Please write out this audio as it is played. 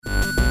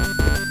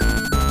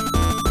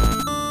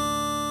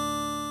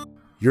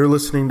You're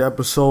listening to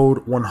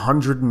episode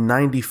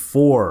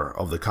 194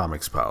 of the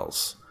Comics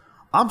Pals.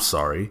 I'm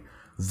sorry,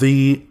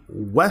 the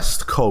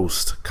West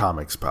Coast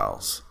Comics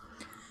Pals.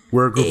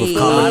 We're a group of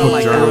comic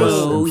book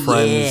journalists and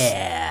friends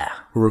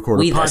who record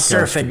a podcast together. We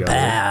the surfing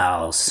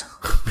pals.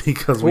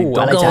 Because we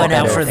don't going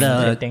out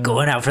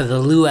for the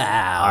luau.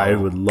 I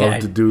would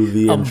love to do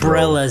the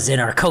umbrellas in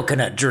our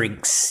coconut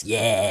drinks.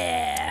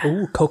 Yeah.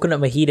 Ooh,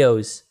 coconut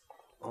mojitos.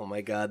 Oh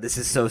my god, this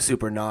is so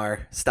super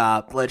gnar.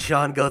 Stop. Let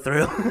Sean go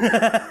through.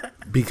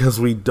 Because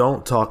we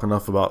don't talk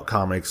enough about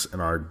comics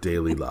in our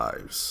daily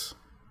lives.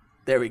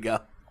 There we go.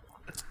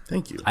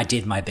 Thank you. I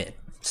did my bit,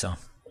 so.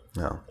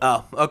 No.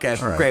 Oh, okay.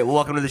 Right. Great. Well,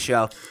 welcome to the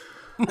show.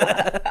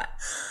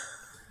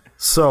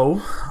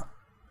 So,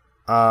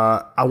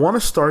 I want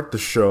to start the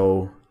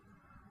show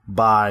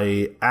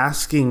by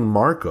asking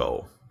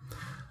Marco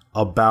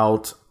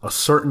about a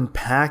certain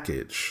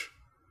package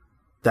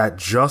that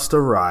just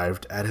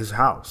arrived at his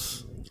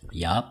house.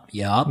 Yup.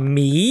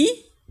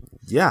 Me?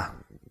 Yeah.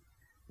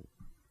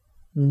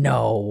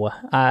 No,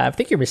 I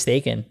think you're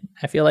mistaken.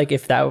 I feel like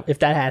if that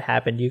had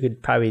happened, you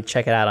could probably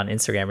check it out on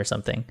Instagram or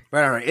something.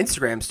 Right on our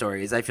Instagram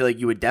stories, I feel like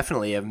you would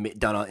definitely have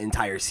done an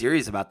entire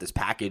series about this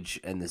package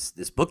and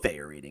this book that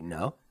you're reading.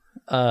 No.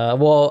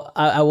 Well,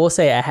 I will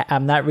say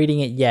I'm not reading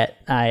it yet.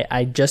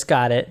 I just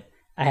got it.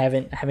 I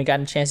haven't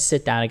gotten a chance to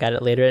sit down. I got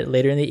it later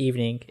in the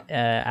evening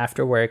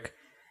after work,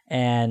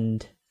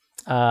 and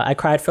I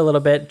cried for a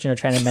little bit,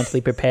 trying to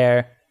mentally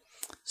prepare.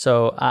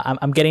 So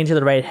I'm getting to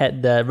the right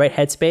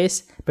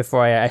headspace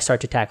before I start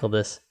to tackle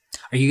this.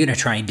 Are you going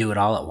to try and do it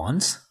all at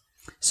once?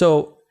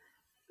 So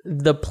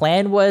the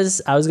plan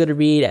was I was going to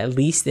read at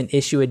least an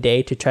issue a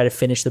day to try to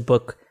finish the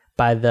book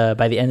by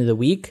the end of the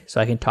week,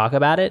 so I can talk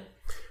about it.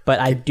 But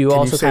I do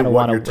also kind of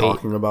want to wait. Can you say what you're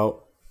talking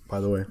about,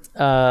 by the way?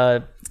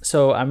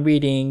 So I'm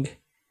reading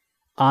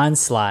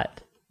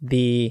Onslaught,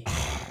 the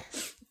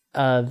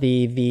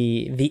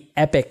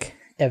epic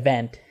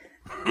event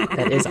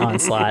that is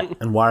Onslaught.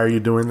 And why are you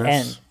doing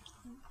this?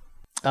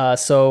 And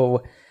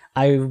so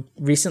I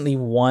recently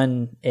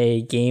won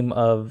a game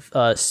of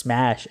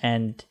Smash,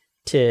 and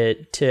to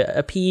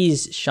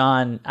appease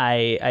Sean,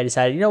 I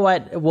decided, you know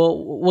what,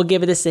 we'll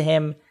give this to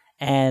him,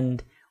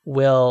 and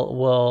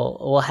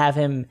we'll have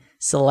him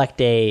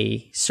select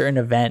a certain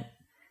event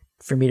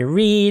for me to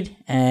read,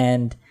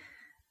 and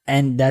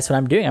that's what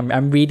I'm doing.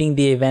 I'm reading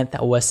the event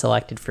that was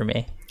selected for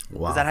me.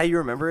 Wow. Is that how you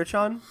remember it,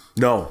 Sean?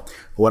 No.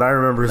 What I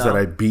remember is that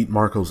I beat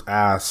Marco's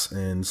ass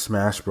in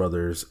Smash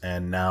Brothers,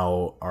 and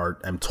now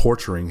am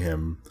torturing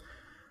him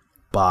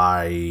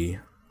by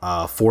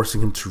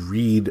forcing him to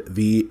read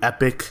the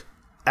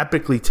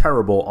epically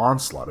terrible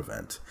Onslaught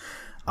event.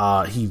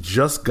 He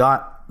just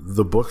got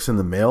the books in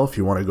the mail. If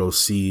you want to go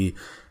see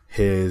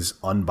his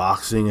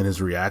unboxing and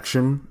his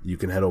reaction, you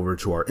can head over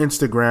to our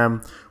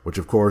Instagram, which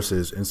of course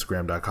is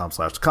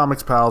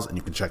instagram.com/comicspals, and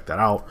you can check that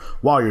out.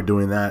 While you're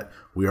doing that,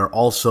 we are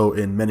also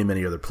in many,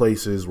 many other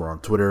places. We're on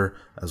Twitter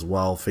as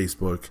well,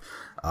 Facebook.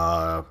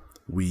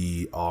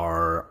 We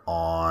are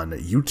on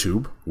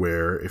YouTube,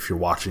 where if you're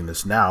watching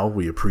this now,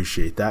 we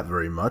appreciate that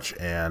very much.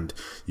 And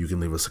you can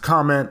leave us a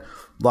comment,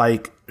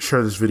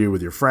 share this video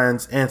with your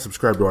friends, and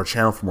subscribe to our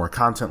channel for more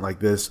content like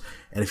this.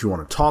 And if you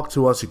want to talk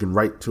to us, you can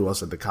write to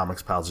us at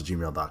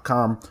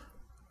thecomicspals@gmail.com,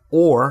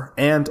 or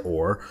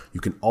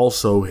you can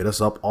also hit us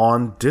up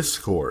on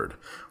Discord,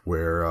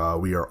 where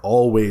we are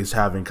always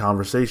having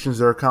conversations.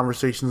 There are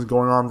conversations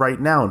going on right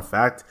now, in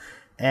fact,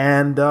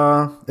 and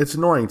it's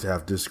annoying to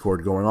have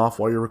Discord going off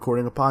while you're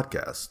recording a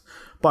podcast.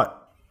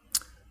 But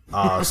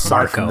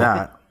aside from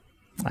that,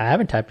 I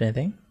haven't typed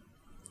anything.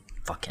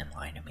 Fucking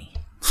lie to me.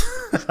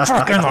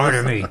 Fucking lie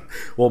to me.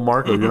 Well,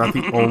 Marco, you're not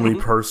the only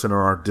person on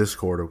our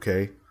Discord,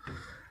 okay?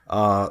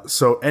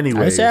 So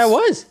anyways, I say I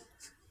was.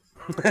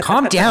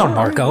 Calm down,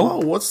 Marco. Oh,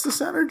 what's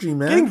this energy,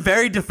 man? Getting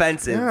very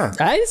defensive. Yeah.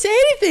 I didn't say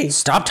anything.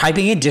 Stop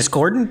typing in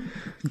Discord and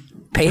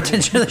pay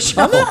attention to the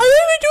show. I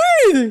didn't do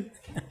anything.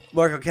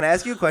 Marco, can I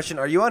ask you a question?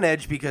 Are you on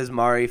edge because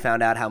Mari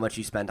found out how much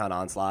you spent on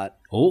Onslaught?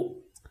 Oh.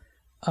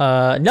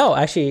 No,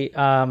 actually,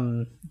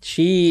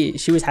 she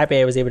was happy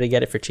I was able to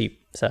get it for cheap,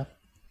 or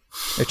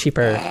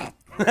cheaper.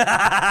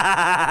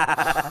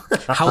 I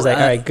was like,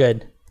 all right,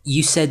 good.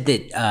 You said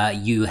that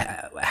you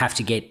have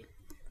to get,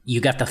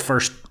 you got the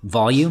first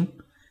volume,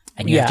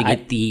 and you have to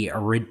get the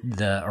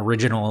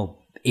original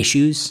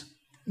issues.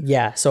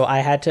 Yeah, so I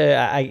had to.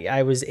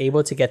 I was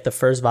able to get the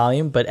first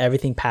volume, but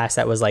everything past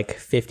that was like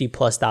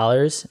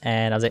 $50+,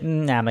 and I was like,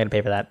 nah, I'm not gonna pay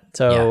for that.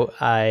 So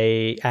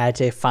I had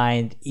to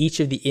find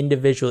each of the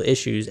individual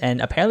issues,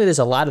 and apparently there's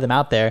a lot of them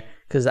out there,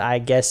 because I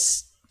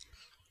guess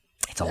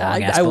it's a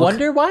long ass I book.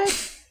 wonder why.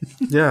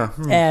 Yeah,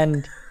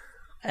 and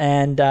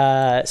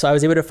so I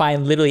was able to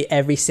find literally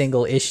every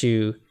single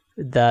issue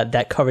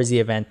that covers the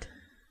event.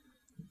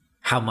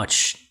 How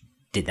much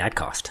did that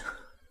cost?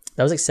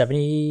 That was like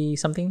 70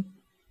 something.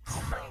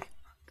 Oh my God.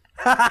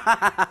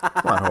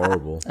 Not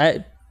horrible.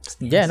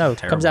 Yeah, no,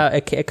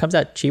 it comes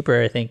out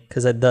cheaper, I think,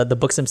 because the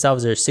books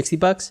themselves are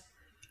 $60.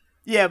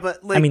 Yeah, but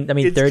I mean,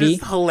 it's 30.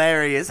 just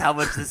hilarious how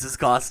much this is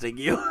costing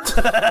you.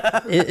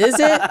 Is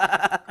it?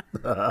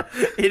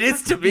 It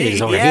is to me.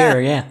 He's over here,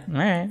 yeah. All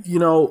right. You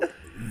know,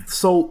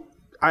 so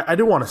I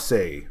do want to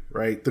say,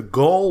 right, the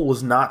goal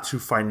was not to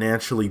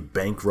financially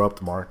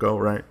bankrupt Marco,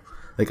 right?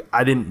 Like,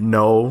 I didn't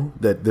know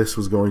that this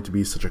was going to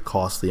be such a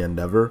costly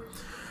endeavor.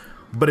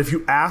 But if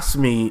you ask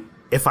me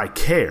if I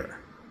care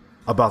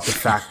about the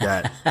fact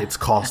that it's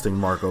costing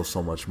Marco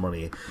so much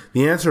money,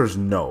 the answer is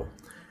no.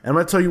 And I'm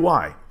going to tell you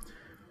why.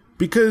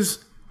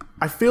 Because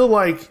I feel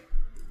like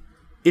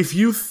if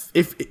you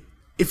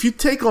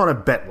take on a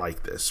bet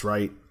like this,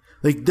 right,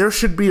 like there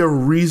should be a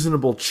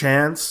reasonable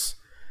chance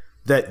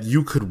that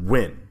you could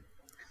win.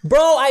 Bro,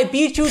 I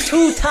beat you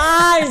 2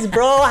 times,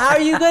 bro. How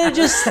are you going to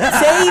just say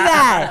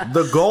that?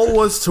 The goal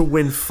was to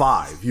win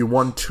 5. You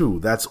won 2.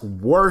 That's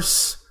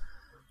worse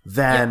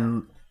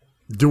than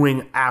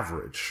doing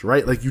average,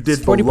 right? Like you did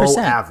 40%. below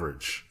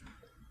average.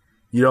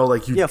 You know,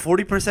 like you. Yeah,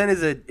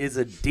 40% is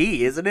a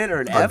D, isn't it, or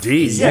an F?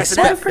 D. Yeah, it's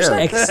an F.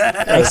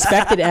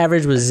 Expected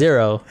average was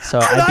 0, so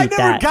I beat I've never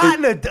that.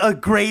 gotten a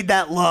grade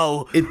that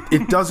low.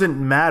 It doesn't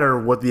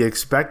matter what the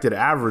expected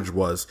average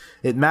was.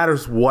 It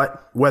matters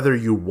whether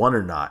you won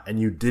or not, and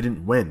you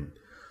didn't win.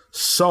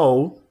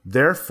 So,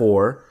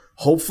 therefore,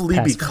 hopefully,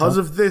 because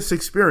of this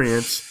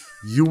experience,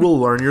 you will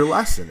learn your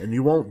lesson, and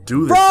you won't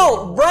do this.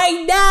 Bro,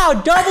 right now,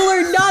 double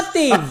or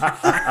nothing.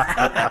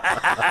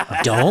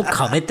 Don't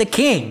come at the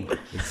king.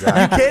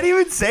 Exactly. You can't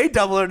even say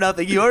double or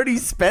nothing. You already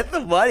spent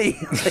the money.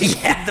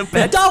 Yeah, the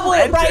bet Double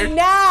it right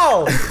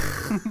now.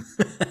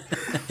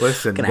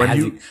 Listen, Can I have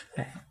you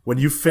when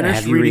you finish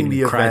have you reading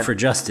read the Cry event, for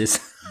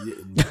Justice?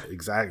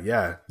 exactly,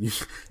 yeah,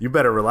 you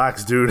better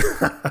relax, dude.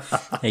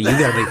 Hey, you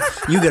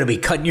gotta be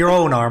cutting your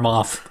own arm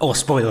off. Oh,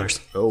 spoilers.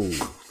 Oh.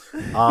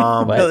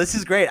 No, this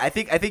is great. I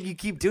think you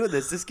keep doing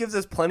this. This gives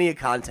us plenty of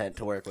content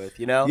to work with,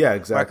 you know? Yeah,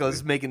 exactly.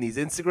 Marco's making these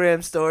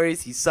Instagram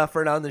stories. He's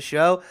suffering on the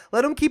show.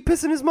 Let him keep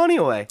pissing his money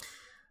away.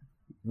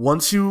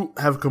 Once you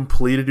have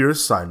completed your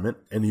assignment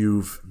and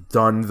you've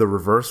done the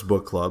reverse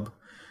book club,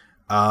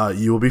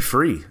 you will be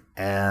free.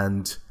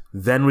 And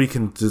then we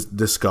can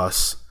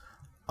discuss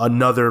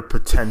another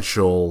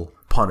potential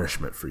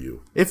punishment for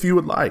you, if you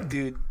would like.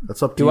 Dude,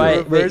 that's up to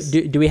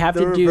you. Do we have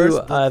to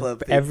do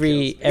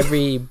every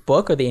every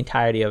book or the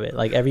entirety of it,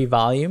 like every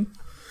volume?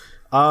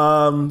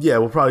 Yeah,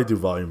 we'll probably do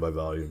volume by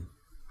volume.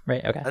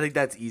 Right. Okay. I think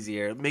that's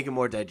easier. Make it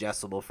more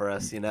digestible for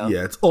us, you know?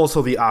 Yeah, it's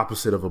also the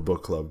opposite of a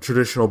book club.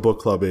 Traditional book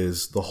club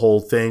is the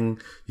whole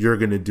thing. You're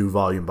going to do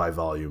volume by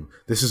volume.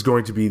 This is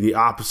going to be the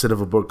opposite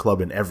of a book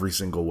club in every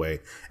single way.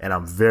 And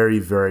I'm very,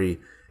 very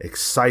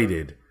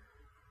excited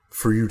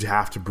for you to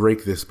have to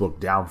break this book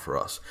down for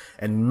us.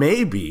 And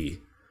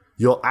maybe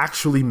you'll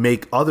actually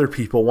make other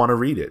people want to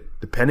read it,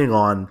 depending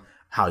on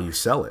how you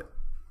sell it.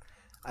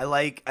 I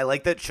like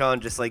that Sean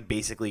just like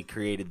basically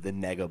created the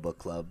Nega book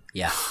club.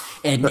 Yeah,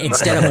 and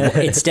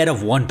instead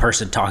of one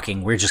person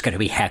talking, we're just going to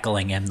be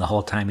heckling him the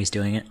whole time he's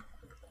doing it.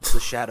 The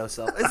shadow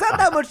self. Is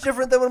that much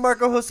different than when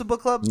Marco hosts a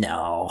book club?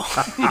 No.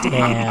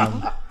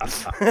 Damn.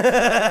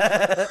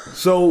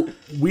 So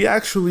we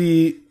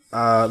actually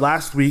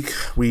last week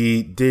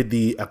we did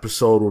the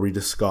episode where we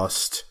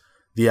discussed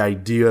the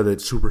idea that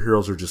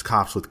superheroes are just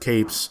cops with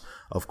capes.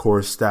 Of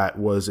course, that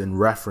was in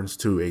reference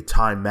to a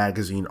Time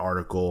magazine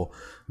article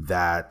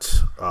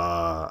that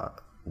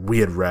we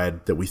had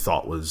read that we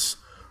thought was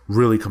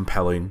really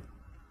compelling.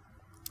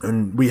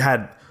 And we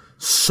had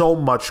so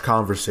much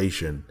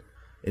conversation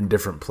in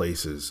different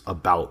places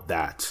about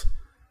that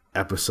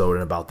episode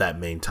and about that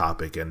main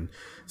topic. And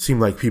it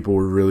seemed like people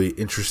were really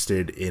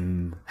interested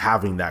in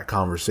having that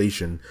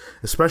conversation,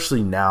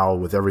 especially now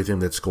with everything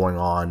that's going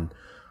on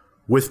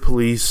with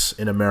police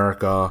in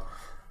America.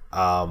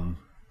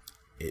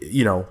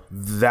 You know,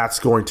 that's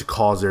going to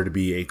cause there to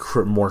be a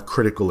more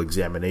critical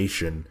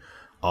examination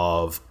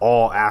of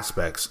all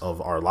aspects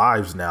of our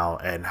lives now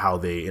and how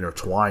they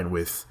intertwine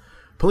with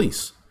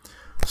police.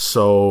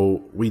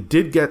 So we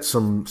did get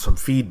some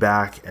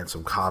feedback and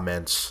some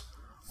comments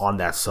on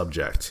that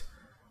subject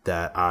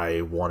that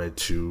I wanted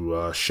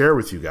to share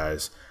with you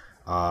guys.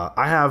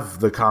 I have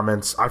the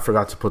comments. I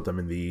forgot to put them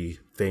in the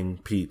thing,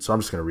 Pete, so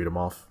I'm just going to read them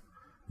off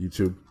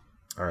YouTube.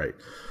 All right.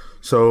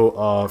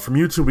 So from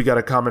YouTube, we got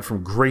a comment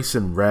from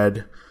Grayson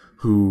Red,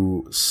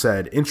 who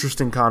said,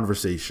 interesting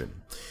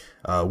conversation.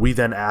 We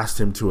then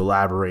asked him to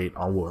elaborate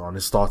on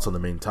his thoughts on the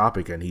main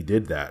topic, and he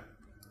did that.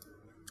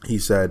 He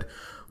said,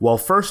 well,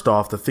 first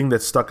off, the thing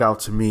that stuck out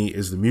to me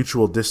is the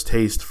mutual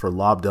distaste for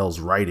Lobdell's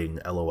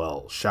writing,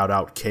 LOL. Shout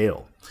out,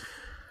 Kale.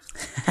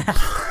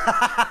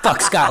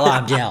 Fuck Scott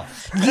Lobdell.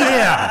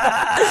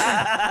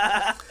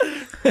 Yeah!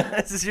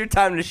 This is your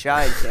time to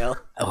shine, Kale.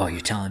 Oh,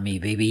 you're telling me,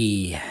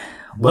 baby.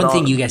 One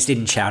thing you guys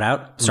didn't shout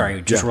out,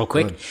 sorry, just real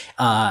quick.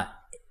 That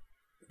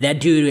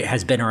dude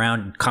has been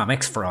around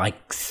comics for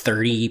like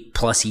 30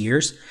 plus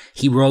years.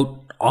 He wrote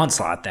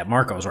Onslaught that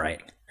Marco's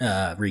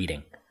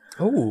reading.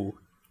 Oh.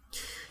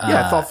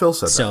 Yeah, I thought Phil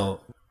said that.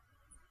 So,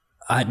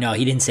 no,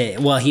 he didn't say it.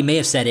 Well, he may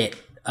have said it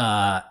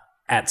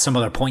at some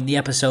other point in the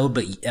episode,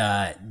 but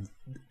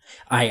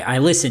I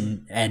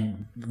listened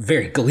and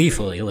very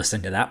gleefully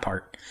listened to that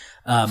part.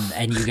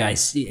 And you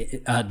guys,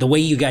 the way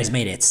you guys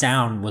made it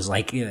sound was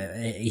like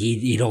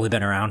he'd only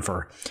been around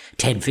for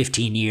 10,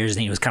 15 years,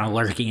 and he was kind of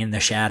lurking in the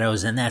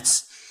shadows, and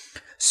that's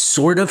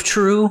sort of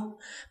true.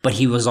 But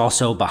he was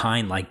also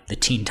behind like the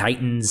Teen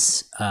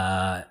Titans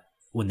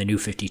when the New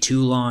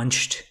 52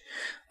 launched.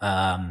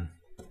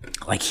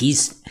 Like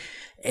he's,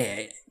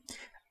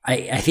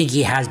 I think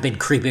he has been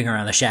creeping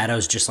around the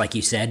shadows, just like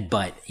you said.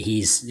 But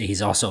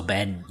he's also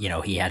been,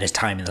 he had his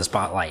time in the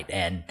spotlight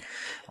and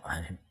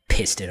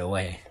pissed it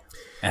away,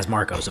 as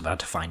Marco's about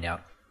to find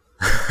out.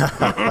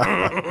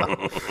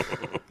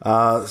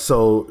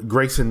 So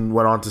Grayson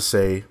went on to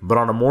say, but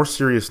on a more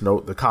serious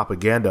note, the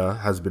propaganda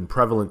has been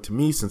prevalent to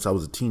me since I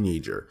was a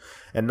teenager.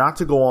 And not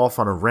to go off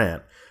on a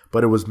rant,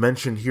 but it was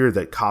mentioned here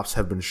that cops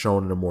have been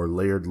shown in a more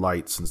layered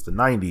light since the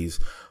 90s.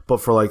 But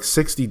for like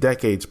 60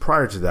 decades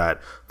prior to that,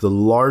 the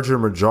larger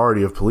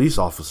majority of police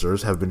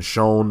officers have been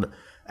shown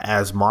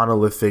as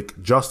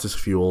monolithic,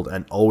 justice-fueled,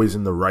 and always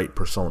in the right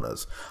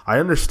personas. I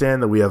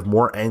understand that we have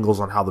more angles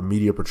on how the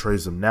media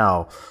portrays them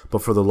now,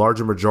 but for the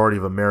larger majority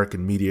of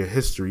American media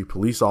history,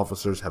 police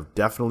officers have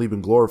definitely been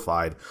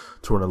glorified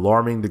to an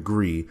alarming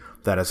degree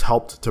that has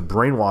helped to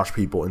brainwash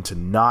people into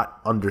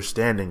not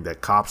understanding that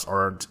cops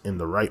aren't in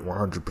the right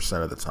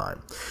 100% of the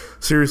time.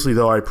 Seriously,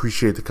 though, I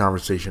appreciate the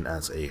conversation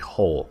as a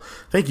whole.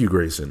 Thank you,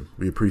 Grayson.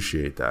 We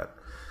appreciate that.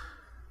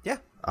 Yeah,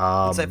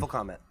 insightful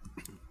comment.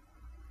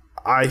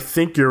 I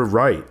think you're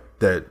right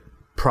that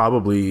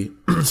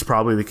it's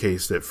probably the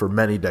case that for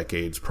many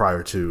decades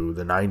prior to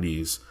the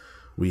 90s,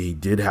 we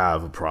did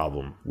have a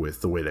problem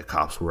with the way that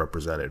cops were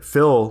represented.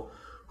 Phil,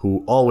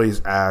 who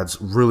always adds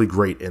really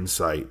great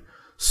insight,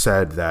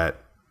 said that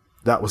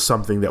was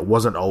something that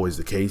wasn't always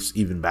the case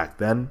even back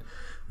then,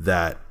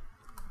 that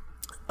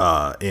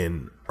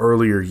in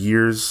earlier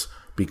years,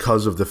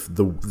 because of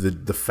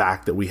the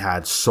fact that we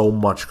had so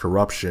much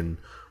corruption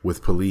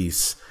with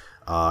police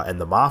and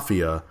the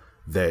mafia,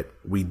 that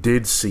we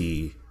did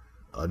see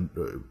a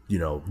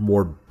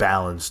more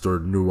balanced or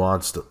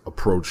nuanced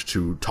approach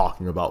to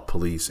talking about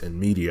police and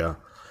media.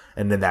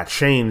 And then that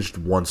changed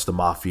once the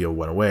mafia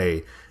went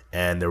away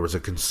and there was a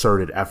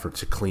concerted effort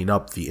to clean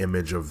up the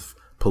image of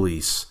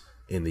police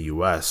in the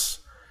US.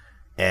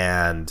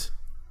 And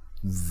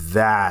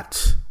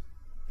that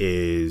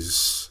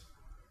is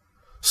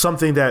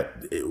something that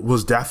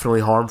was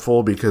definitely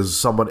harmful,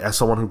 because as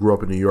someone who grew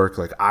up in New York,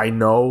 like, I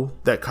know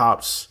that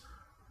cops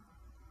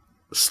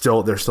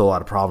there's still a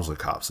lot of problems with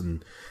cops.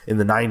 And in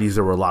the 90s,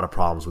 there were a lot of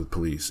problems with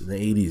police. In the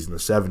 80s and the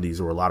 70s,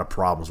 there were a lot of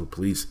problems with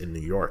police in New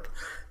York.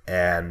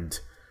 And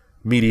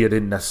media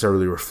didn't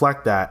necessarily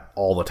reflect that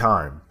all the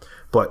time.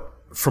 But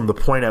from the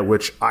point at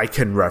which I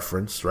can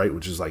reference, right,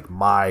 which is like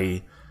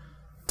my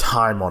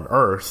time on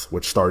Earth,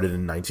 which started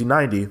in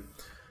 1990,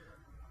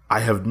 I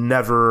have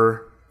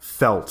never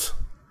felt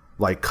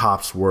like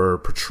cops were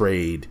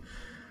portrayed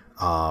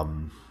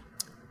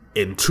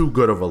in too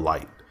good of a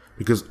light.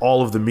 Because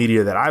all of the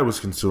media that I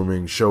was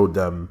consuming showed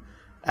them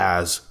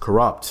as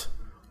corrupt,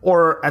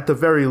 or at the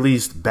very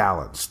least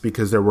balanced,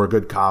 because there were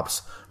good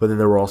cops, but then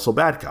there were also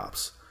bad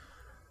cops.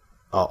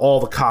 All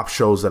the cop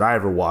shows that I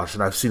ever watched,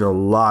 and I've seen a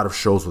lot of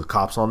shows with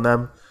cops on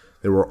them,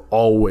 they were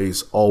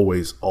always,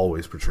 always,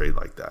 always portrayed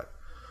like that.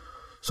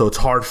 So it's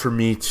hard for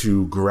me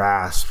to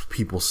grasp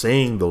people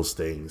saying those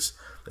things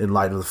in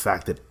light of the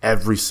fact that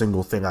every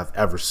single thing I've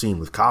ever seen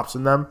with cops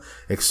in them,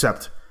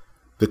 except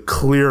the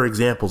clear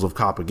examples of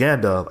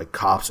propaganda, like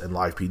Cops and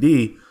Live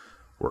PD,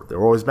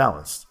 they're always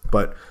balanced.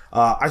 But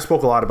I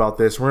spoke a lot about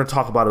this. We're going to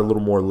talk about it a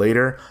little more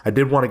later. I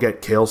did want to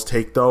get Kale's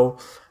take, though.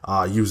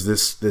 Use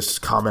this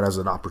comment as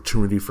an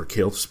opportunity for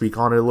Kale to speak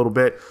on it a little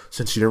bit,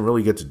 since you didn't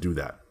really get to do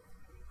that.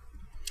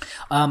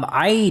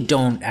 I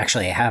don't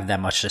actually have that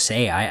much to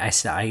say. I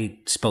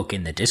spoke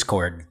in the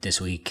Discord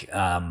this week.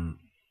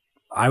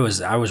 I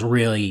was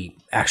really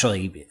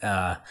actually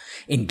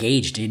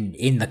engaged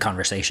in the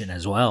conversation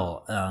as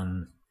well.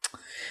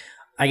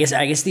 I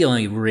guess the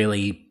only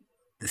really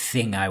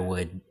thing I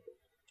would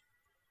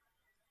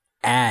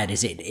add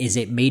is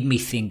it made me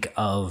think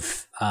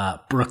of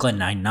Brooklyn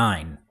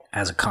Nine-Nine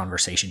as a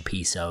conversation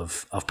piece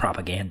of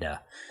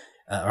propaganda,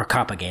 or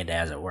propaganda,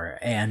 as it were.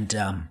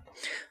 And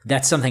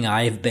that's something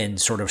I've been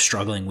sort of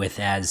struggling with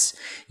as,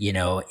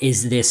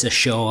 is this a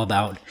show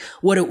about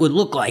what it would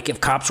look like if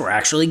cops were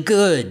actually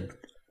good?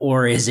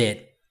 Or is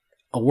it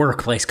a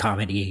workplace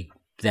comedy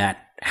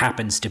that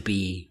happens to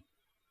be,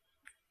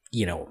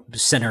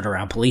 centered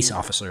around police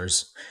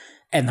officers,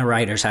 and the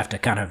writers have to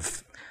kind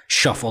of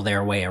shuffle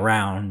their way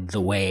around the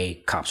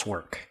way cops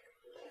work?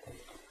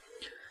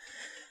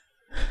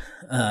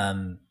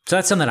 So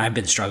that's something I've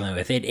been struggling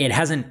with. It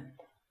hasn't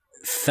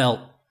felt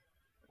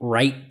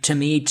right to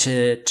me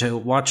to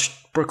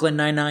watch Brooklyn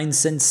Nine-Nine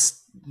since,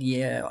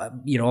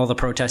 all the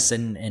protests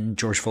and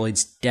George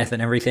Floyd's death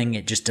and everything.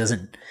 It just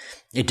doesn't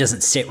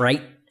sit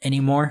right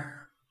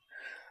anymore.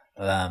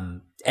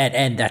 And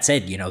that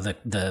said,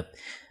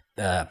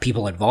 the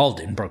people involved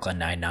in Brooklyn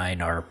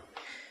Nine-Nine are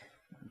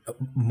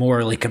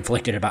morally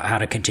conflicted about how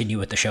to continue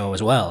with the show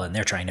as well, and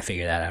they're trying to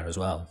figure that out as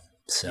well.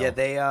 So yeah,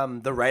 they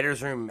the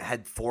writers' room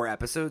had 4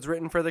 episodes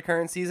written for the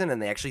current season,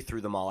 and they actually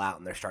threw them all out,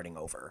 and they're starting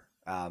over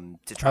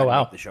to try to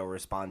make the show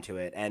respond to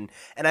it. And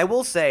I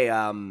will say,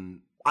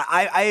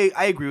 I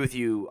agree with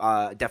you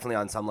definitely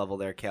on some level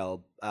there,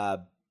 Kale.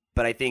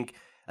 But I think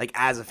like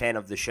as a fan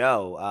of the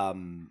show,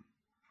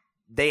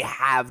 they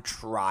have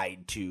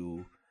tried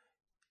to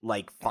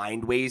like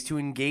find ways to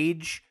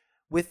engage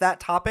with that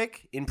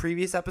topic in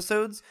previous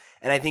episodes,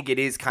 and I think it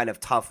is kind of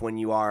tough when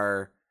you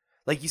are,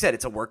 like you said,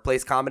 it's a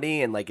workplace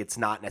comedy, and like it's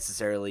not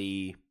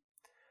necessarily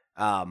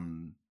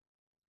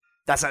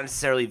that's not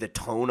necessarily the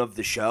tone of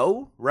the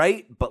show,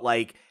 right? But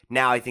like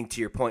now I think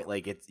to your point,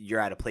 like you're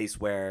at a place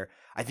where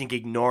I think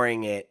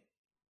ignoring it,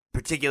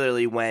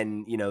 particularly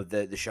when, you know,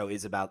 the show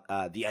is about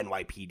the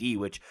NYPD,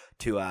 which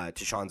to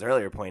Sean's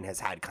earlier point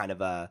has had kind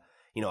of a,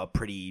 you know, a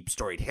pretty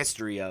storied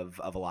history of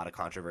a lot of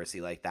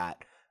controversy like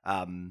that.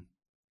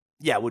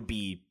 Yeah, would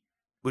be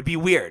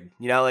weird,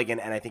 you know, like,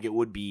 and I think it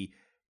would be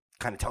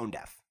kind of tone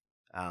deaf.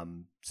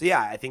 So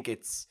yeah, I think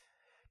it's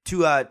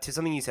to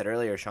something you said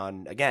earlier,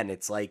 Sean. Again,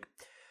 it's like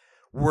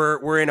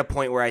we're in a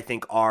point where I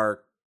think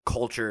our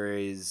culture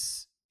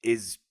is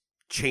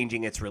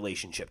changing its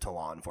relationship to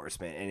law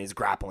enforcement and is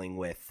grappling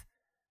with,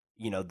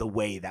 you know, the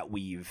way that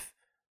we've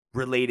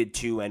related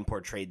to and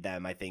portrayed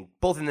them. I think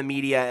both in the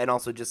media and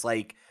also just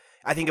like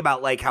I think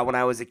about like how when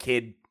I was a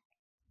kid,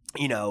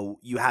 you know,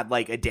 you had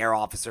like a DARE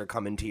officer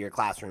come into your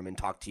classroom and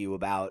talk to you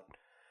about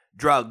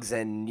drugs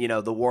and, you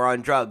know, the war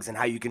on drugs and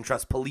how you can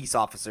trust police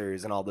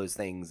officers and all those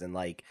things. And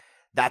like,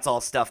 that's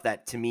all stuff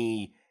that to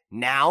me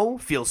now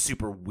feels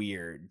super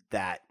weird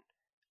that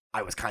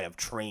I was kind of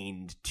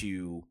trained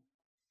to,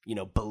 you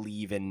know,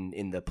 believe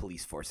in the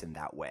police force in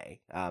that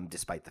way.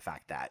 Despite the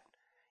fact that,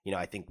 you know,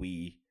 I think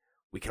we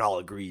can all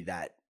agree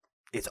that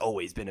it's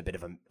always been a bit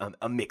of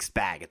a mixed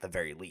bag at the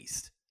very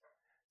least.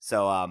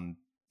 So,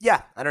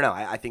 yeah, I don't know.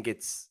 I think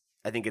it's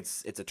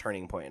a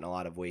turning point in a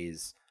lot of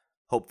ways,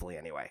 hopefully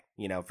anyway,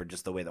 you know, for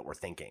just the way that we're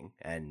thinking.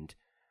 And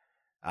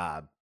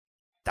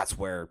that's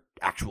where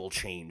actual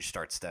change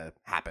starts to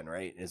happen,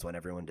 right? Is when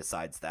everyone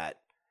decides that,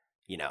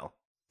 you know,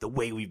 the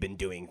way we've been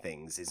doing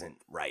things isn't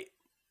right.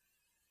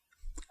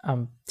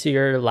 To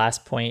your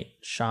last point,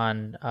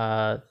 Sean,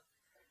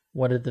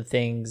 one of the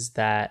things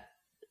that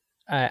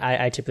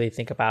I typically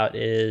think about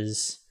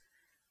is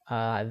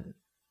how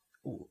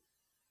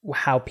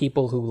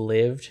people who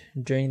lived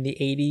during the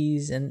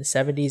 80s and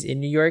 70s in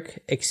New York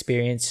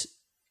experiences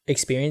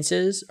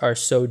are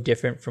so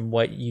different from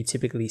what you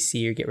typically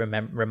see or get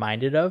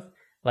reminded of.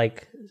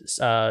 Like,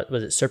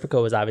 was it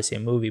Serpico was obviously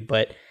a movie,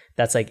 but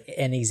that's like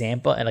an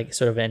example and like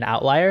sort of an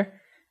outlier.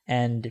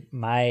 And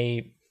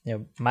my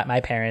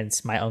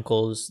parents, my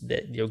uncles,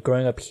 that, you know,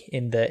 growing up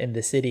in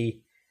the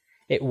city,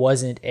 it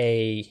wasn't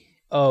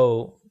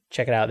oh,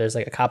 check it out, there's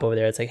like a cop over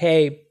there. It's like,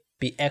 hey,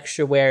 be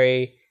extra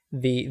wary.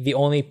 The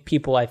only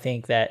people I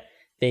think that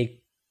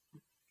they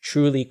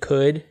truly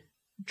could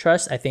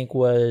trust, I think,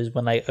 was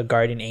when like a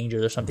guardian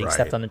angel or something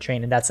stepped on the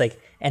train, and that's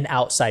like an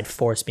outside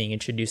force being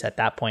introduced at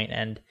that point.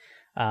 And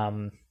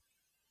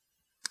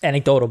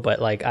anecdotal,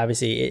 but like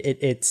obviously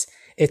it's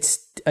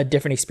a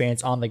different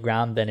experience on the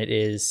ground than it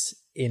is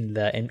in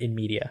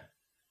media.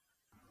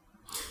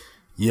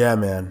 Yeah,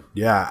 man.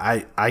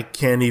 Yeah, I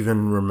can't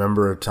even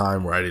remember a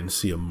time where I didn't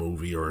see a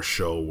movie or a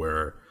show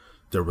where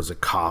there was a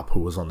cop who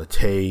was on the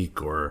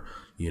take or,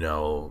 you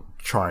know,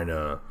 trying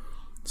to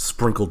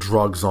sprinkle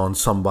drugs on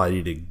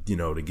somebody to, you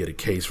know, to get a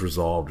case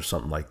resolved or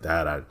something like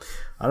that. I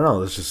don't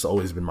know. That's just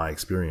always been my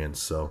experience.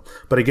 So,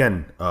 but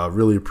again,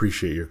 really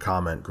appreciate your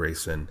comment,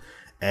 Grayson.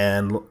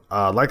 And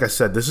like I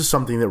said, this is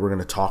something that we're going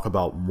to talk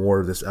about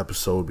more this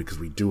episode because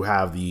we do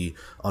have the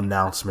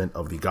announcement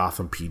of the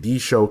Gotham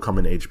PD show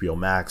coming to HBO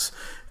Max.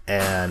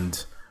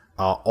 And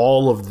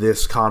all of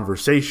this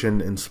conversation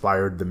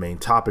inspired the main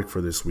topic for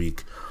this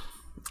week,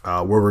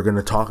 where we're going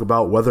to talk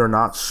about whether or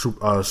not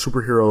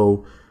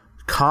superhero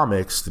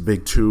comics, the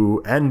big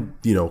two, and,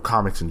 you know,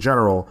 comics in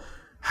general,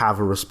 have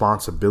a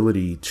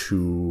responsibility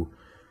to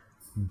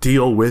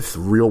deal with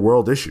real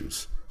world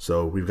issues.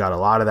 So we've got a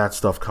lot of that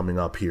stuff coming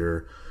up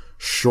here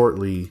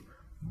shortly,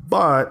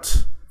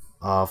 but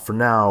for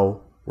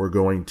now we're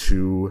going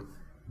to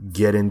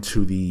get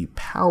into the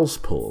Pals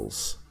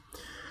Pulls,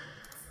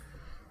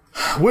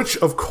 which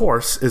of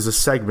course is a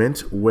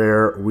segment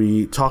where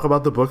we talk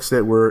about the books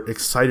that we're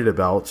excited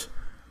about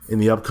in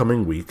the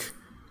upcoming week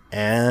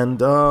and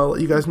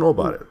let you guys know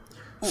about it.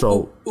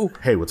 So,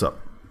 hey, what's up?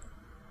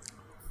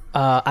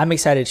 I'm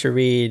excited to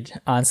read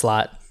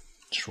Onslaught.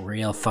 It's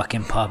real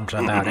fucking pumped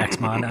about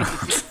X-Mono.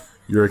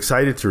 You're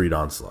excited to read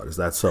Onslaught, is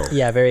that so?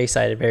 Yeah, very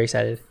excited, very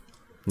excited.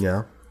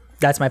 Yeah?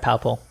 That's my pal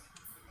pull.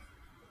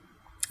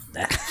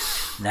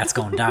 That's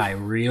gonna die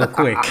real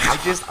quick.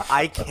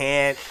 I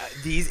can't.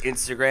 These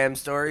Instagram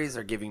stories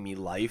are giving me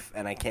life,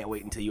 and I can't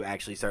wait until you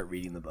actually start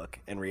reading the book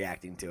and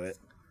reacting to it.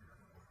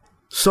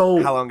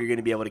 So, how long are you going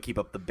to be able to keep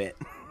up the bit?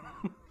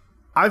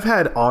 I've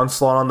had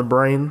Onslaught on the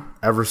brain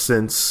ever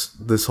since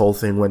this whole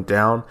thing went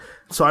down.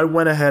 So I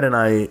went ahead and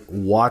I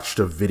watched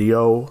a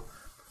video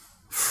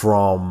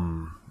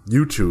from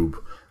YouTube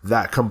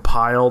that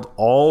compiled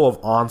all of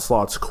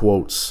Onslaught's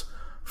quotes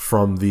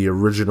from the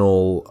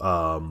original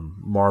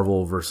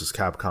Marvel vs.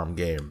 Capcom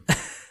game.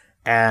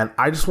 And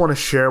I just want to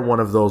share one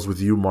of those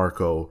with you,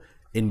 Marco,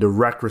 in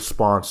direct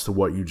response to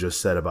what you just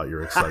said about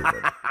your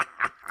excitement.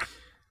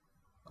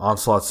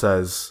 Onslaught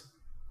says,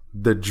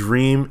 "The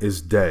dream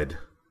is dead."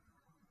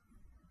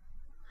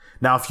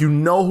 Now, if you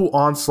know who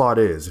Onslaught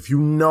is, if you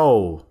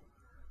know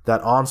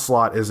that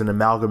Onslaught is an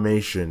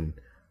amalgamation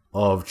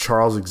of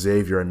Charles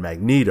Xavier and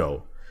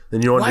Magneto,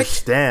 then you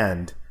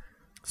understand.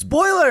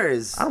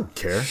 Spoilers! I don't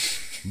care.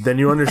 Then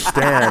you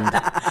understand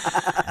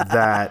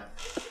that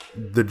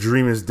the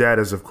dream is dead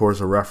is, of course,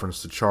 a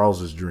reference to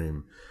Charles's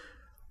dream.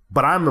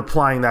 But I'm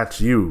applying that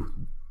to you.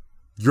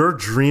 Your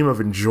dream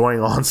of enjoying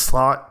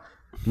Onslaught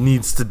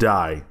needs to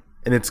die,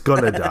 and it's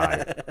gonna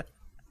die.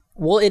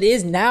 Well, it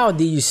is now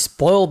that you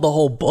spoiled the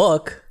whole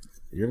book.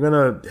 You're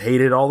gonna hate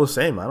it all the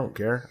same. I don't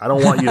care. I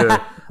don't want you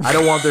to. I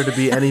don't want there to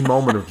be any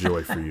moment of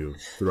joy for you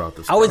throughout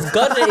this. I was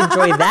gonna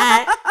enjoy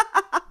that.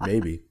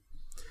 Maybe.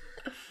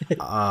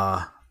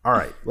 All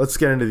right, let's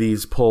get into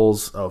these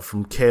polls.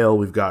 From Kale,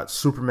 we've got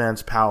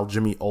Superman's pal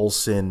Jimmy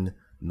Olsen,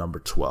 number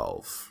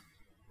 12.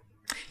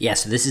 Yeah,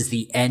 so this is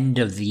the end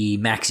of the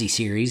maxi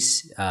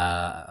series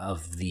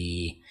of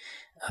the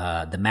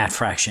Matt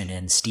Fraction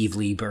and Steve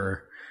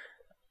Lieber.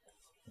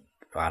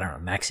 I don't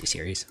know, maxi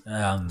series.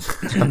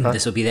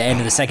 This will be the end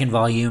of the second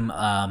volume,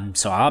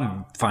 so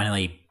I'm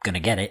finally gonna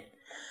get it.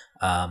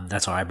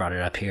 That's why I brought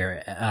it up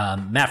here.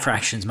 Matt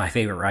Fraction's my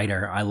favorite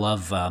writer. I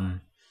love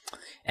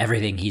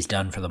everything he's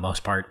done for the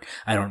most part.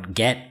 I don't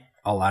get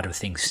a lot of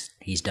things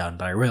he's done,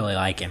 but I really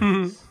like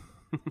him.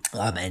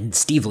 And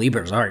Steve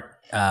Lieber's art,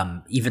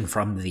 even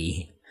from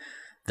the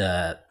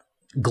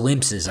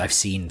glimpses I've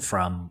seen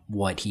from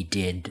what he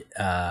did,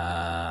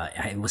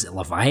 was it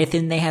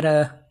Leviathan? They had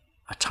a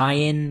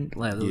tie-in.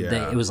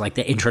 It was like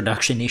the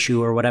introduction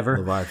issue or whatever.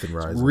 Leviathan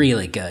Rising.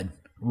 Really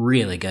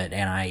good.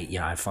 And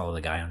I follow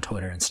the guy on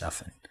Twitter and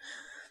stuff, and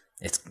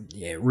it's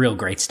real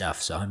great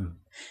stuff. So I'm,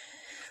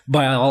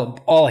 by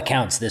all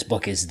accounts, this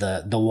book is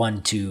the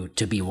one to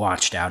be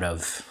watched out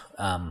of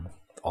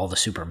all the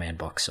Superman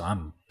books. So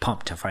I'm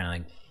pumped to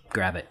finally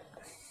grab it.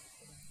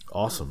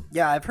 Awesome.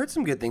 Yeah, I've heard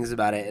some good things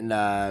about it, and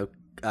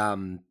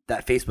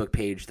that Facebook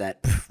page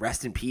that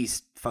rest in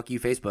peace, fuck you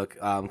Facebook,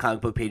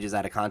 comic book pages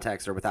out of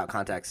context or without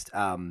context,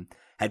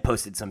 had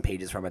posted some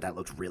pages from it that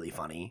looked really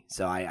funny.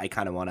 So I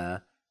kind of want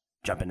to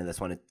jump into this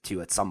one too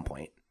at some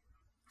point.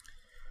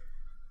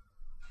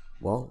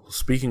 Well,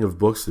 speaking of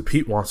books that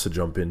Pete wants to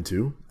jump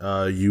into,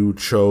 you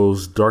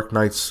chose Dark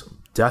Knight's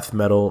Death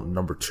Metal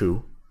number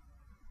 2.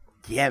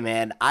 Yeah,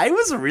 man. I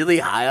was really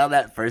high on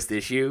that first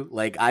issue.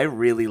 Like, I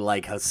really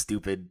like how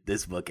stupid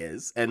this book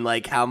is and,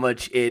 like, how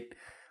much it,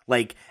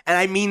 like, and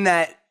I mean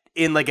that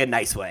in, like, a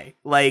nice way.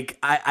 Like,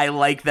 I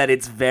like that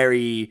it's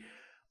very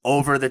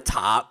over the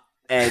top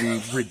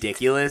and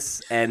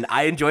ridiculous. And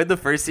I enjoyed the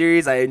first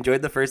series. I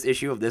enjoyed the first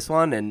issue of this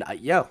one. And,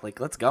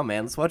 let's go,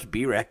 man. Let's watch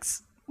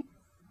B-Rex.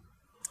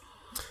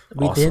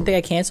 Awesome. Didn't they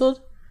get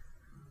canceled?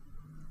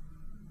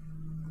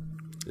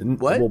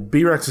 What? Well,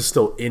 B-Rex is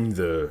still in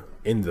the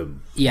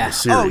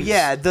series. Oh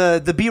yeah,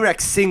 the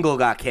B-Rex single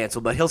got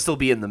canceled, but he'll still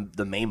be in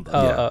the main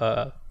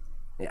book.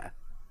 Yeah.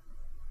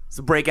 It's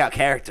a breakout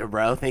character,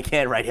 bro. They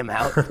can't write him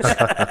out.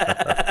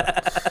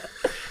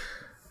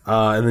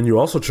 And then you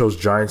also chose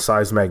Giant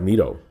Size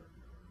Magneto.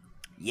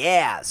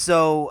 Yeah.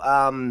 So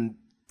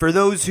for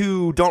those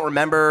who don't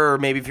remember, or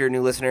maybe if you're a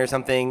new listener or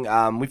something,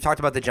 we've talked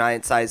about the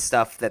Giant Size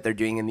stuff that they're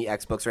doing in the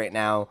X books right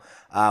now.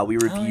 We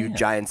reviewed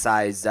Giant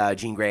Size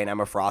Jean Grey and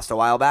Emma Frost a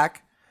while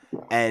back,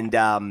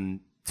 and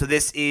so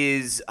this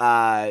is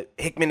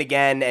Hickman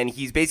again, and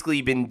he's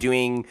basically been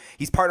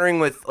he's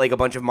partnering with like a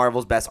bunch of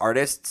Marvel's best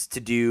artists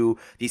to do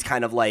these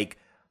kind of like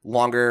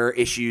longer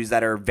issues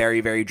that are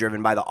very, very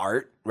driven by the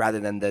art rather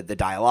than the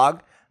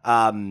dialogue.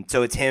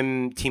 So it's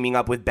him teaming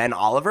up with Ben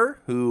Oliver,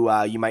 who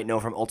you might know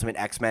from Ultimate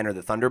X-Men or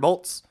the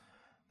Thunderbolts.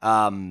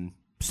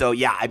 So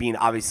yeah, I mean,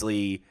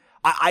 obviously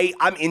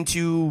I'm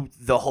into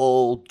the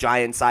whole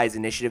Giant Size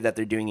initiative that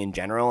they're doing in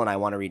general, and I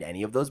want to read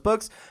any of those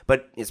books,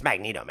 but it's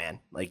Magneto, man.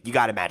 Like, you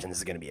got to imagine this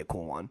is going to be a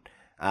cool one.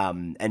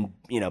 And,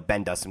 you know,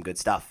 Ben does some good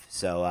stuff.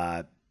 So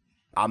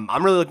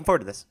I'm really looking forward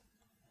to this.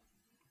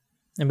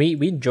 And we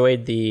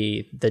enjoyed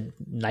the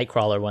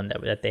Nightcrawler one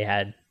that they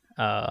had.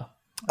 I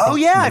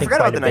forgot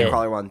about the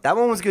Nightcrawler one. That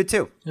one was good,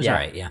 too. It was all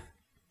right, yeah.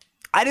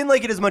 I didn't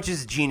like it as much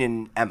as Jean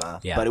and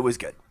Emma, but it was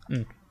good.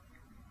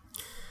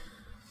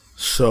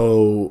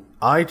 So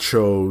I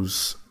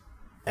chose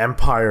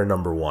Empire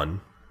number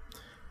 1.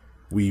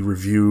 We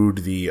reviewed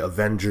the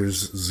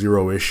Avengers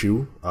 0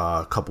 issue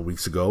a couple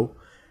weeks ago,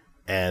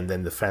 and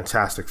then the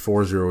Fantastic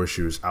Four 0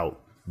 issue is out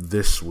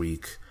this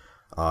week,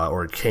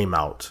 or it came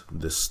out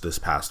this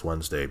past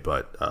Wednesday,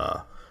 but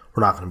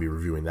we're not going to be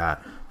reviewing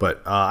that.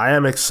 But I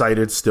am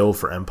excited still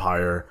for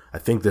Empire. I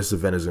think this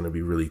event is going to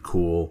be really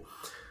cool.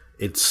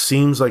 It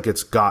seems like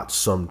it's got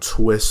some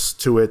twists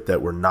to it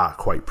that we're not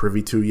quite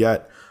privy to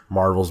yet.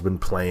 Marvel's been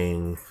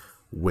playing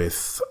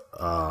with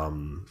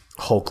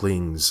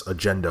Hulkling's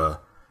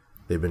agenda.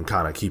 they've been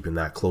kind of keeping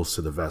that close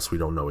to the vest. We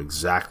don't know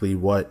exactly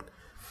what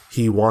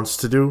he wants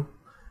to do,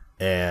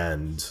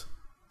 and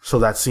so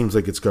that seems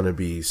like it's going to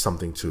be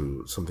something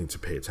to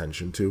pay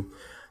attention to.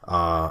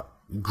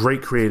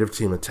 Great creative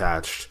team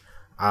attached.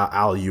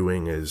 Al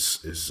Ewing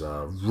is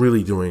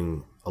really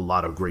doing a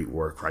lot of great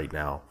work right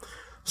now.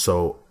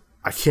 So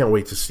I can't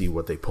wait to see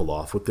what they pull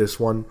off with this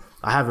one.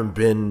 I haven't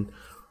been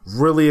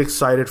really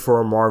excited for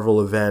a Marvel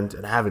event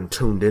and haven't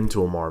tuned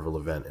into a Marvel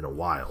event in a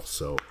while.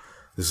 So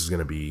this is going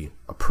to be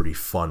a pretty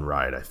fun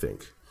ride, I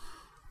think.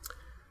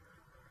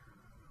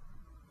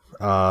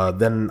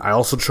 Then I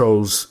also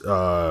chose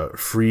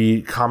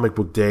Free Comic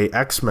Book Day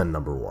X-Men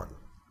 #1.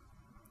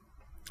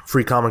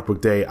 Free Comic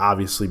Book Day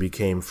obviously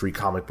became Free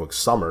Comic Book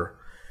Summer,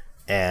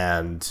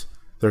 and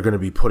they're going to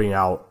be putting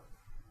out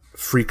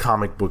Free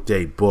Comic Book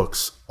Day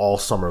books all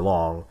summer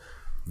long.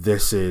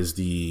 This is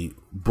the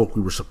book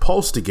we were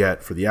supposed to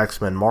get for the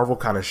X-Men. Marvel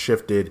kind of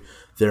shifted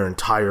their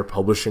entire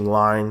publishing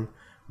line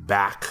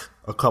back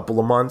a couple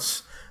of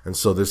months, and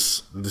so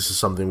this is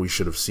something we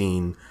should have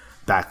seen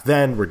back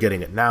then. We're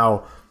getting it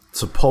now.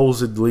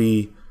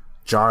 Supposedly,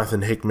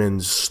 Jonathan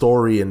Hickman's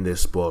story in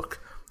this book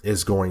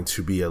is going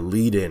to be a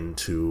lead-in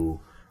to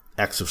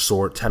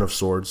Ten of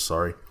Swords,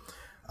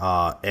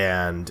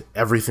 and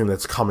everything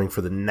that's coming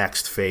for the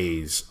next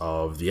phase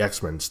of the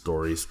X-Men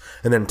stories.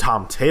 And then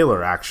Tom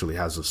Taylor actually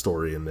has a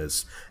story in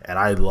this, and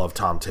I love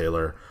Tom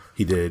Taylor.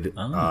 He did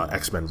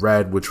X-Men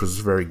Red, which was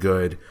very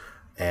good,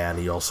 and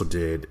he also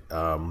did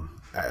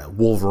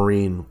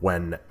Wolverine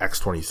when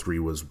X-23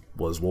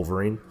 was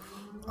Wolverine,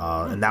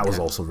 and that was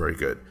also very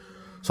good.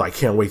 So I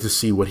can't wait to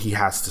see what he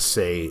has to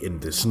say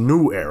in this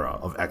new era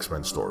of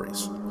X-Men stories.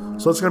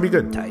 So it's going to be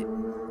good. Tight.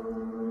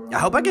 I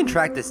hope I can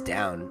track this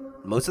down.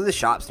 Most of the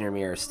shops near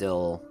me are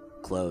still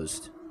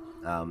closed.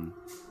 I don't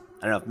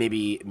know if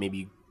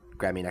maybe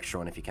grab me an extra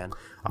one if you can.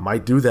 I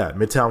might do that.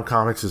 Midtown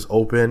Comics is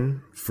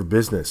open for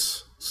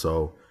business,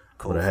 so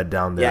cool. I'm going to head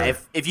down there. Yeah,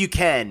 if you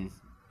can,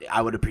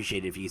 I would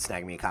appreciate it if you could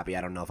snag me a copy.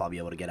 I don't know if I'll be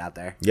able to get out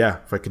there. Yeah,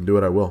 if I can do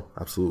it, I will.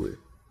 Absolutely.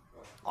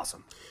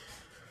 Awesome.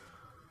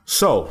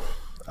 So,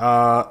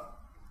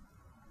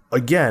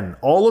 again,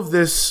 all of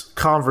this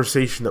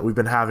conversation that we've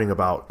been having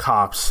about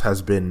cops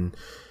has been,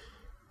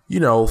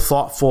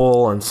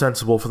 thoughtful and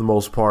sensible for the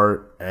most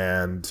part,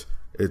 and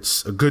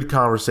it's a good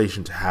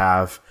conversation to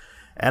have.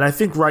 And I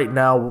think right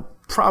now,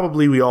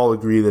 probably we all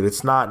agree that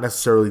it's not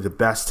necessarily the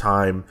best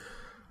time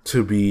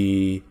to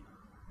be,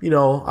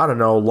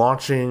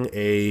 launching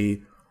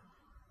a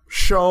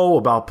show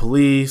about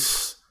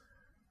police,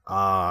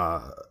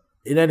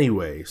 in any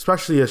way,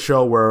 especially a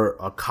show where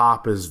a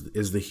cop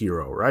is the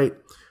hero, right?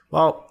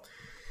 Well,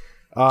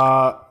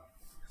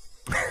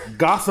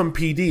 Gotham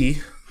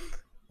PD,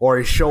 or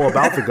a show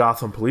about the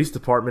Gotham Police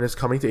Department, is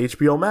coming to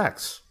HBO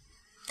Max.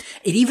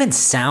 It even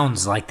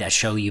sounds like that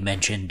show you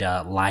mentioned,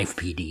 Live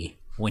PD,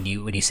 when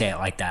you say it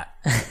like that.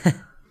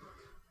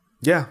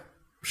 Yeah,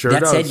 sure.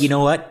 That does. said, you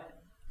know what?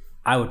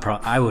 I would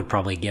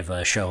probably give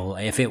a show,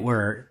 if it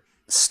were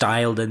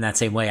styled in that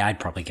same way, I'd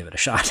probably give it a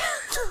shot.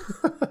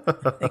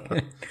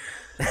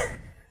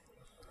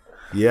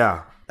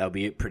 Yeah, that would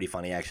be pretty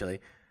funny,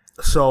 actually.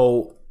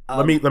 So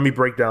let me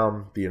break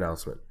down the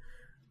announcement.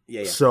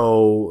 Yeah.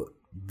 So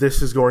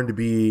this is going to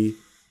be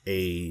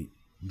a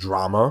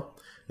drama.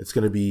 It's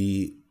going to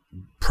be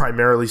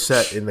primarily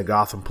set in the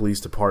Gotham Police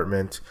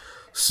Department.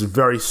 It's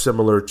very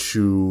similar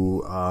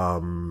to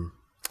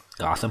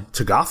Gotham.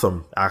 To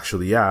Gotham,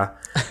 actually, yeah.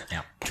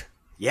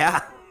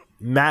 Yeah.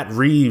 Matt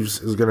Reeves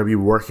is going to be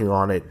working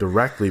on it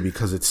directly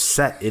because it's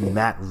set in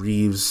Matt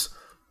Reeves'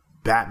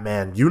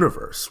 Batman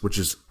universe, which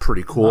is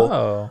pretty cool.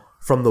 Oh.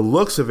 From the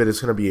looks of it,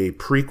 it's going to be a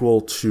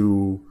prequel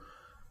to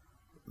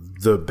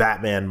the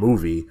Batman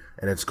movie,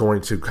 and it's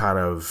going to kind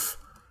of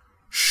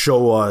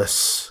show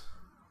us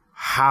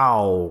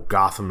how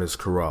Gotham is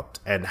corrupt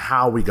and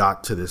how we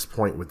got to this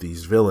point with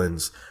these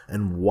villains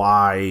and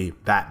why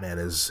Batman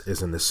is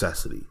a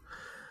necessity.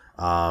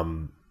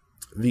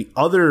 The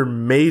other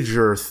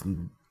major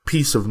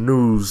piece of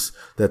news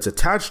that's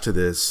attached to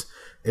this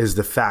is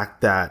the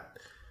fact that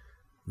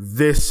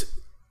this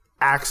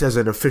acts as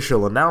an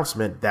official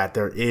announcement that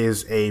there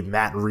is a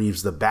Matt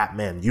Reeves, the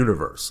Batman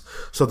universe.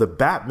 So the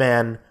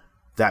Batman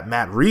that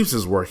Matt Reeves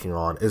is working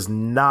on is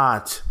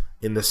not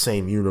in the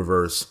same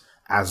universe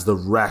as the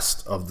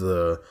rest of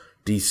the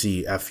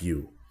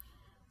DCFU.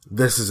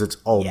 This is its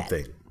own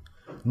thing.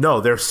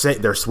 No, they're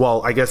saying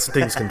well, I guess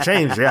things can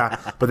change, yeah,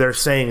 but they're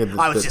saying that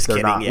I was just they're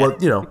kidding,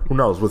 not. yeah. Well, who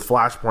knows? With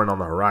Flashpoint on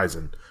the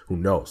horizon, who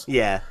knows?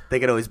 Yeah, they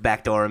could always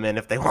backdoor him in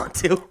if they want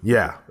to.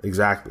 Yeah,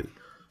 exactly.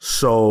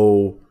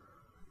 So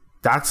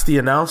that's the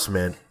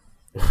announcement.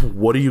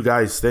 What do you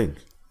guys think?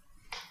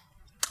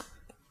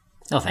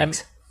 No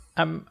thanks.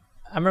 I'm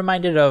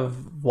reminded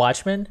of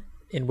Watchmen,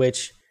 in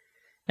which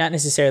not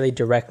necessarily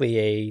directly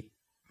a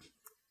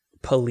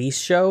police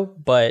show,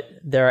 but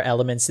there are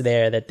elements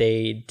there that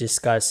they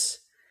discuss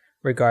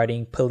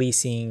regarding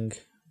policing,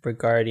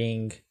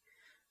 regarding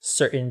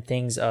certain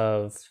things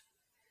of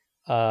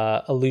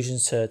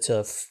allusions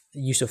to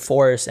use of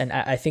force. And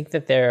I think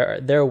that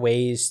there are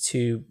ways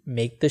to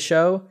make the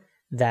show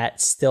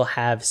that still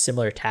have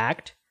similar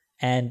tact.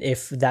 And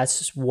if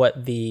that's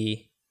what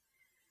the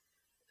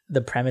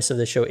premise of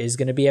the show is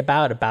going to be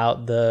about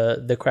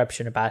the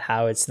corruption, about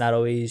how it's not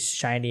always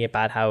shiny,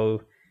 about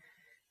how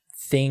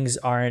things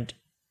aren't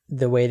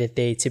the way that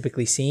they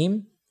typically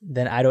seem,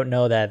 then I don't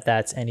know that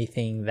that's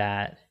anything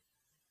that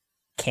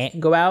can't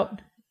go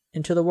out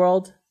into the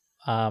world.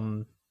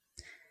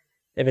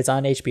 If it's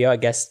on HBO,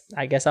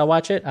 I guess I'll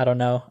watch it. I don't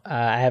know.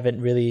 I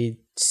haven't really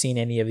seen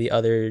any of the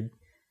other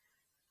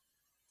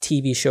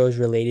TV shows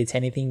related to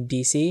anything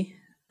DC,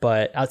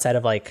 but outside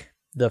of like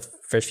the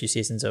first few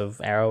seasons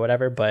of Arrow or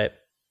whatever. But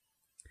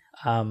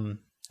I don't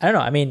know.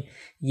 I mean,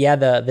 yeah,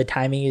 the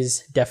timing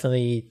is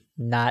definitely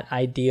not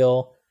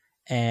ideal,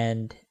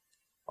 and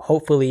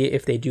hopefully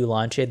if they do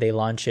launch it, they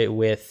launch it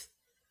with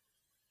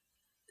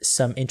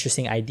some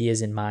interesting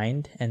ideas in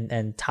mind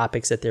and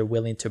topics that they're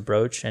willing to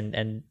broach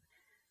and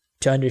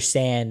to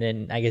understand,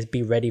 and I guess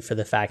be ready for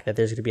the fact that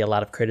there's going to be a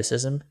lot of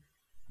criticism,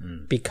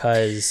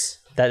 because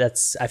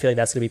that's I feel like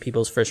that's going to be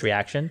people's first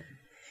reaction.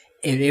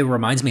 It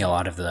reminds me a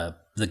lot of the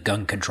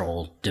gun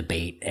control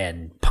debate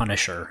and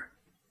Punisher.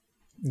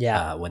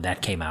 Yeah, when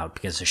that came out,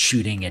 because a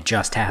shooting had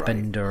just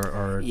happened, right,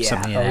 or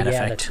something to that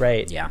effect. That's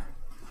right. Yeah.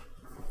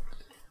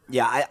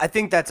 Yeah, I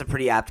think that's a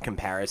pretty apt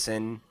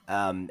comparison,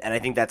 and I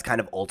think that's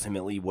kind of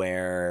ultimately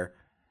where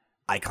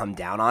I come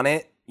down on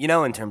it, you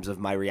know, in terms of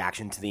my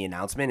reaction to the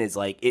announcement, is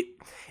like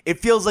it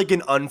feels like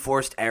an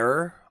unforced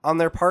error on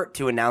their part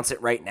to announce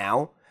it right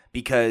now,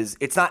 because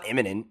it's not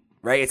imminent,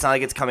 right? It's not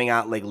like it's coming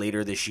out like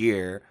later this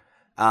year.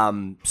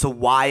 So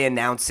why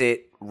announce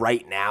it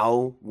right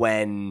now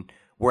when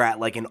we're at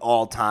like an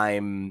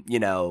all-time, you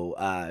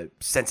know,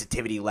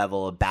 sensitivity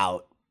level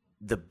about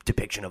the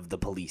depiction of the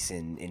police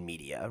in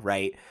media,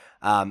 right?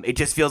 It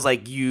just feels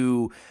like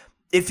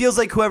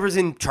whoever's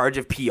in charge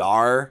of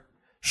PR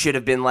should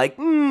have been like,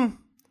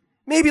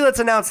 maybe let's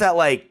announce that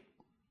like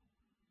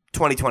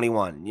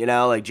 2021, you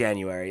know, like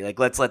January. Like,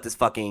 let's let this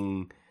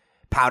fucking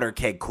powder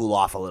keg cool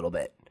off a little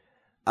bit.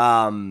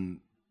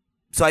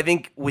 So I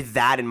think with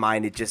that in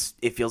mind,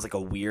 it feels like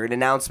a weird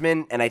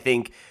announcement. And I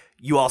think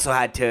you also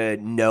had to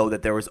know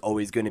that there was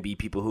always going to be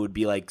people who would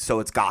be like,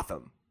 so it's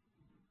Gotham,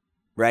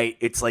 right?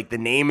 It's like the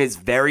name is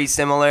very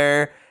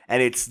similar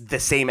and it's the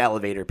same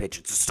elevator pitch.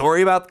 It's a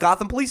story about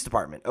Gotham Police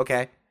Department.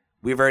 Okay.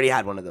 We've already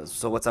had one of those.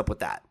 So what's up with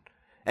that?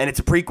 And it's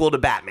a prequel to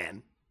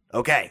Batman.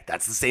 Okay.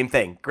 That's the same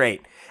thing.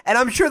 Great. And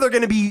I'm sure they're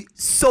going to be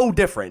so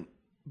different,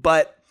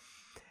 but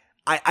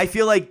I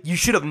feel like you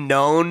should have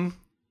known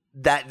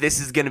that this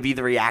is going to be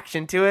the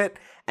reaction to it.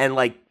 And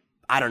like,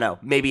 I don't know,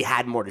 maybe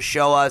had more to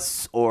show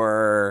us,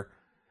 or,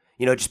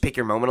 you know, just pick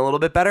your moment a little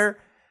bit better.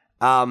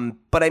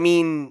 But I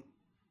mean,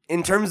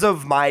 in terms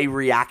of my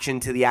reaction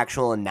to the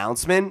actual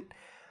announcement,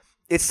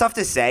 it's tough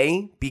to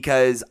say,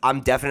 because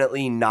I'm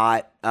definitely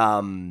not, you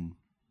know,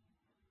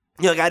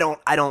 like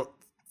I don't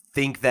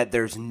think that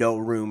there's no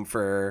room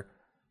for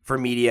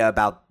media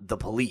about the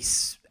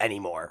police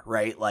anymore,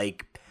 right?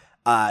 Like,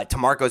 to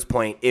Marco's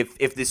point,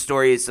 if this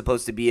story is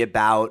supposed to be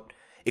about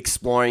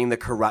exploring the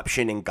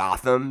corruption in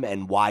Gotham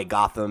and why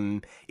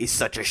Gotham is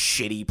such a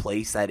shitty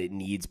place that it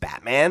needs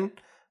Batman,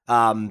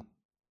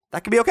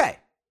 that could be okay,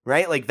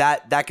 right? Like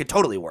that could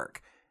totally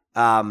work,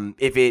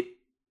 if it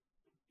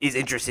is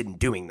interested in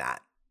doing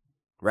that,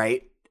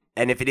 right?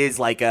 And if it is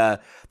like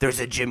there's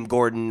a Jim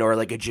Gordon or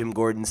like a Jim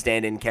Gordon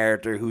stand-in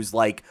character who's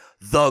like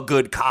the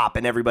good cop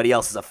and everybody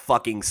else is a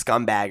fucking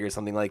scumbag or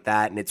something like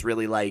that, and it's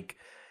really like,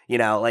 you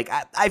know, like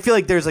I feel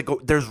like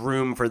there's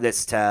room for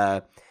this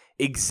to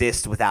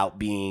exist without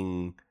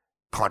being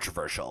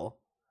controversial.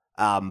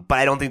 But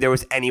I don't think there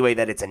was any way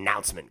that its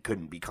announcement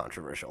couldn't be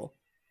controversial.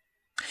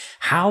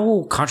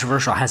 How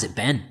controversial has it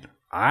been?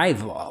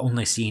 I've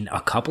only seen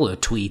a couple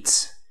of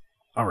tweets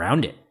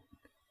around it,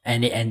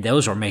 and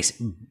those were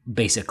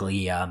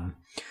basically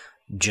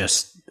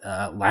just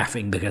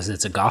laughing because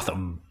it's a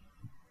Gotham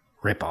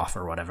ripoff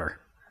or whatever.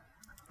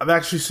 I've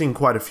actually seen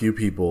quite a few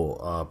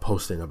people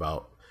posting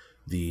about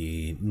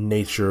the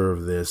nature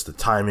of this, the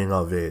timing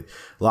of it.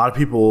 A lot of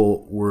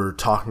people were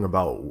talking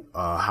about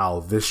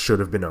how this should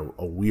have been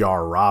a We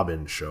Are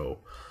Robin show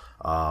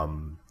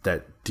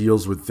that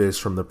deals with this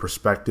from the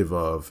perspective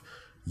of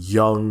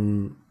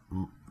young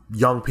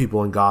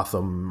people in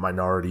Gotham,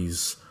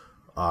 minorities,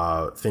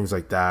 things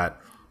like that,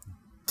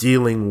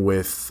 dealing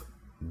with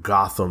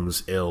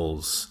Gotham's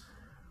ills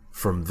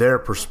from their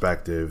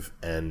perspective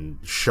and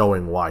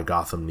showing why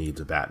Gotham needs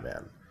a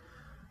Batman.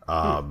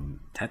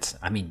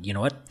 I mean, you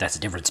know what? That's a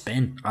different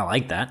spin. I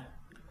like that.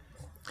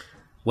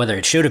 Whether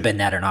it should have been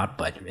that or not,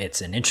 but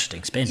it's an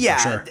interesting spin, for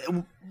sure.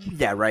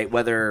 Yeah, right.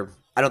 Whether,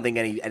 I don't think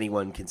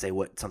anyone can say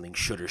what something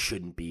should or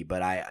shouldn't be,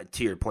 but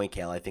to your point,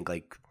 Kale, I think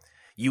like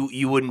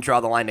you wouldn't draw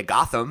the line to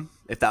Gotham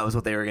if that was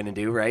what they were going to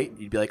do, right?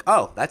 You'd be like,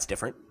 oh, that's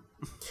different.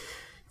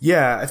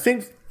 Yeah, I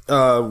think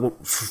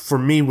for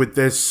me with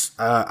this,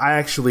 I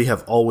actually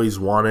have always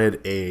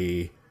wanted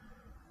a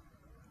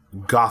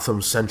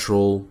Gotham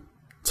Central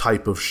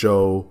type of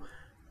show,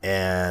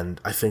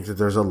 and I think that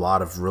there's a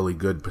lot of really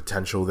good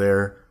potential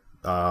there.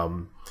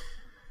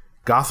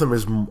 Gotham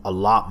is a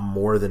lot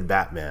more than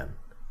Batman.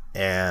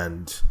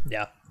 And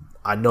yeah,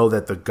 I know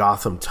that the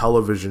Gotham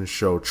television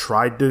show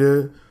tried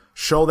to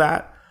show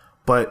that,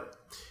 but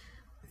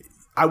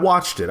I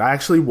watched it. I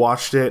actually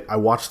watched it. I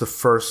watched the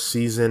first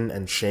season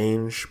and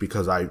change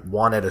because I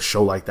wanted a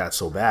show like that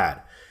so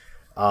bad.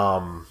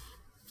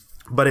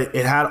 But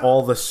it had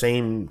all the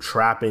same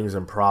trappings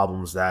and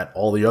problems that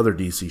all the other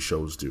DC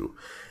shows do.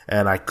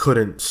 And I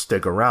couldn't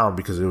stick around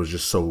because it was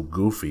just so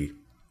goofy.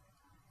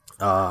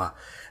 And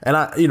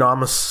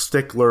I'm a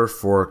stickler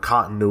for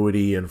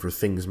continuity and for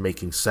things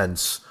making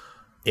sense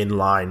in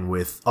line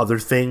with other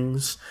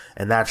things.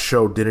 And that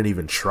show didn't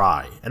even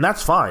try. And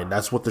that's fine.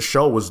 That's what the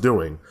show was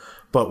doing.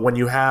 But when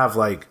you have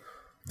like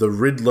the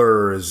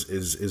Riddler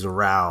is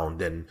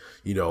around, and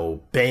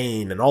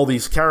Bane and all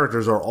these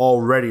characters are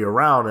already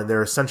around, and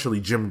they're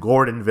essentially Jim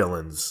Gordon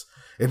villains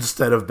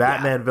instead of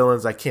Batman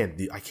villains, I can't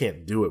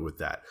do it with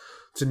that.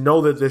 To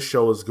know that this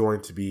show is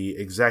going to be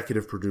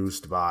executive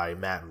produced by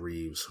Matt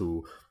Reeves,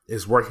 who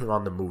is working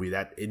on the movie,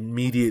 that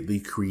immediately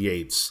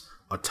creates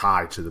a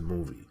tie to the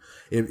movie.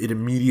 It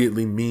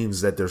immediately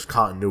means that there's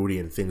continuity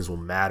and things will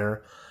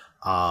matter.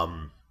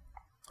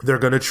 They're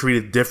going to treat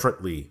it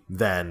differently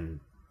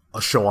than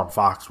a show on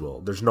Fox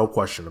will. There's no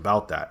question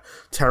about that.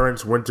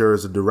 Terrence Winter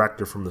is a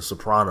director from The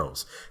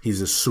Sopranos. He's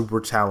a super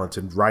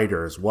talented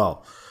writer as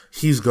well.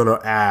 He's going to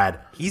add...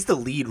 He's the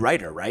lead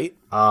writer, right?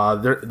 I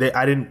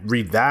didn't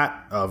read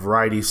that.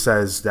 Variety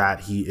says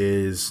that he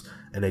is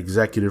an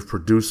executive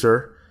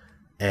producer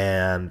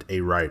and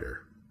a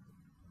writer.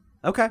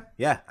 Okay,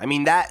 yeah. I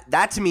mean,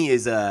 that to me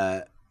is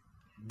that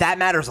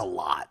matters a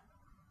lot.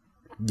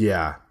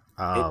 Yeah.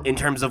 In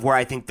terms of where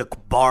I think the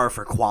bar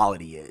for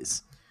quality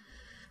is.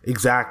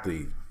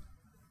 Exactly.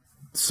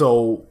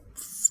 So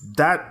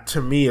that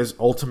to me is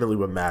ultimately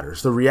what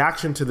matters. The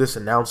reaction to this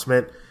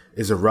announcement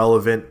is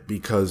irrelevant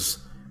because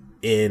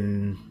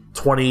in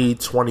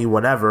 2020,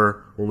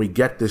 whenever, when we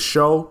get this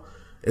show,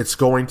 it's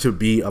going to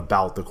be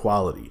about the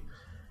quality.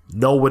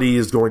 Nobody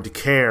is going to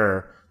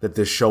care that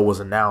this show was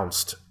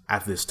announced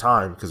at this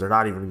time because they're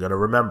not even going to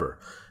remember.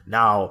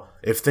 Now,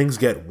 if things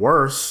get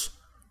worse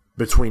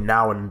between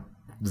now and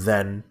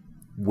then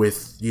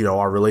with,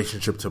 our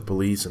relationship to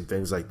police and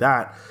things like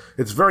that,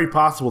 it's very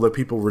possible that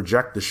people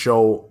reject the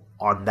show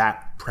on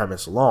that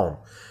premise alone.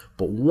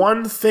 But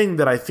one thing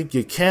that I think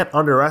you can't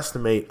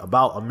underestimate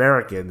about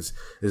Americans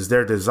is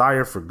their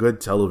desire for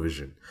good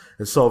television.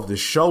 And so if the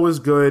show is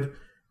good,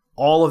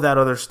 all of that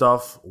other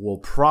stuff will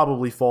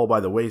probably fall by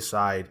the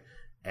wayside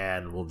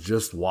and we'll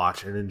just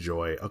watch and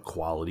enjoy a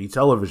quality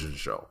television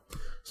show.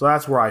 So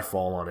that's where I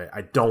fall on it.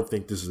 I don't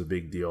think this is a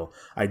big deal.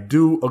 I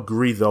do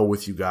agree, though,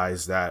 with you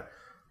guys that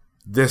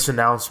this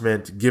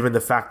announcement, given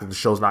the fact that the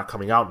show's not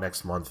coming out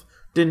next month,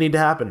 didn't need to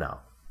happen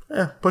now.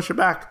 Push it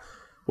back.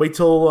 Wait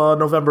till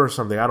November or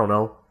something. I don't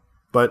know.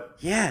 But,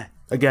 yeah,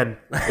 again,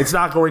 it's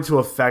not going to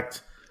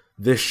affect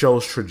this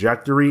show's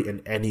trajectory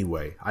in any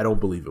way. I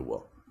don't believe it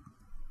will.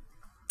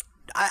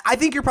 I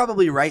think you're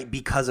probably right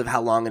because of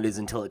how long it is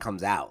until it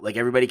comes out. Like,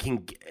 everybody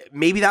can...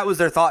 Maybe that was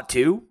their thought,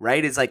 too,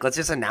 right? It's like, let's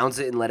just announce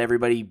it and let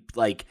everybody,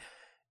 like,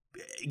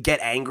 get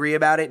angry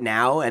about it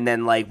now. And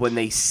then, like, when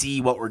they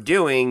see what we're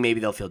doing, maybe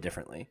they'll feel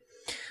differently.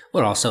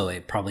 Well, also,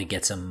 it probably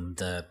gets them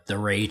the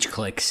rage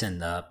clicks and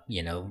the,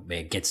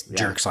 it gets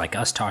jerks like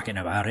us talking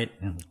about it.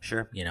 And,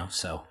 sure.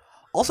 So.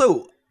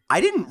 Also, I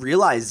didn't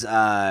realize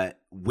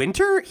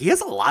Winter, he has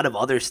a lot of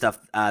other stuff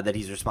that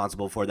he's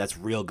responsible for that's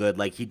real good.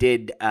 Like he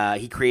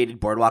created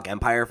Boardwalk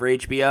Empire for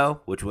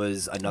HBO, which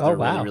was another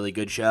really, really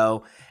good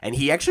show. And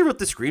he actually wrote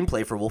the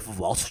screenplay for Wolf of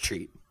Wall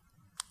Street.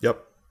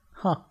 Yep.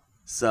 Huh.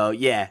 So,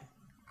 yeah,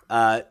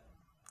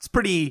 it's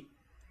pretty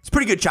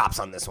good chops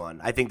on this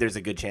one. I think there's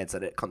a good chance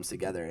that it comes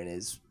together and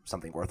is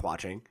something worth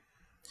watching.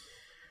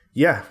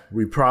 Yeah,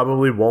 we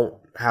probably won't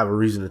have a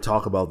reason to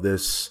talk about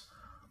this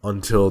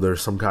until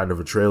there's some kind of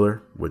a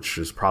trailer, which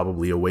is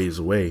probably a ways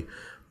away.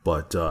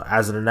 But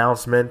as an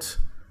announcement,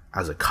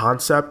 as a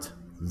concept,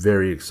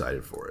 very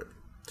excited for it.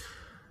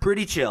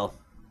 Pretty chill.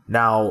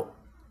 Now,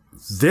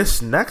 this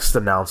next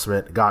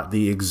announcement got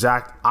the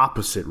exact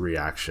opposite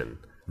reaction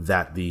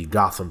that the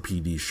Gotham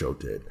PD show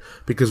did,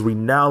 because we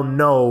now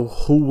know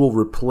who will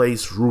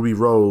replace Ruby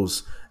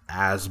Rose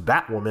as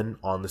Batwoman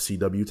on the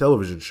CW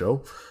television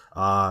show.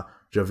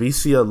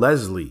 Javicia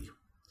Leslie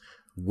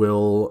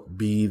will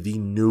be the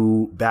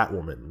new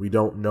Batwoman. We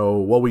don't know.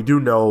 Well, we do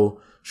know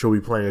she'll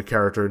be playing a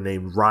character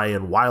named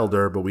Ryan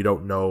Wilder, but we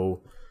don't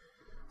know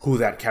who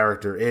that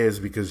character is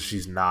because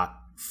she's not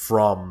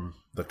from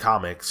the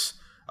comics.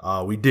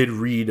 We did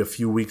read a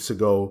few weeks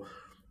ago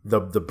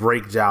the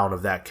breakdown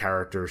of that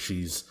character.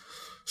 She's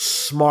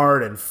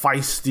smart and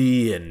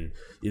feisty, and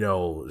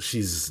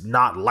she's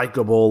not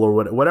likable or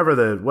whatever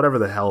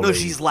the hell. No,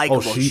 she's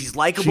likable. She's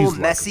likable,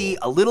 messy,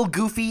 a little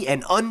goofy,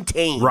 and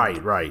untamed.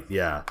 Right.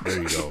 Yeah,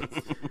 there you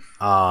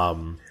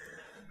go.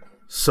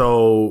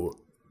 So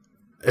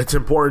it's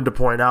important to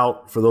point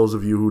out for those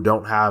of you who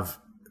don't have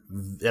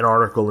an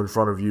article in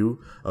front of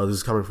you. This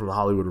is coming from the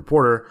Hollywood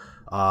Reporter.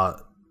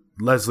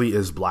 Leslie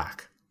is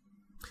black,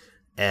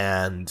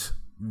 and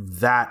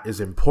that is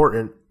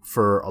important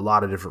for a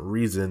lot of different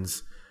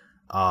reasons.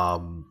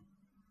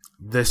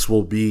 this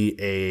will be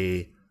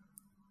a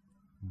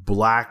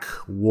black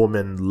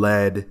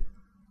woman-led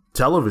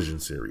television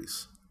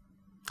series.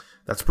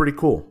 That's pretty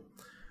cool.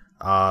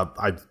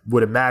 I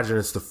would imagine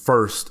it's the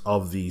first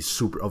of the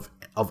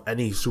of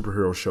any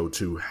superhero show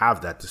to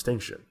have that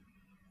distinction.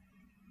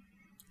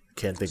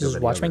 Can't think of any.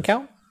 Does Watchmen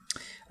count?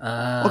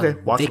 Okay,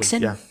 Watchmen.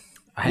 Vixen? Yeah.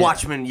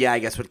 Watchmen, yeah, I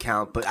guess would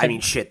count, but I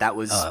mean, shit, that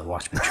was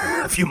Watchmen.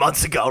 a few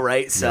months ago,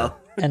 right? So,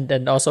 And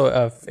then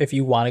also, if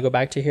you want to go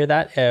back to hear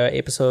that,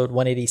 episode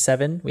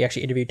 187, we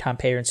actually interviewed Tom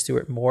Payer and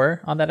Stuart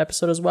Moore on that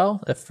episode as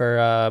well,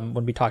 for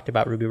when we talked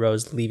about Ruby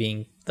Rose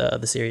leaving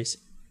the series.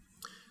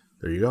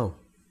 There you go.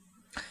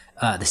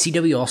 The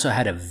CW also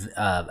had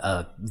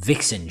a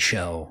Vixen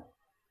show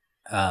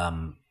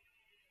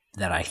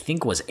that I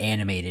think was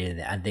animated,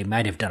 and they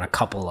might have done a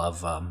couple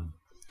of the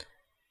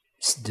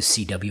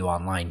CW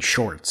Online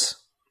shorts.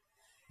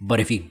 But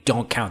if you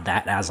don't count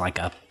that as like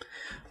a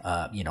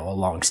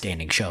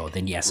long-standing show,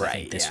 then yes, I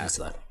think this was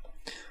the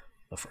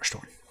first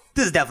one.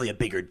 this is definitely a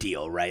bigger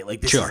deal, right?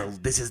 Like this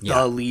is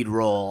the lead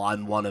role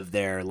on one of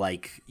their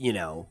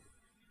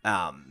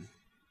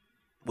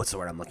what's the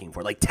word I'm looking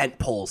for? Like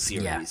tentpole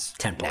series. Yeah,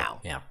 tentpole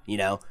now.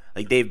 Yeah,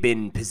 like they've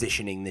been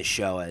positioning this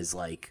show as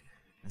like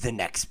the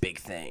next big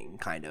thing,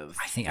 kind of.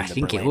 I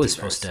think it was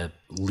supposed to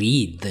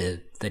lead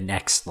the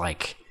next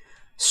like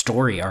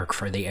story arc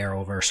for the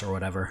Arrowverse or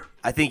whatever.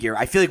 I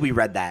feel like we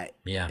read that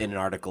in an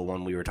article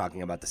when we were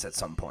talking about this at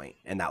some point,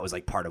 and that was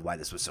like part of why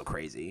this was so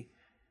crazy.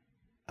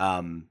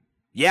 So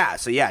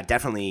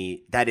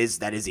definitely that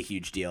is a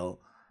huge deal.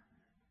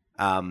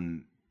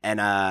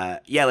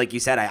 Like you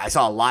said, I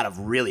saw a lot of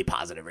really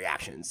positive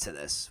reactions to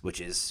this, which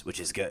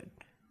is good.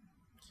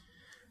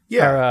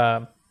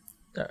 Yeah.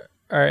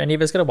 Are any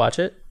of us gonna watch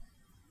it?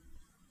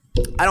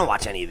 I don't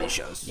watch any of these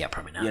shows. Yeah,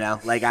 probably not.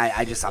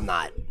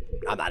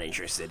 I'm not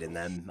interested in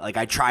them. Like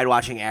I tried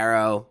watching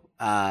Arrow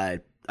a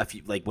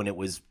few, like when it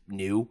was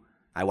new.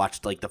 I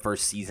watched like the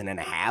first season and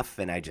a half,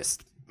 and it's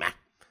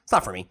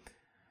not for me.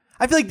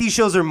 I feel like these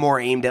shows are more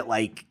aimed at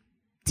like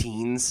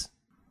teens.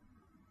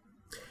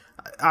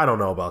 I don't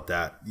know about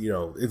that.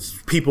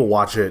 It's people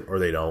watch it or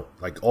they don't.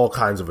 Like all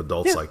kinds of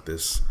adults like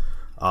this.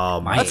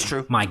 That's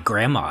true. My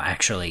grandma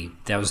actually,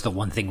 that was the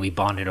one thing we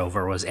bonded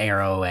over was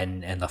Arrow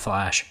and The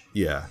Flash.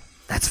 Yeah.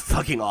 That's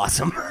fucking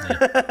awesome.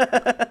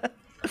 Yeah.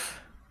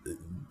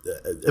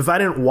 If I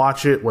didn't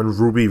watch it when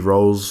Ruby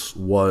Rose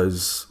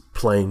was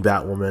playing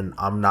Batwoman,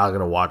 I'm not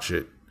going to watch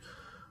it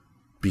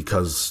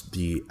because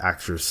the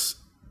actress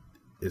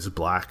is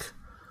black.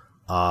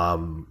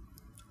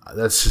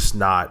 That's just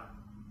not...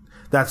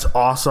 That's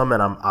awesome,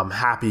 and I'm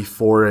happy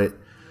for it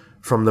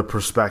from the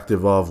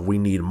perspective of we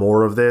need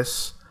more of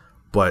this,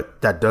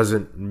 but that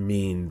doesn't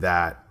mean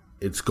that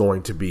it's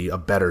going to be a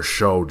better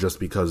show just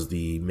because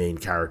the main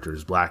character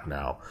is black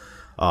now.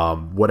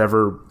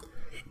 Whatever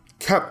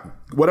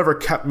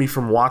kept me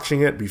from watching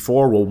it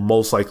before will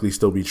most likely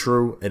still be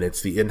true, and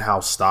it's the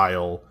in-house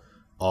style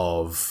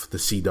of the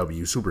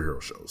CW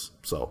superhero shows.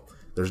 So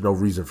there's no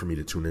reason for me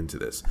to tune into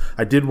this.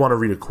 I did want to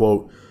read a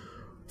quote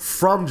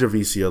from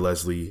Javicia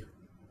Leslie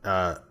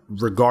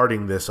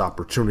regarding this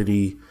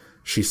opportunity.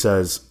 She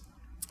says,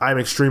 "I am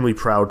extremely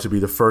proud to be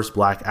the first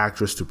black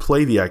actress to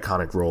play the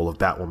iconic role of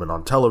Batwoman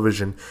on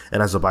television,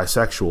 and as a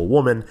bisexual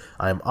woman,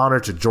 I am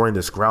honored to join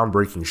this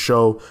groundbreaking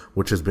show,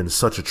 which has been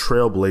such a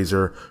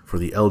trailblazer for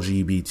the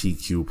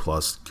LGBTQ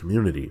plus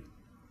community."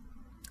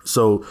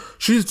 So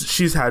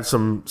she's had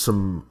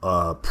some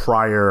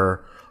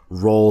prior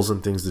roles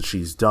and things that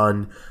she's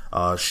done.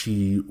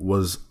 She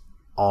was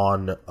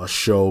on a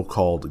show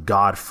called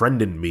God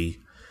Friended Me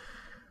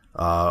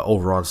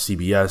over on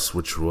CBS,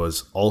 which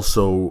was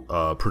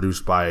also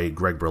produced by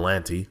Greg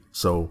Berlanti.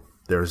 So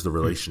there's the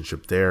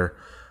relationship there.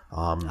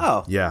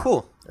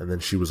 Cool. And then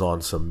she was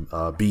on some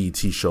BET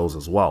shows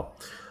as well.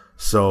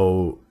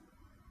 So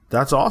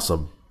that's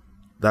awesome.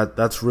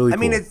 That's really cool.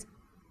 I mean,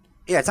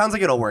 it sounds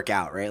like it'll work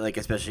out, right? Like,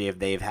 especially if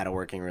they've had a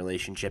working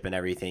relationship and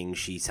everything.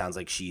 She sounds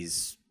like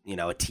she's,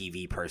 a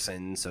TV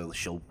person, so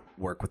she'll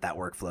work with that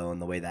workflow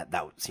and the way that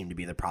seemed to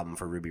be the problem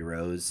for Ruby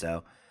Rose.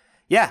 So,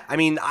 yeah, I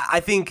mean,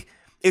 I think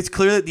it's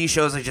clear that these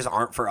shows just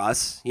aren't for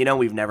us.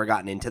 We've never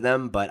gotten into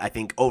them, but I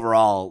think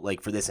overall,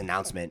 like for this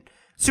announcement,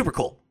 super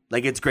cool.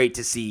 Like it's great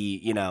to see,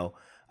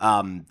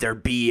 there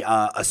be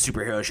a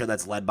superhero show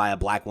that's led by a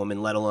black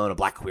woman, let alone a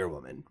black queer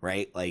woman,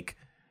 right? Like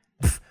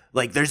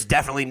there's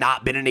definitely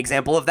not been an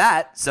example of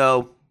that.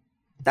 So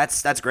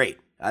that's great.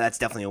 That's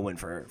definitely a win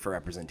for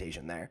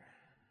representation there.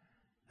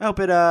 I hope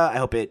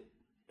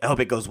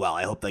it goes well.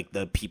 I hope like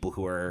the people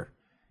who are,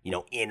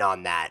 in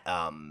on that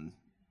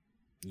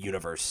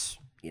universe,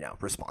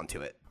 respond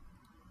to it.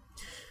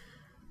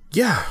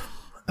 Yeah,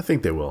 I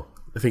think they will.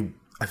 I think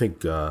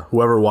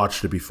whoever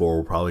watched it before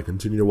will probably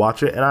continue to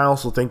watch it. And I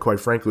also think, quite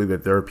frankly,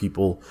 that there are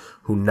people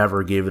who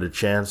never gave it a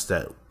chance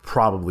that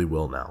probably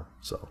will now.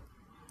 So,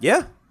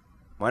 yeah,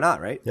 why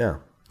not, right? Yeah.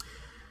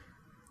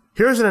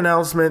 Here's an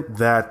announcement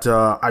that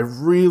I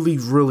really,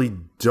 really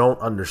don't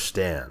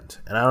understand,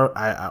 and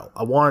I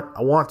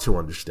want to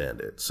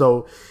understand it.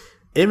 So,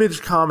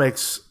 Image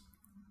Comics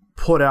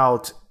put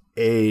out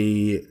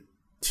a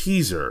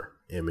teaser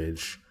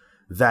image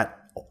that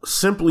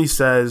simply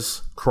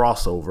says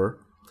crossover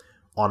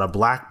on a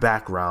black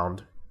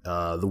background.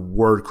 The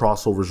word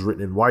crossover is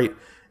written in white,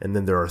 and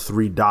then there are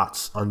 3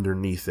 dots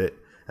underneath it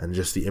and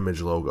just the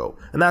Image logo.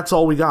 And that's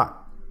all we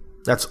got.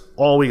 That's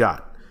all we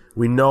got.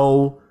 We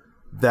know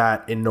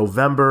that in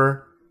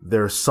November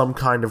there's some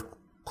kind of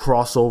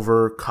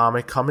crossover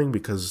comic coming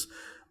because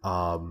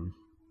the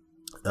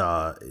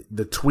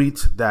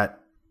tweet that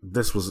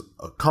this was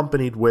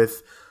accompanied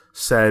with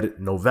said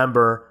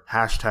November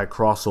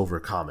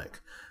 #crossover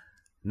comic.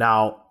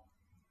 Now,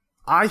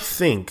 I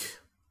think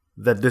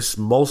that this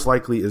most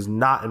likely is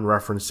not in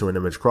reference to an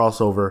Image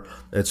crossover.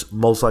 It's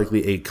most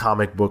likely a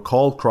comic book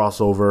called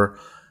Crossover,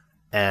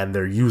 and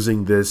they're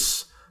using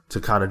this to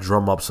kind of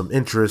drum up some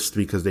interest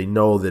because they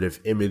know that if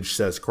Image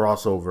says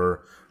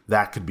crossover,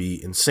 that could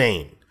be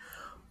insane.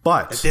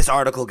 But if this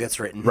article gets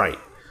written. Right.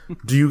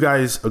 Do you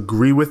guys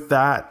agree with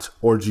that,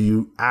 or do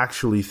you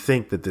actually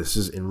think that this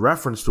is in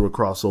reference to a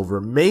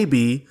crossover?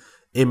 Maybe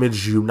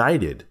Image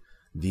United,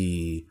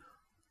 the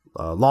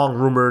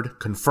long-rumored,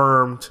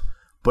 confirmed,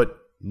 but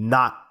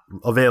not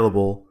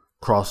available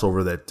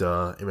crossover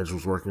that Image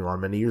was working on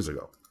many years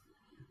ago.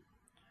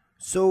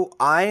 So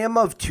I am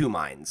of two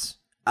minds.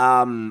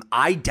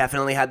 I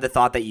definitely had the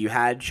thought that you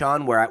had,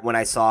 Sean, when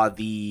I saw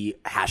the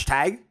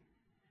hashtag,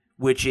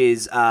 which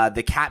is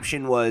the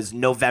caption was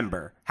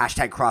November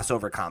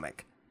 #crossover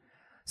comic.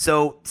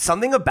 So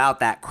something about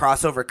that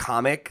crossover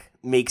comic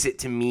makes it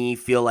to me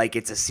feel like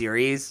it's a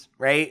series,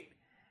 right?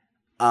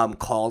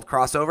 Called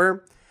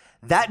Crossover.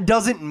 That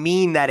doesn't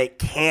mean that it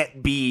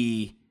can't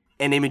be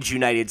an Image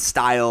United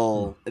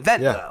style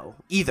event though,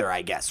 either,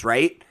 I guess,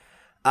 right?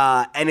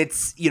 And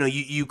it's,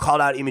 you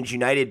called out Image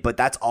United, but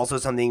that's also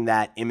something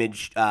that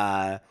Image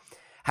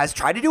has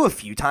tried to do a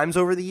few times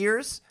over the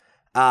years.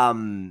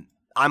 I'm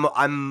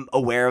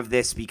aware of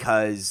this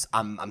because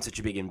I'm such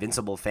a big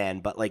Invincible fan,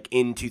 but like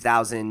in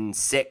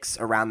 2006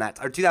 around that,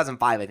 or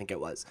 2005 I think it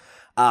was,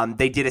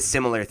 they did a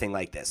similar thing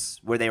like this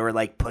where they were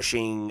like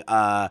pushing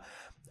a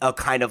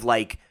kind of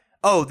like,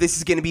 oh, this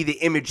is going to be the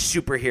Image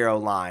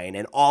superhero line,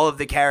 and all of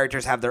the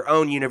characters have their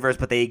own universe,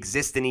 but they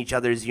exist in each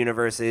other's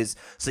universes,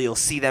 so you'll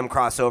see them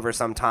cross over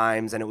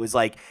sometimes. And it was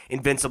like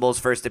Invincible's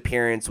first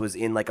appearance was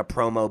in like a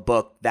promo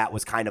book that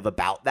was kind of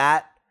about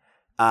that.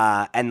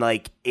 And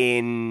like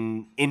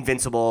in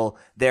Invincible,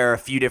 there are a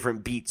few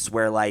different beats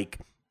where like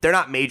they're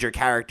not major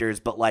characters,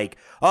 but like,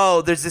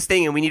 oh, there's this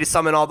thing and we need to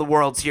summon all the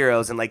world's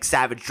heroes, and like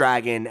Savage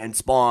Dragon and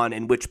Spawn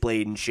and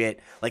Witchblade and shit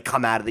like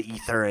come out of the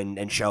ether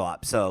and show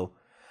up. So,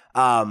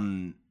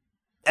 and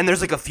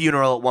there's like a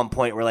funeral at one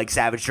point where like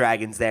Savage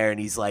Dragon's there and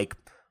he's like,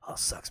 oh,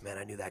 sucks, man,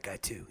 I knew that guy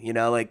too.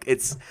 Like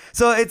it's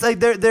like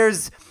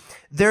there's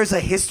a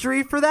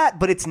history for that,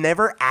 but it's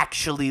never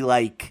actually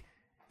like,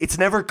 it's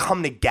never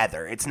come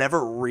together. It's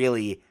never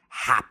really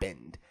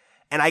happened.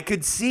 And I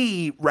could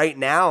see right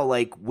now,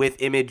 like with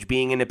Image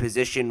being in a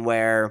position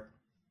where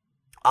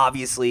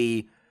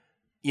obviously,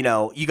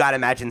 you got to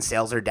imagine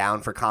sales are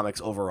down for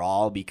comics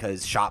overall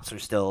because shops are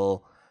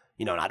still,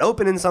 not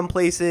open in some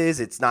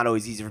places. It's not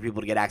always easy for people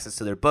to get access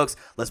to their books.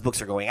 Less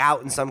books are going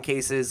out in some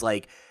cases.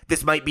 Like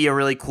this might be a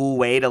really cool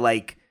way to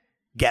like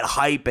get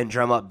hype and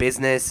drum up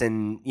business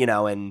and,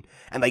 and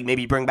like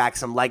maybe bring back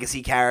some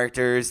legacy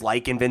characters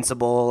like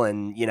Invincible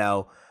and,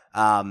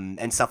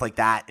 and stuff like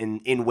that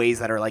in ways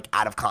that are like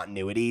out of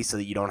continuity so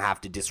that you don't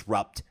have to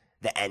disrupt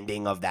the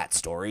ending of that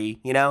story,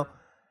 And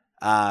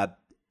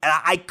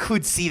I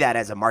could see that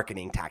as a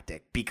marketing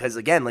tactic because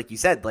again, like you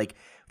said, like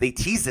they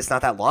teased this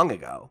not that long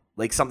ago,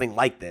 like something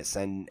like this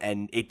and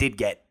it did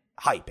get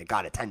hype. It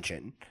got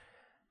attention.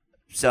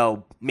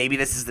 So maybe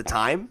this is the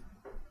time.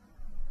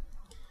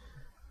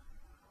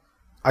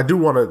 I do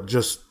want to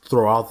just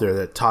throw out there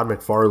that Todd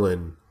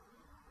McFarlane,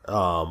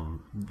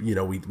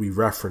 we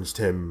referenced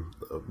him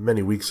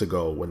many weeks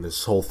ago when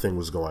this whole thing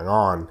was going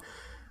on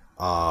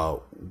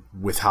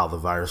with how the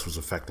virus was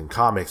affecting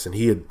comics, and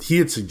he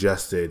had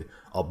suggested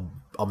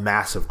a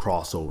massive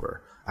crossover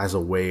as a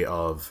way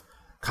of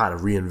kind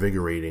of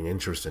reinvigorating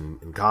interest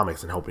in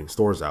comics and helping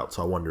stores out.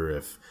 So I wonder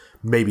if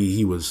maybe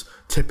he was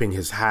tipping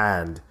his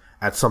hand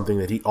at something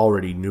that he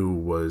already knew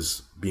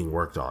was being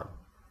worked on.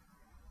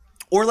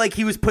 Or like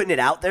he was putting it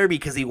out there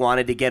because he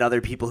wanted to get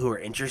other people who are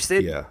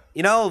interested. Yeah.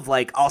 Of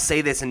like, I'll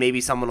say this and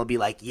maybe someone will be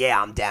like,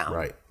 yeah, I'm down.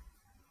 Right.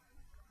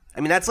 I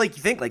mean, that's like,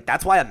 you think like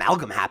that's why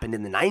Amalgam happened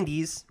in the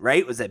 90s,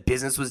 right? Was that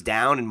business was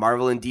down and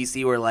Marvel and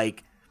DC were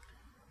like,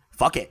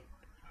 fuck it.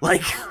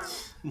 Like,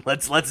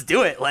 let's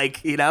do it.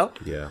 Like,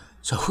 Yeah.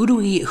 So who do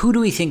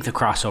we think the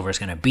crossover is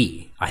going to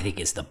be? I think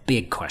is the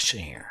big question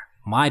here.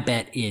 My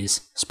bet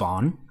is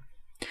Spawn.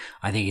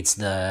 I think it's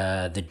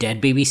the dead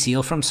baby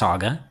seal from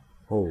Saga.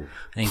 Oh.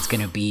 I think it's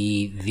going to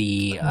be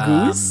the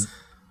Goose?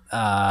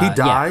 He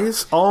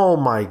dies? Yeah. Oh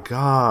my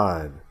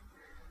god.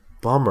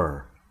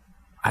 Bummer.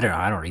 I don't know.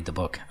 I don't read the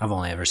book. I've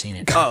only ever seen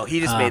it. Oh, he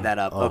just made that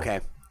up. Oh. Okay.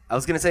 I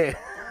was going to say...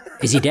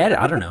 Is he dead?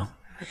 I don't know.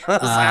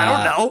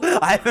 I don't know.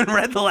 I haven't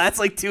read the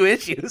last 2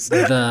 issues.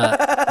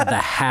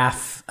 the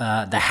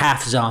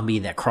half zombie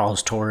that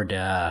crawls toward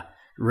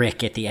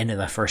Rick at the end of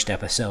the first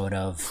episode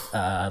of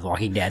The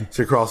Walking Dead.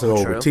 So you're crossing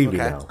over TV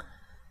now.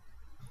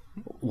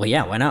 Well,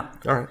 yeah, why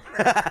not? All right.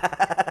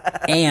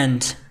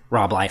 And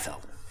Rob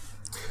Liefeld.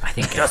 I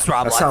think Just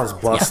Rob that Liefeld. sounds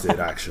busted,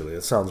 actually.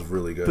 It sounds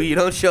really good. But you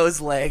don't show his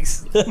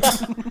legs. yeah.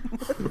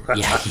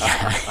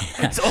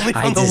 It's only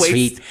from Hides the his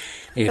waist.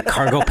 feet.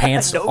 Cargo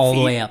pants No all the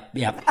feet. way up.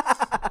 Yep.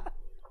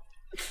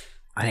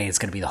 I think it's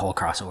going to be the whole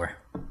crossover.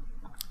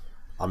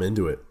 I'm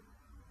into it.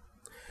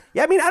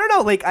 Yeah, I mean, I don't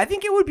know. Like, I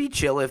think it would be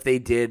chill if they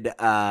did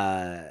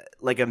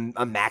like a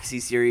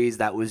maxi series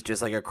that was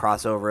just like a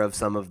crossover of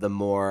some of the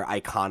more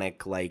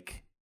iconic,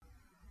 like,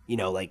 you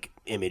know, like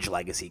Image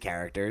Legacy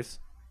characters.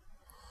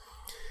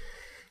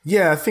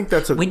 Yeah, I think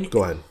that's a...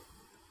 Go ahead.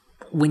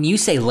 When you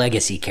say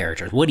legacy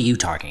characters, what are you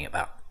talking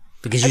about?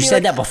 Because you mean, said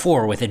like- that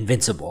before with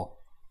Invincible.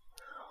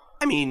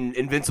 I mean,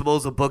 Invincible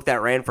is a book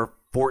that ran for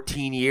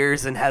 14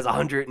 years and has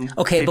 150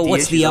 Okay, but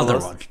what's the issues other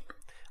almost. one?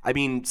 I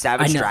mean,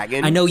 Savage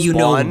Dragon. I know you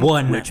Spawn, know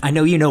one. which- I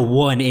know you know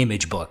one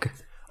Image book.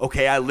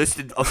 okay, I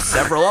listed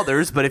several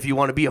others, but if you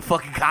want to be a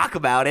fucking cock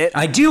about it,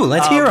 I do.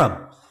 Let's hear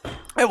them.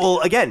 well,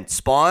 again,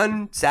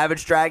 Spawn,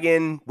 Savage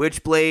Dragon,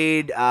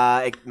 Witchblade,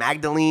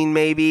 Magdalene,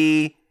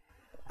 maybe.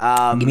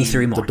 Give me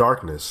three more. The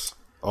Darkness.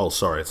 Oh,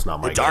 sorry, it's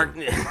not my Dark,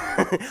 game.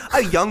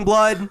 a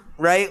Youngblood,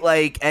 right?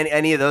 Like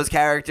any of those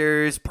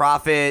characters,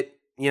 Prophet.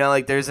 You know,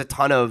 like there's a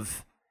ton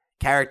of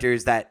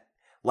characters that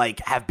like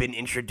have been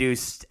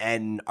introduced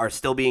and are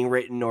still being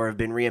written or have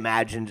been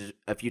reimagined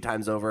a few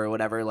times over or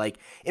whatever. Like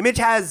Image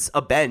has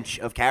a bench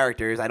of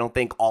characters. I don't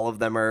think all of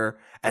them are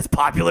as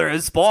popular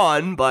as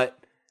Spawn,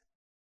 but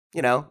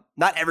you know,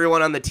 not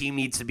everyone on the team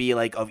needs to be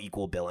like of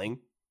equal billing.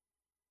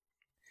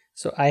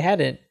 So I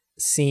hadn't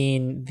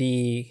seen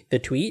the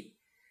tweet,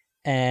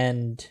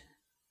 and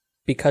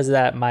because of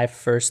that, my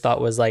first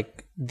thought was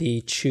like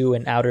the Chew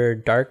and Outer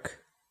Dark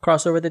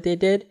crossover that they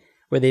did,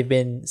 where they've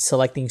been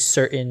selecting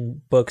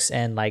certain books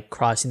and like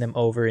crossing them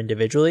over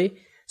individually.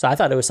 So I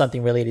thought it was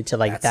something related to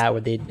like that,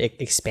 where they'd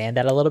expand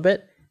that a little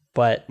bit.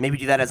 But Maybe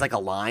do that as like a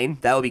line.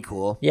 That would be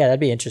cool. yeah, that'd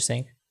be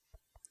interesting.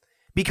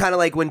 Be kind of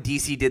like when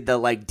DC did the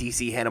like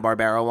DC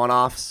Hanna-Barbera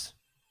one-offs,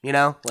 you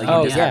know? Like Oh,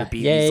 you just yeah. have it be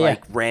Yeah, these yeah,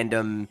 like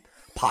random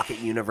pocket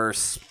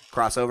universe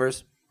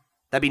crossovers.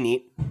 That'd be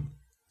neat.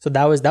 So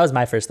that was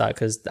my first thought,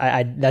 because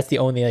I that's the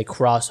only like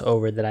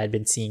crossover that I'd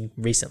been seeing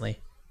recently.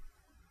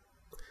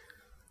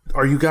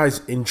 Are you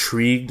guys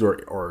intrigued,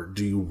 or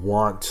do you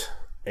want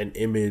an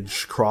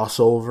Image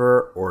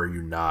crossover, or are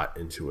you not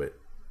into it?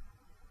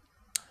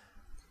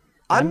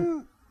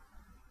 Go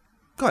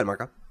ahead,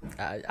 Marco.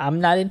 I'm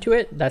not into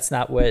it. That's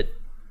not what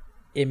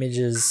Image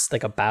is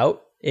like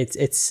about.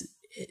 It's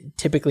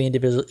typically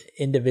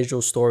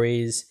individual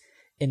stories,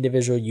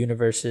 individual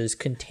universes,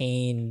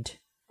 contained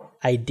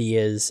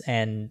ideas,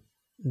 and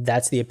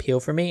that's the appeal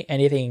for me.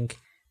 Anything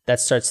that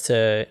starts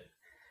to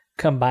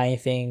combine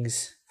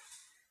things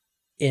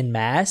in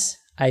mass,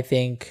 I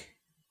think,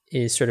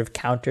 is sort of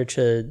counter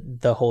to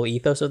the whole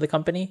ethos of the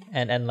company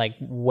and like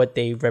what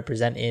they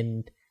represent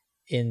in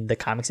the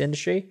comics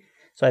industry.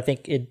 So I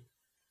think if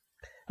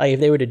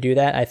they were to do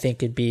that, I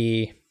think it'd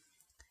be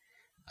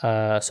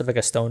sort of like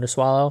a stone to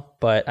swallow.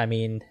 But I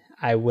mean,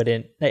 it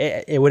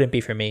wouldn't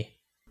be for me.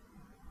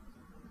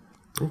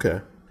 Okay.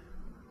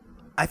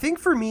 I think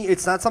for me,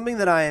 it's not something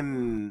that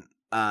I'm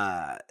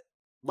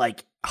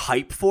like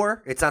hype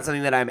for. It's not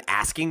something that I'm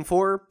asking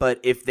for. But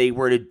if they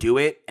were to do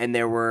it and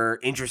there were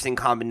interesting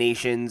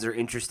combinations or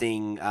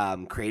interesting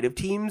creative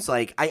teams,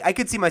 like I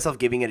could see myself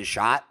giving it a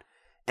shot.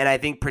 And I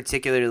think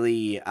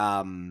particularly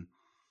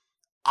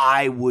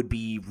I would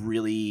be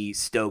really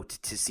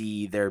stoked to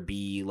see there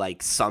be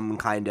like some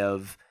kind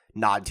of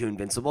nod to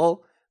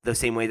Invincible, the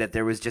same way that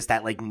there was just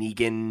that like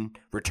Negan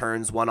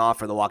Returns one-off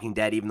for The Walking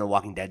Dead, even though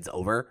Walking Dead's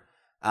over.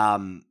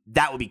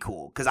 That would be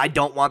cool, because I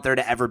don't want there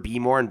to ever be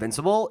more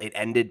Invincible. It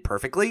ended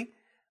perfectly,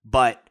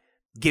 but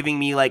giving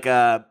me like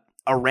a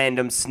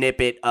random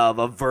snippet of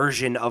a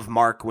version of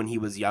Mark when he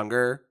was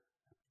younger,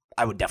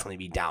 I would definitely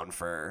be down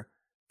for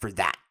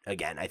that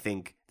again. I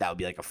think that would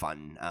be like a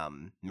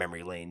fun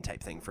memory lane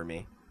type thing for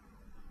me.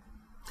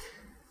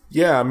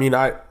 Yeah, I mean,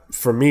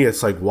 for me,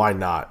 it's like, why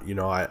not? You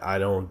know, I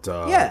don't.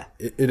 Yeah.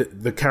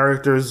 The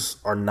characters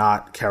are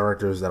not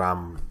characters that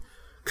I'm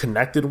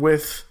connected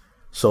with,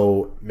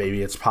 so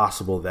maybe it's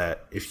possible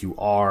that if you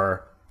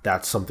are,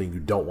 that's something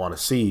you don't want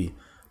to see.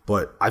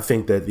 But I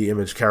think that the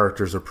Image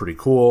characters are pretty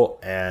cool,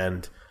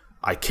 and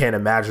I can't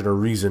imagine a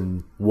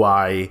reason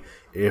why,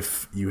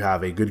 if you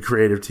have a good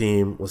creative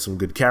team with some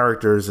good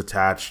characters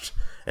attached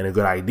and a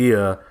good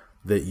idea,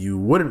 that you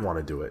wouldn't want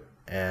to do it.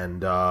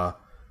 And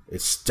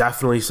it's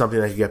definitely something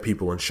that can get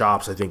people in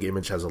shops. I think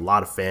Image has a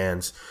lot of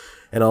fans.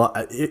 And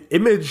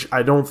Image,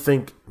 I don't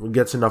think,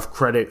 gets enough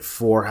credit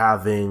for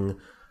having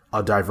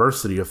a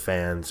diversity of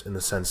fans, in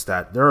the sense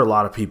that there are a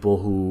lot of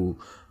people who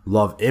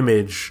love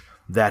Image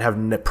that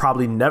have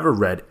probably never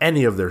read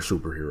any of their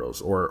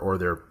superheroes or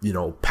their,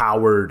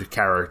 powered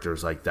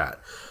characters like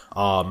that.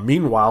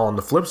 Meanwhile, on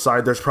the flip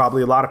side, there's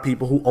probably a lot of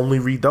people who only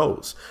read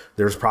those.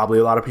 There's probably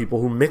a lot of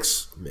people who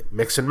mix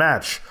and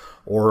match,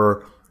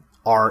 or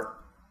are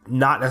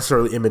not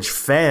necessarily Image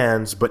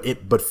fans, but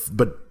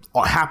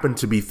happen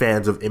to be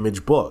fans of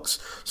Image books.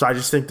 So I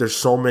just think there's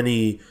so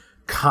many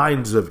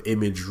kinds of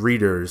Image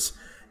readers,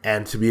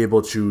 and to be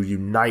able to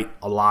unite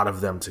a lot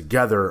of them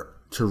together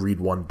to read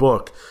one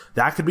book,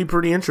 that could be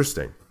pretty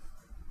interesting.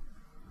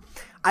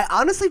 I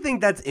honestly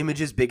think that's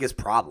Image's biggest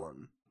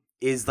problem,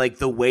 is like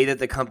the way that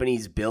the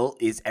company's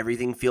built is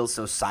everything feels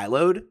so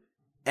siloed.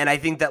 And I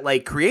think that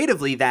like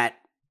creatively that,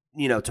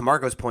 you know, to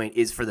Marco's point,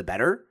 is for the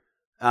better,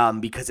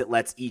 because it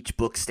lets each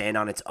book stand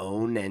on its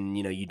own, and,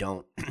 you know, you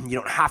don't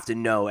have to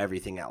know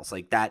everything else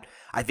like that.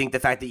 I think the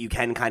fact that you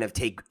can kind of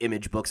take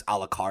Image books a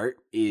la carte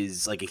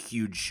is like a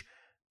huge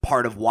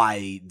part of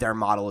why their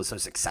model is so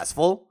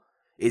successful.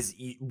 Is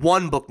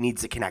one book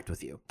needs to connect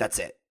with you. That's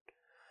it.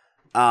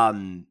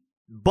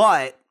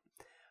 But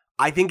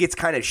I think it's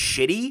kind of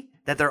shitty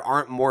that there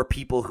aren't more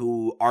people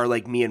who are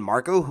like me and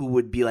Marco who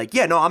would be like,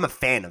 yeah, no, I'm a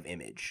fan of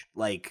Image.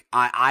 Like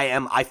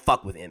I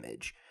fuck with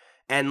Image.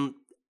 And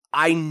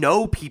I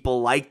know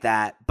people like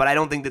that, but I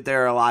don't think that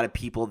there are a lot of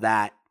people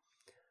that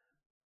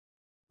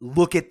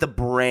look at the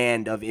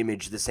brand of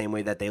Image the same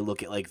way that they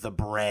look at like the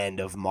brand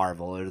of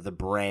Marvel or the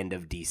brand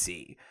of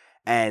DC.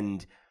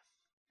 And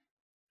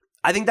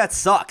I think that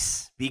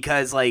sucks,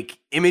 because like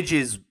Image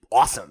is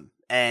awesome.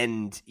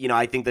 And, you know,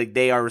 I think that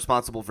they are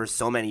responsible for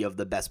so many of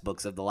the best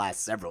books of the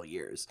last several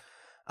years.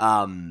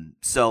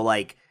 So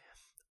like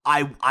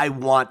I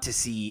want to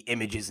see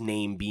Image's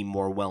name be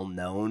more well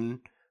known,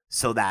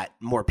 so that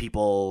more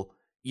people,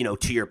 you know,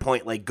 to your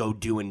point, like go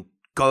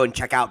and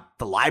check out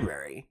the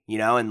library, you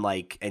know,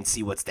 and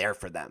see what's there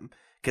for them.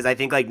 Because I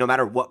think like no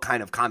matter what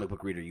kind of comic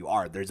book reader you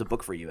are, there's a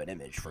book for you at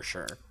Image for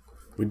sure.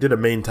 We did a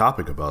main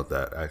topic about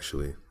that,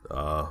 actually,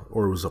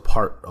 or it was a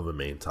part of a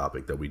main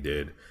topic that we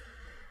did,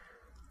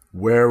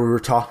 where we were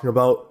talking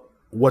about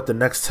what the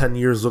next 10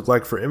 years look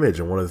like for Image.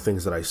 And one of the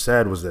things that I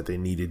said was that they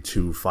needed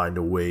to find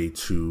a way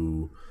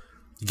to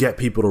get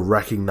people to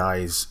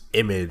recognize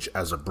Image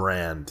as a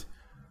brand,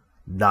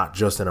 not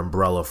just an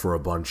umbrella for a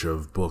bunch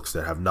of books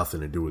that have nothing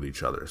to do with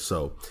each other.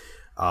 So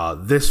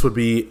this would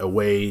be a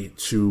way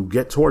to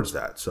get towards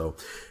that. So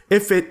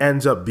if it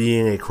ends up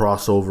being a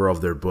crossover of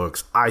their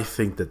books, I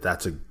think that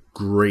that's a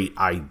great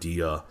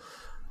idea.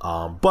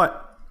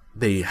 But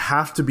they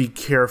have to be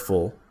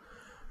careful,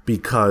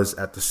 because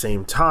at the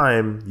same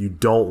time, you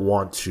don't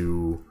want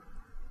to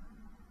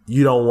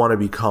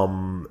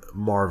become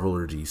Marvel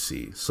or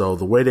DC. So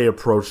the way they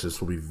approach this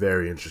will be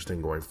very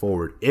interesting going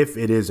forward, if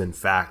it is in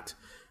fact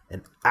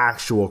an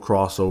actual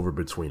crossover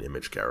between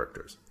Image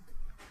characters.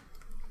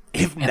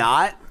 If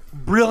not,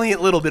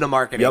 brilliant little bit of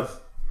marketing. Yep.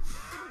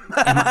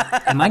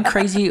 Am I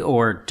crazy,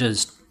 or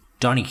does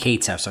Donny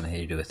Cates have something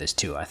to do with this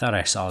too? I thought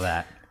I saw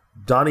that.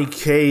 Donny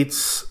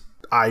Cates,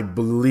 I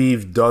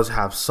believe, does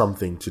have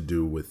something to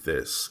do with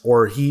this.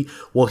 Or he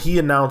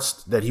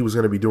announced that he was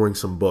going to be doing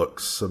some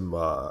books,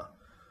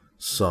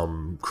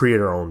 some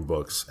creator-owned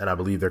books, and I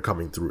believe they're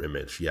coming through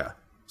Image. Yeah.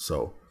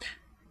 So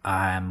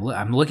I'm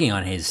looking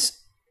on his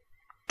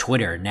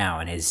Twitter now,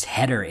 and his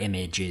header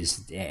image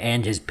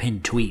and his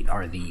pinned tweet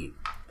are the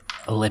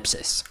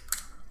ellipsis.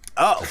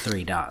 Oh, the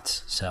 3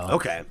 dots. So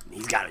okay,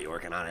 he's got to be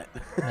working on it.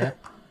 Yeah.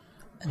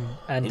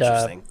 And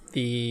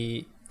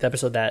the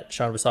episode that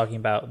Sean was talking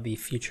about, the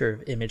future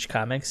of Image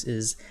Comics,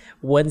 is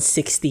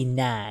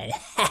 169.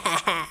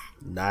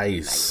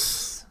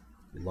 Nice.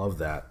 Love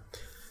that.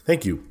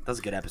 Thank you. That was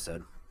a good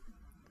episode.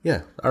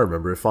 Yeah, I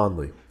remember it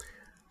fondly.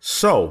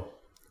 So,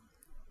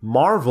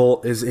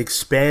 Marvel is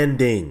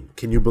expanding.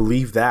 Can you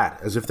believe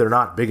that? As if they're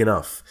not big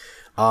enough.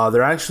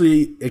 They're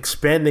actually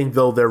expanding,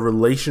 though, their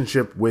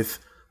relationship with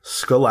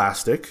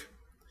Scholastic.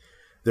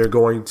 They're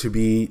going to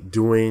be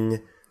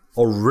doing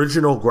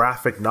original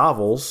graphic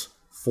novels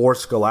for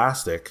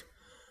Scholastic,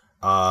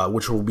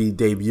 which will be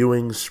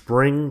debuting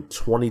spring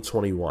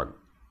 2021.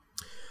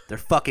 They're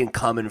fucking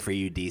coming for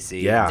you,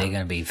 DC. Yeah. They're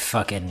going to be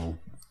fucking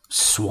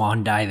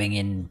swan diving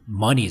in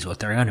money is what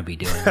they're going to be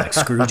doing, like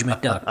Scrooge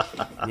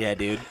McDuck. Yeah,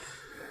 dude.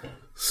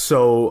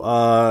 So,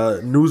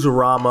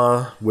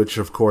 Newsarama, which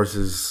of course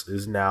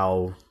is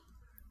now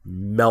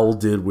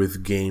melded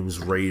with Games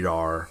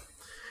Radar.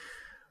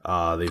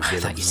 They've been I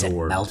thought absorbed. You said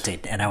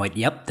melted, and I went,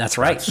 "Yep, that's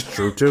right." That's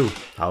true too.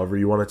 However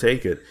you want to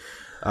take it,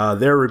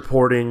 they're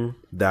reporting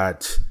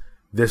that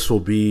this will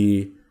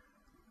be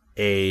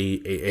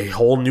a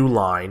whole new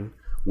line,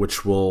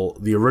 which will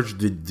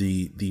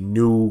the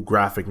new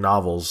graphic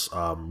novels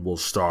will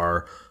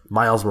star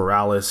Miles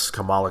Morales,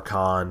 Kamala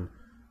Khan,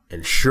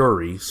 and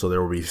Shuri. So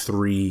there will be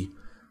 3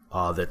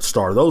 that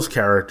star those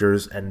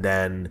characters, and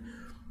then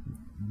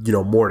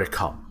more to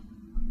come.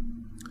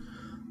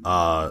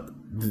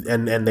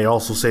 And they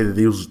also say that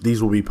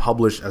these will be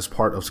published as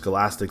part of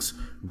Scholastic's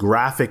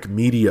graphic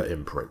media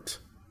imprint.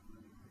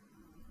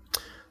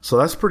 So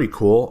that's pretty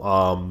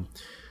cool.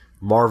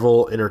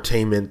 Marvel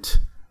Entertainment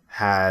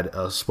had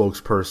a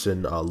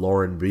spokesperson,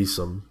 Lauren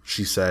Beeson.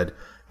 She said,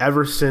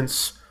 "Ever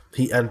since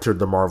he entered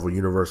the Marvel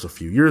Universe a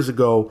few years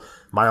ago,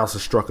 Miles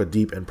has struck a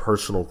deep and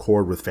personal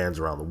chord with fans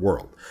around the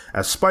world.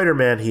 As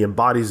Spider-Man, he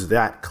embodies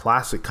that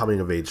classic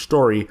coming-of-age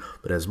story,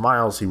 but as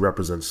Miles, he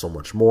represents so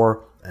much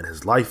more. and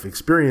his life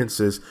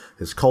experiences,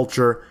 his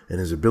culture, and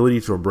his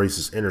ability to embrace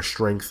his inner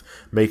strength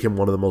make him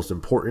one of the most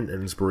important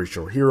and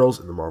inspirational heroes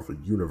in the Marvel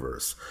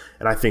Universe.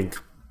 And I think,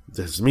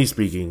 this is me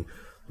speaking,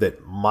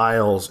 that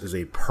Miles is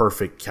a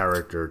perfect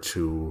character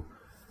to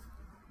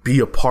be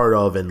a part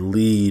of and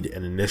lead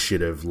an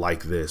initiative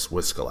like this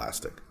with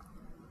Scholastic.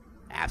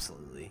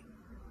 Absolutely.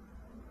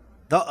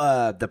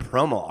 The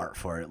promo art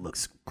for it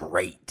looks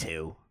great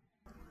too.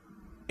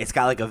 It's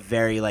got like a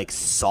very like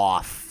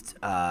soft,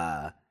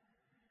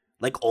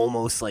 like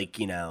almost like,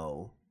 you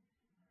know,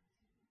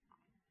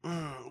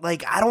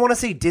 like I don't want to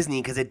say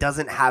Disney because it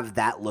doesn't have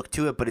that look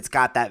to it, but it's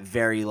got that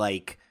very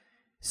like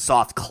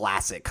soft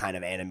classic kind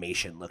of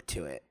animation look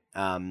to it.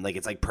 Like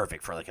it's like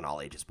perfect for like an all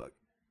ages book.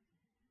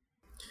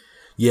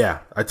 Yeah,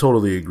 I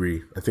totally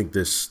agree. I think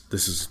this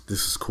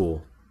is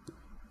cool.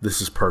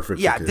 This is perfect.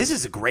 Yeah, this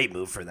is a great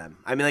move for them.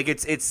 I mean, like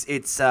it's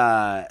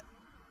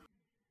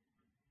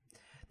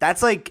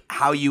that's like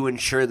how you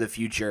ensure the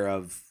future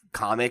of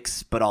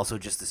comics, but also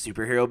just the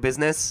superhero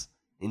business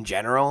in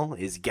general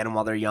is get them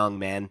while they're young,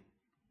 man.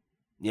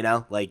 You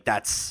know, like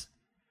that's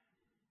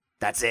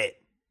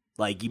it.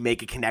 Like you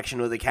make a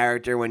connection with a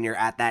character when you're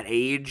at that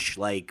age,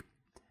 like,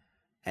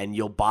 and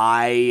you'll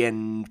buy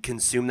and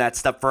consume that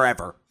stuff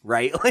forever,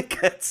 right? Like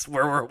that's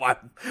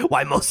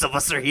why most of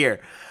us are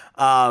here.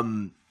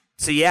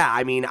 So yeah,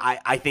 I mean,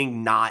 I think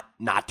not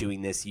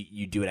doing this,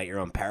 you do it at your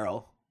own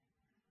peril.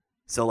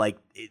 So like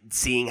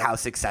seeing how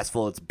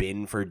successful it's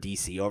been for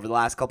DC over the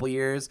last couple of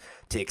years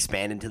to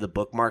expand into the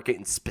book market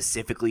and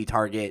specifically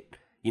target,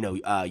 you know,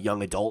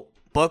 young adult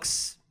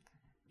books.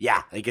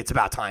 Yeah, like it's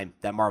about time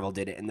that Marvel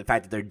did it. And the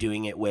fact that they're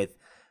doing it with,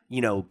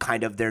 you know,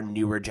 kind of their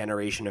newer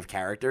generation of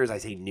characters. I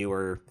say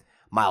newer,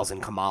 Miles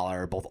and Kamala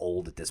are both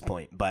old at this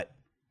point, but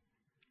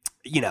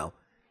you know,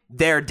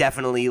 they're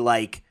definitely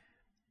like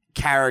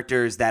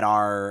characters that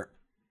are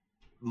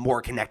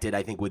more connected,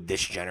 I think, with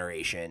this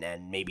generation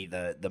and maybe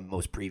the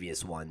most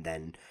previous one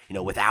than, you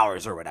know, with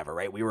ours or whatever,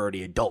 right? We were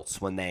already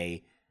adults when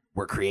they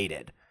were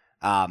created.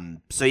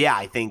 So yeah,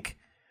 I think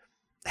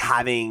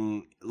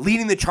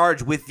leading the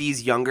charge with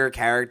these younger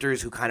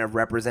characters who kind of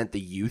represent the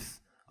youth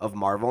of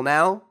Marvel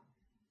now.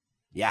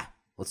 Yeah,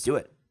 let's do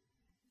it.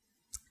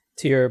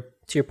 To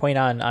your point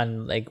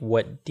on like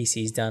what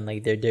DC's done,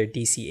 like their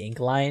DC Ink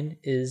line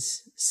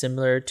is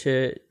similar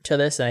to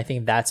this, and I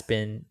think that's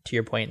been, to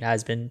your point,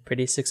 has been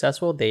pretty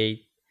successful.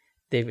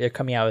 They're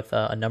coming out with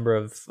a number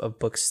of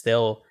books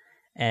still,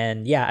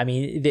 and yeah, I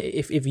mean,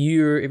 if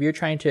you're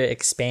trying to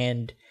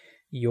expand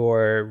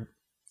your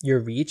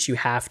reach, you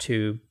have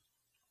to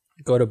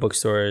go to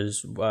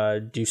bookstores,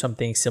 do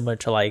something similar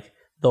to like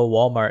the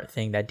Walmart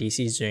thing that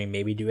DC's doing.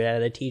 Maybe do it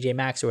at a TJ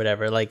Maxx or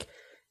whatever. Like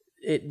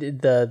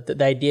the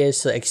idea is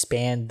to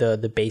expand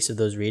the base of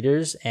those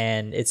readers,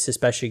 and it's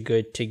especially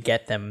good to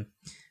get them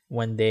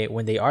when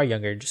they are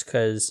younger. Just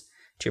because,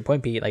 to your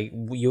point, Pete, like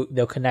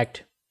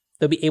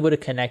they'll be able to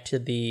connect to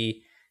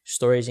the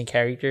stories and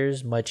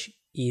characters much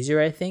easier,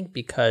 I think,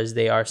 because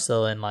they are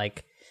still in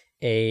like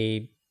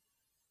maybe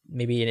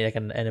in like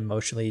an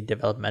emotionally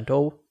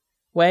developmental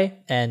way,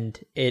 and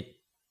it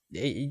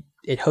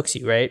hooks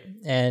you, right?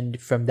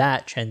 And from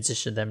that,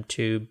 transition them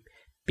to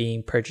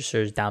being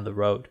purchasers down the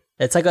road.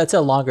 It's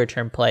a longer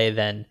term play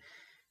than,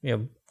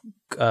 you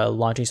know,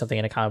 launching something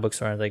in a comic book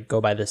store and like go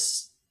buy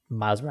this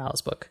Miles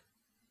Morales book.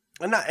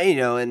 And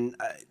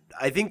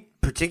I think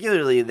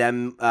particularly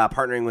them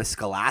partnering with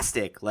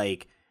Scholastic,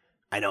 like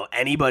I know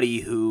anybody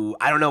who,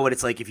 I don't know what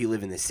it's like if you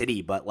live in the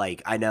city, but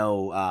like I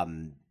know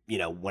you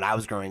know, when I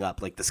was growing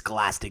up, like the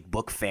Scholastic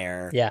Book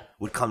Fair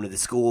would come to the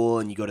school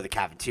and you go to the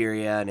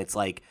cafeteria and it's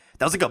like,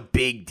 that was like a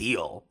big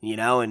deal, you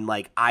know? And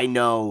like, I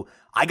know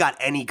I got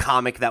any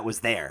comic that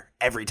was there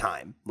every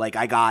time. Like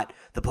I got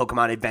the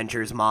Pokemon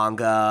Adventures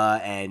manga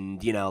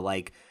and, you know,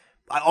 like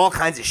all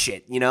kinds of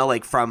shit, you know,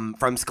 like from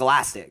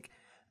Scholastic.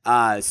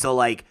 So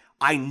like,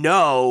 I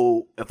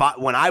know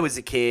when I was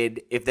a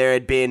kid, if there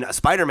had been a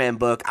Spider-Man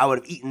book, I would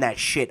have eaten that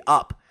shit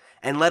up.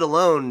 And let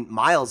alone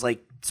Miles,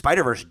 like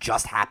Spider-Verse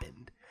just happened.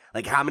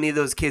 Like, how many of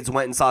those kids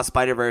went and saw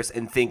Spider-Verse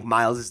and think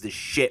Miles is the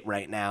shit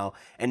right now,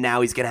 and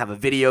now he's going to have a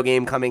video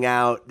game coming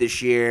out this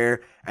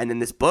year, and then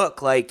this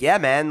book, like, yeah,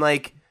 man,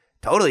 like,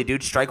 totally,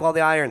 dude, strike while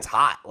the iron's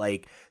hot.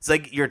 Like, it's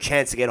like your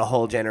chance to get a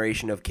whole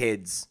generation of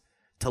kids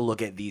to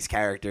look at these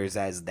characters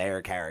as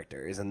their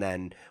characters, and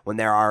then when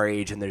they're our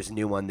age and there's a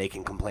new one, they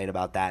can complain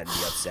about that and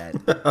be upset.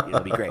 It'll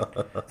be great.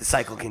 The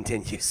cycle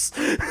continues.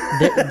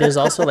 There's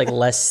also like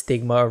less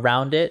stigma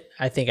around it.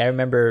 I think I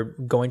remember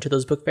going to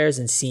those book fairs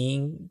and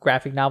seeing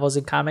graphic novels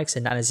and comics,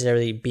 and not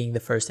necessarily being the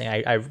first thing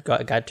I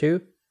got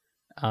to.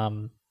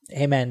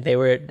 Hey man,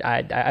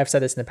 I've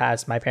said this in the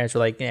past. My parents were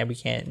like, "Yeah, we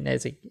can't." And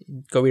it's like,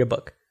 go read a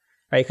book,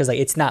 right? Because like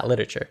it's not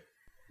literature,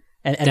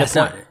 and that's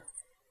not.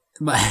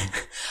 But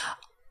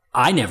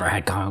I never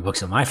had comic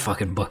books at my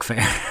fucking book fair.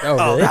 Oh,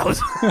 really? That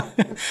was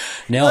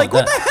no. Like,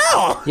 what the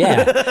hell?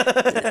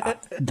 Yeah.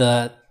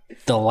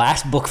 The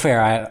last book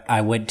fair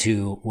I went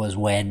to was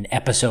when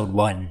episode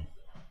 1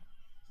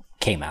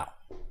 came out.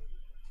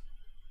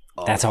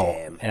 Oh, That's how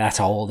damn. that's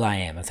how old I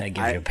am. If I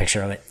give you a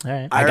picture of it, All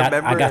right. I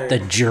remember- got the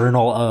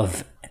journal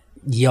of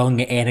young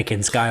Anakin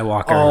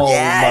Skywalker. Oh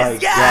Yes, my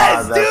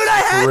yes, God, dude, I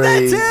had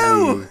that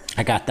too.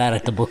 I got that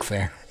at the book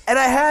fair. And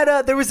I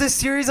had there was a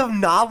series of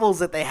novels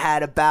that they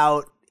had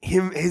about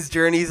his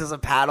journeys as a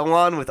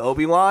Padawan with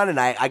Obi-Wan, and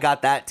I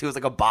got that too. It was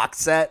like a box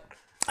set.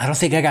 I don't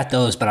think I got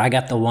those, but I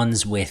got the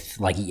ones with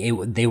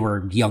they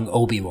were young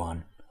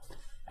Obi-Wan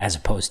as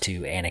opposed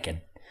to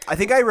Anakin. I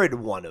think I read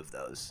one of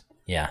those.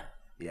 Yeah.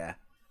 Yeah.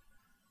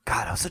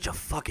 God, I was such a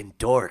fucking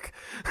dork.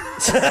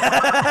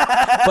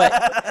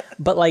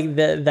 But like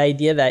the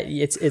idea that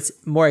it's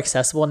more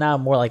accessible now,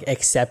 more like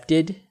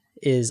accepted,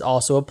 is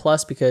also a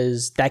plus,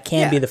 because that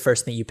can be Yeah. the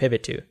first thing you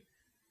pivot to.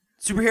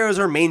 Superheroes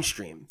are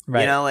mainstream.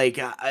 Right. You know, like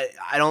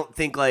I don't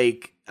think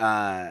like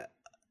I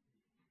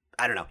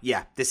don't know.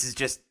 Yeah, this is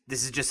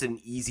just an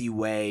easy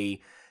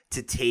way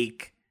to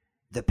take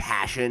the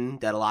passion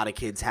that a lot of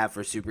kids have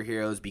for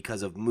superheroes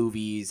because of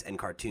movies and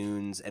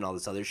cartoons and all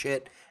this other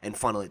shit and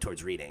funnel it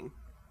towards reading.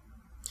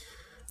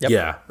 Yep.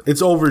 Yeah,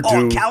 it's overdue.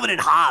 Oh, Calvin and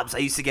Hobbes. I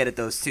used to get at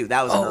those too.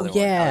 That was another one.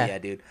 yeah. Oh, yeah,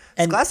 dude.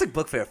 And- Scholastic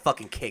Book Fair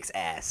fucking kicks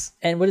ass.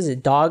 And what is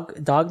it,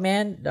 Dog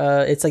Man?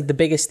 It's like the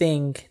biggest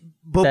thing.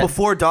 But that-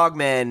 before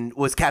Dogman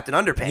was Captain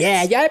Underpants.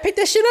 Yeah, you gotta pick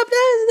that shit up.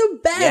 That is the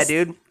best.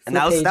 Yeah, dude. And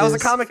that was a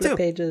comic flip too.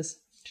 Pages.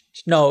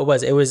 No,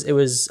 it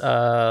was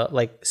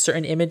like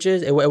certain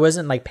images. It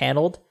wasn't like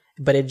paneled,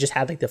 but it just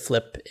had like the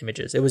flip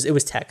images. It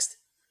was text.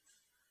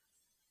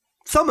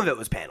 Some of it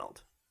was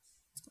paneled.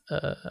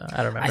 I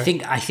don't remember.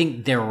 I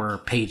think there were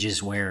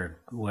pages where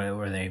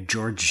were they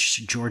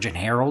George and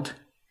Harold?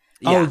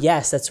 Oh Yeah.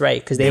 yes, that's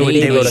right. Because They they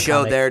They wrote would a show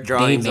comic. their They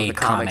drawings of the made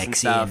comics and comics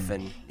stuff,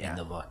 in, and yeah. in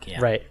the book.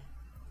 Yeah. Right.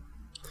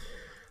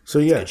 So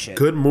yeah, good shit.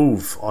 good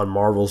move on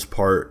Marvel's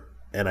part,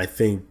 and I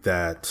think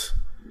that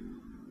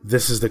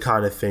this is the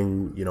kind of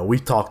thing,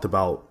 we've talked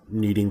about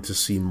needing to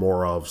see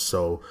more of.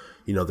 So,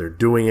 they're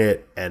doing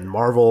it, and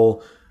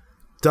Marvel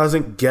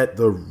doesn't get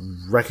the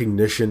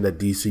recognition that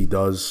DC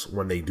does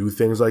when they do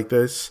things like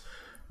this,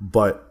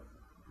 but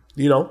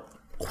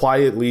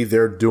quietly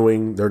they're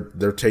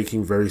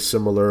taking very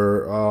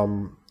similar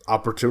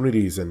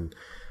opportunities and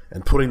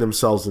putting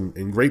themselves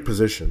in great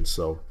positions.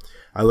 So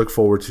I look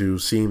forward to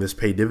seeing this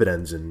pay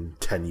dividends in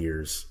 10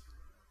 years.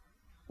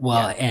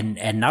 Well,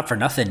 and not for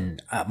nothing,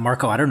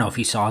 Marco, I don't know if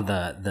you saw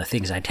the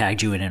things I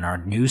tagged you in our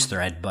news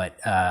thread, but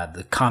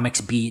the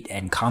Comics Beat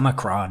and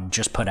Comicron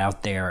just put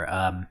out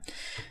their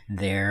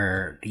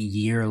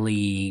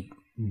yearly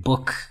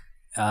book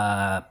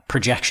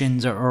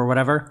projections or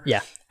whatever.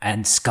 Yeah.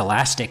 And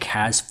Scholastic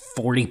has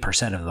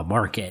 40% of the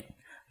market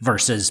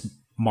versus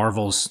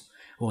Marvel's,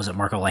 what was it,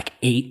 Marco, like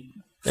 8?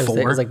 It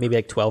was like maybe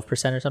like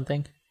 12% or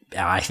something.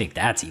 I think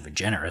that's even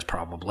generous,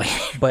 probably.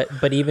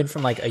 But even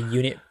from like a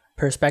unit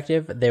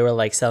perspective, they were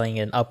like selling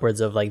in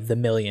upwards of like the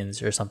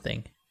millions or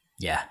something.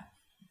 Yeah.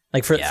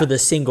 Like for the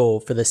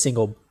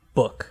single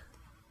book.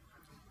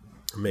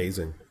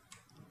 Amazing.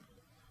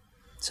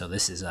 So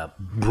this is a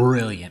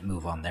brilliant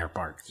move on their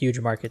part. Huge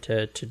market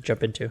to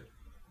jump into.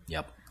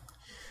 Yep.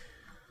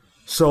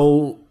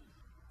 So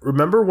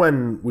remember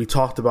when we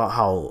talked about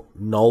how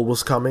Null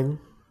was coming?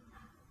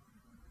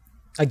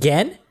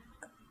 Again?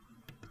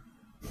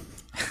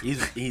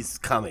 He's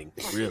coming,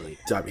 really.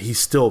 He's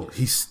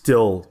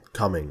still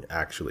coming,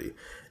 actually,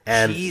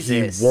 and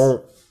Jesus. he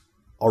won't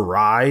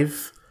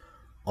arrive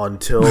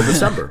until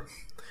December.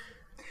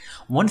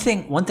 One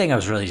thing I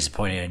was really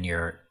disappointed in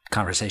your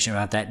conversation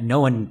about that. No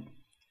one.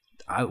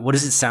 What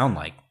does it sound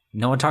like?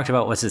 No one talked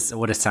about what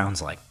it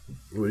sounds like.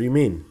 What do you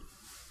mean?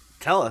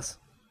 Tell us.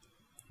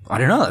 I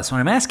don't know. That's what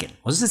I'm asking.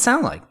 What does it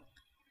sound like?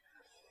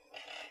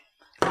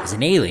 He's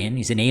an alien.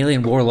 He's an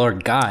alien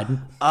warlord god.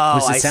 Oh, what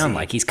does it I sound see.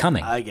 like? He's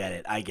coming. I get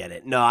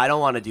it. No, I don't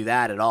want to do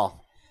that at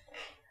all.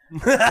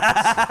 Damn,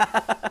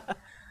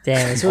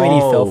 that's what we need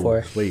Phil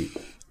for. Wait,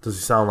 does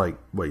he sound like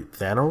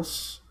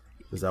Thanos?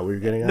 Is that what you're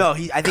getting at? No, I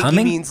think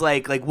Coming? he means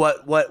like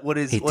what is what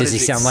does is he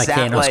sound like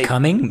exact- Thanos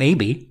coming?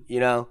 Maybe. You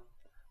know,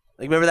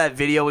 like remember that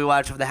video we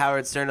watched of the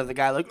Howard Stern of the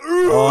guy like,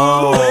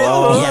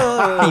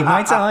 Yeah, he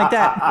might sound like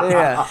that.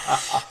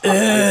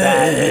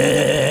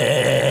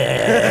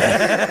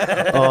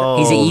 Oh,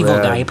 He's an evil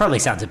man. guy. He probably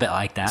sounds a bit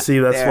like that. See,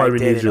 that's There, why I we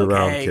did need it, you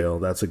around, okay? Kale.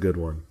 That's a good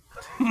one.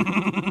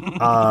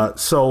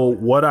 So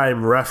what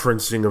I'm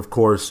referencing, of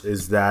course,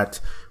 is that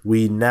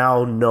we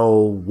now know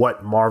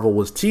what Marvel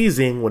was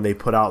teasing when they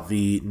put out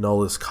the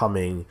Null is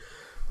Coming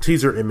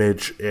teaser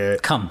image.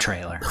 Come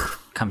trailer.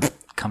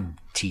 Come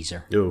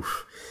teaser.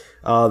 Oof.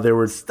 They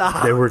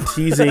were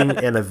teasing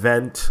an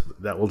event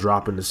that will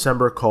drop in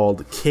December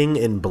called King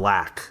in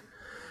Black.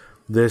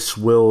 This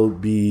will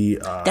be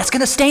That's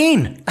gonna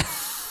stain.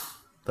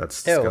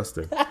 that's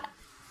disgusting.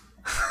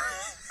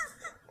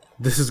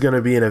 This is going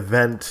to be an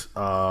event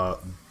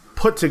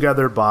put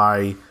together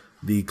by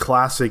the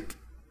classic,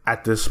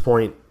 at this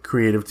point,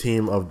 creative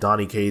team of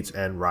Donny Cates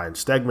and Ryan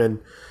Stegman.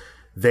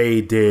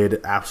 They did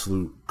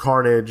Absolute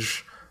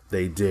Carnage.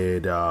 They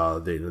did.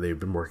 They've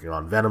been working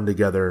on Venom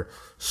together.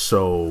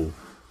 So,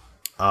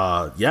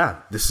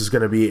 this is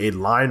going to be a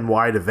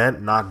line-wide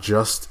event, not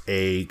just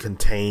a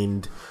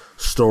contained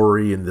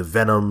story in the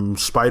Venom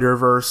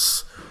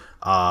Spider-Verse.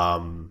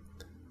 And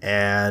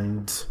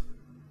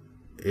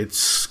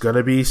it's going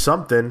to be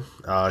something.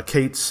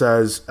 Kate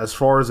says, as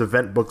far as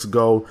event books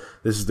go,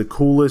 this is the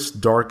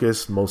coolest,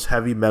 darkest, most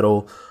heavy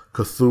metal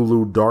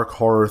Cthulhu dark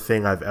horror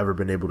thing I've ever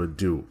been able to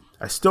do.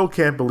 I still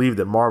can't believe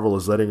that Marvel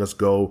is letting us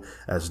go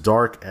as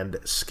dark and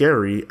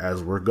scary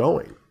as we're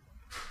going.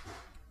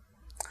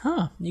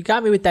 Huh. You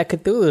got me with that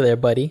Cthulhu there,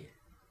 buddy.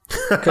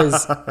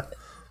 Because,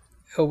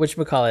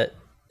 whatchamacallit,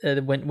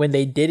 when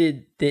they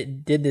did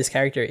this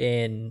character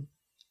in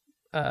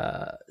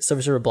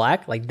Silver Surfer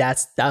Black, like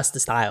that's the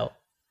style.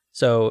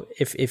 So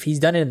if he's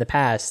done it in the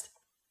past,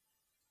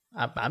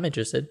 I'm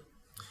interested.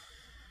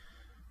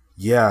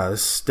 Yeah,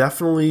 this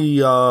definitely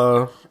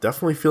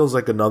feels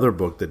like another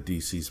book that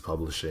DC's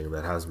publishing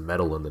that has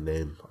metal in the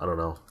name. I don't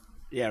know.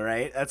 Yeah,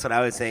 right. That's what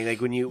I was saying. Like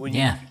when you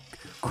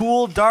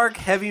cool, dark,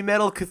 heavy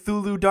metal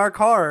Cthulhu dark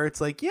horror, it's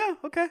like, yeah,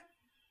 okay.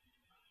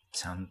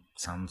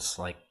 Sounds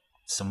like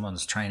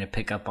someone's trying to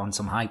pick up on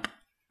some hype.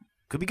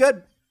 Could be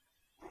good.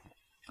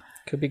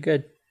 Could be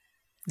good.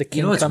 The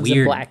king what's comes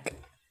weird in black.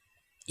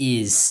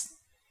 Is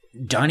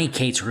Donny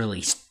Cates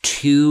released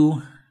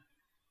 2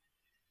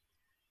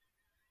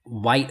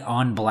 white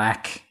on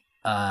black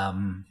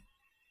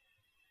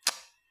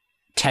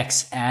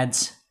text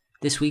ads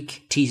this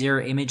week, teaser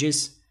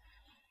images,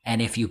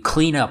 and if you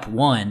clean up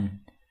one,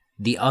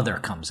 the other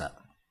comes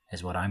up,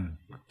 is what I'm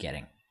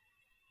getting.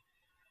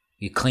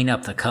 You clean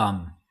up the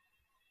cum,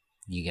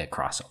 you get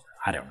crossover.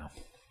 I don't know.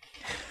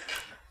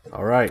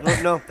 All right.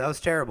 No, that was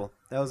terrible.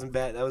 That wasn't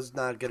bad. That was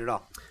not good at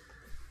all.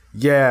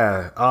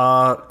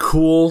 Yeah,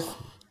 cool.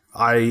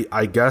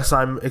 I guess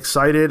I'm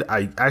excited.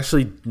 I'm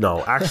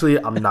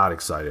not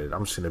excited.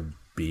 I'm just gonna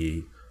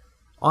be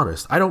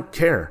honest. I don't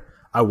care.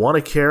 I want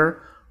to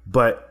care,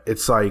 but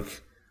it's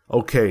like,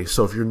 okay,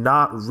 so if you're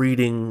not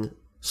reading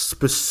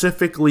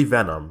specifically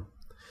Venom,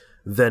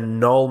 then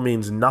Null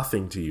means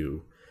nothing to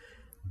you.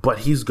 But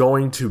he's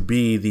going to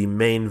be the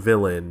main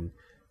villain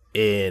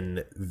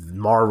in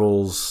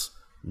Marvel's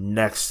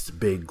next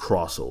big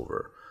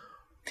crossover.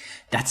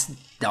 That's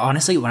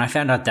honestly, when I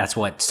found out that's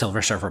what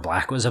Silver Surfer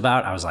Black was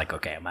about, I was like,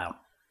 okay, I'm out.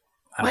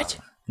 What?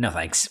 No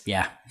thanks.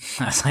 Yeah.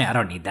 I was like, I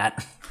don't need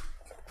that.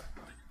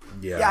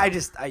 Yeah. I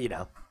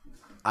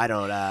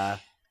don't.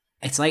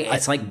 It's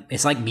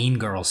like Mean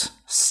Girls.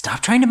 Stop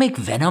trying to make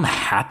Venom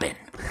happen.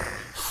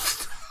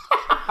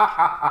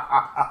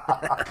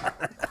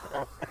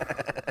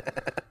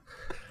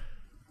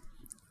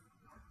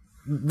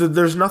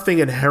 There's nothing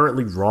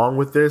inherently wrong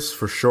with this,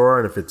 for sure,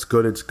 and if it's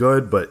good, it's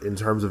good, but in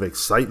terms of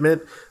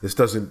excitement, this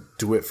doesn't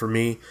do it for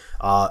me.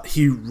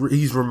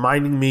 He's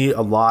reminding me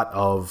a lot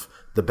of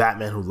the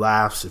Batman Who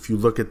Laughs. If you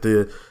look at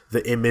the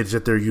image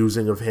that they're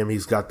using of him,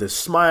 he's got this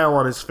smile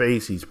on his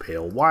face, he's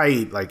pale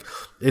white, like,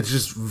 it's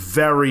just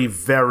very,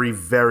 very,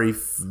 very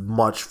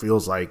much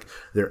feels like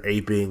they're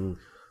aping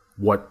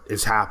what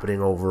is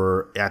happening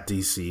over at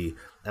DC,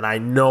 and I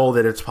know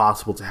that it's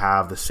possible to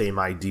have the same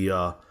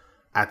idea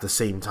at the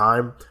same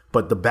time,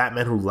 but the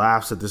Batman Who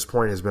Laughs at this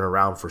point has been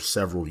around for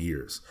several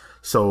years.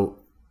 So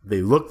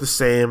they look the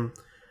same.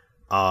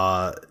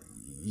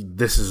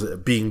 This is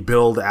being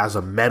billed as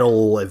a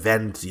metal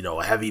event,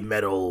 a heavy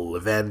metal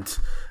event.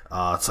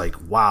 It's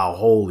like, wow,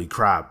 holy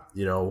crap.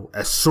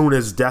 As soon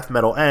as death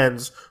metal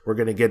ends, we're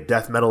going to get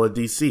death metal at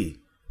DC.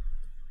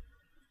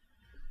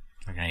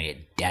 We're going to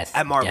get death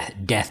at Marvel.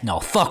 Death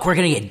Null. Fuck, we're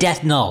going to get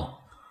Death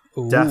Null.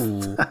 Ooh. Death.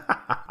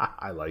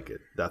 I like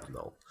it. Death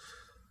Null.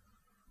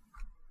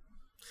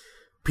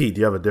 Pete,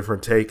 do you have a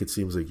different take? It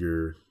seems like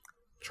you're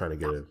trying to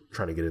get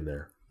in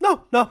there.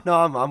 No,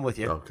 I'm with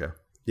you. Okay.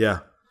 Yeah.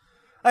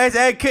 Like I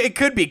said, it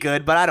could be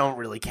good, but I don't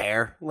really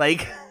care.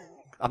 Like,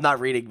 I'm not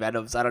reading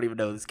Venom, so I don't even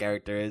know who this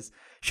character is.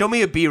 Show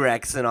me a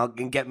B-Rex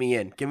and get me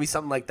in. Give me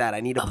something like that.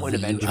 I need a point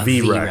of entry.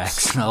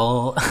 V-Rex.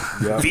 Oh.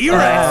 Yep.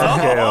 V-Rex.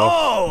 Okay.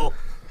 Oh.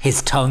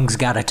 His tongue's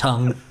got a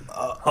tongue.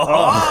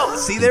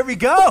 See, there we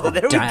go.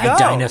 There we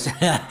go.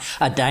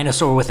 A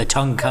dinosaur with a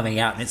tongue coming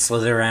out, and it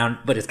slithers around,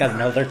 but it's got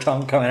another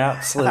tongue coming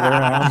out, slither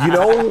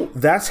around.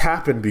 That's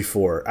happened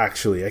before,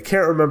 actually. I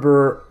can't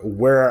remember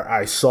where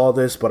I saw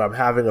this, but I'm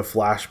having a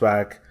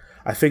flashback.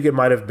 I think it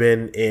might have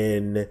been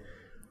in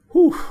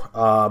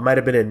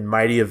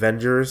Mighty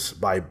Avengers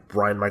by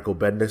Brian Michael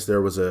Bendis.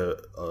 There was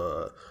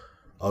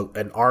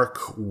an arc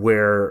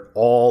where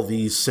all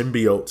these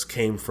symbiotes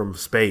came from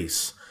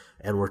space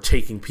and were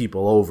taking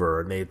people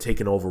over, and they had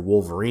taken over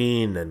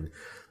Wolverine and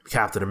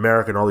Captain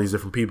America and all these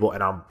different people,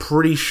 and I'm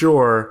pretty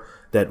sure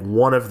that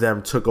one of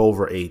them took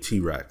over a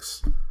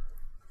T-Rex.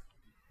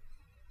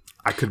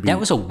 I could be... That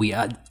was a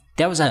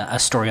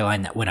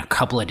storyline that went a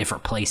couple of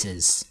different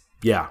places.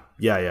 Yeah.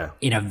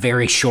 In a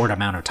very short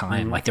amount of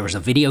time. Mm-hmm. Like, there was a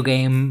video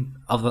game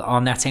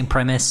on that same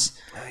premise.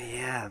 Oh,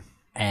 yeah.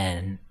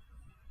 And,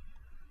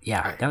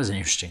 yeah, that was an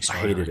interesting story.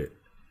 I hated it.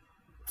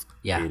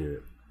 Yeah. Hated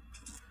it.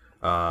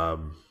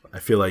 I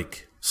feel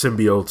like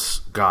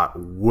symbiotes got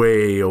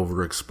way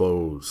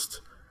overexposed,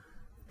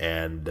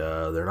 and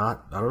they're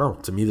not. I don't know.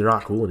 To me, they're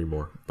not cool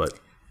anymore. But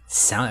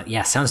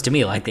sounds to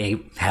me like they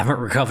haven't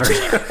recovered.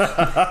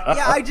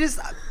 Yeah,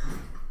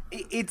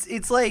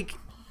 It's like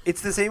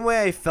it's the same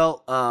way I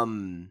felt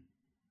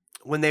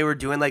when they were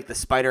doing like the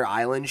Spider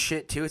Island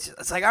shit too.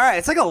 It's like, all right,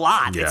 it's like a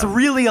lot. Yeah. It's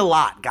really a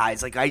lot,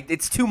 guys. Like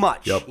it's too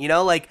much. Yep. You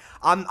know, like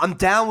I'm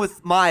down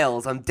with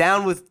Miles. I'm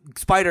down with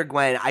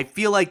Spider-Gwen. I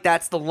feel like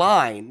that's the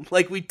line.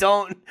 Like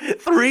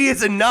 3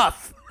 is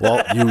enough.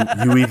 Well,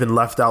 you even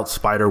left out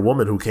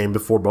Spider-Woman, who came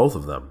before both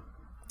of them.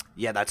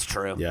 Yeah, that's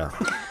true. Yeah.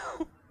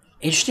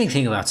 Interesting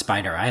thing about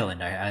Spider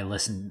Island,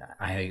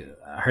 I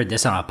heard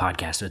this on a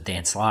podcast with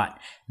Dan Slott.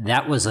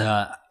 That was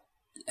a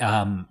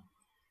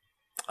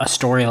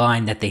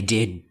storyline that they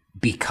did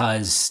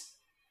because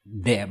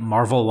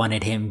Marvel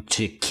wanted him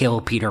to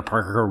kill Peter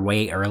Parker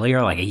way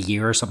earlier, like a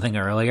year or something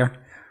earlier.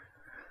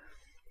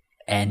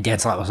 And Dan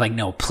Slott was like,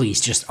 "No,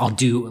 please, just I'll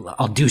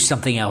do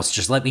something else.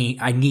 Just let me.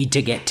 I need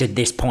to get to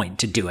this point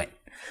to do it."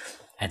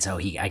 And so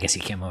I guess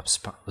he came up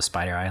with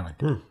Spider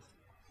Island.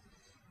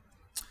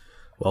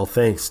 Well,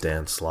 thanks,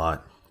 Dan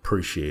Slott.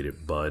 Appreciate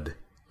it, bud.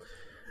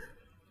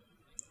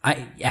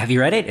 Have you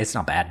read it? It's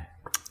not bad.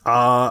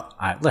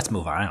 Let's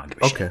move on. I don't give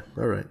a shit. Okay,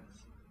 all right.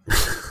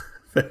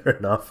 Fair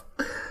enough.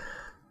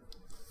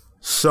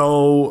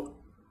 So,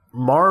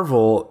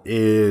 Marvel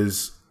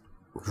is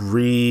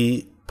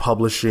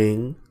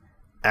republishing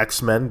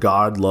X-Men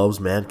God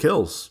Loves, Man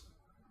Kills,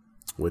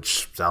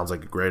 which sounds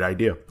like a great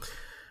idea.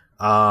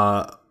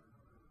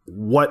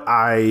 What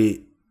I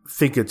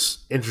think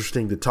it's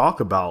interesting to talk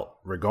about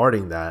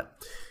regarding that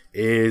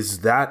is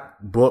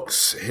that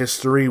book's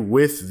history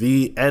with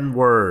the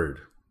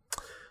N-word.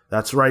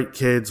 That's right,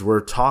 kids.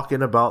 We're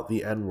talking about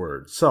the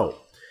N-word. So,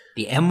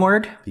 the M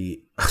word?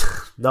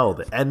 No,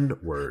 the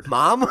N-word.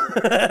 Mom?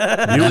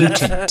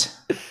 Mutant.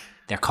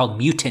 They're called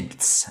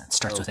mutants. It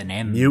starts with an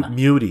M.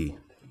 Mutie.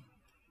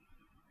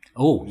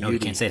 Oh no, you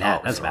can't say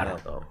that. That's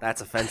bad. That's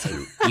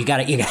offensive. You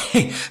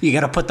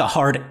gotta put the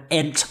hard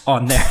ent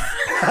on there.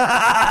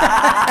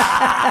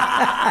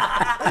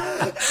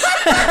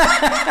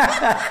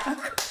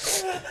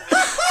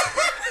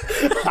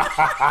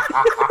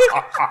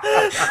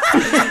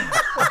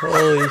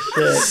 Holy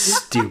shit.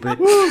 Stupid.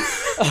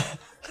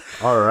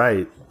 All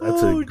right.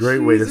 That's a great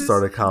way to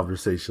start a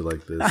conversation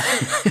like this.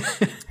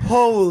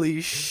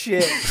 Holy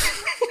shit.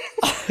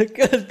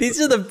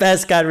 These are the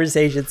best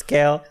conversations,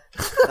 Kale.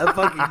 That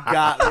fucking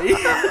got me.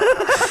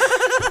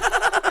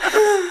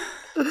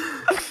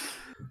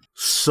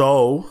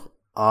 So,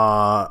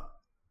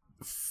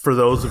 for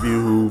those of you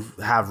who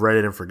have read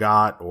it and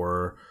forgot,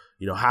 or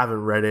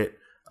haven't read it,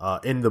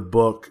 in the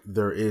book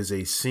there is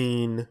a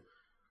scene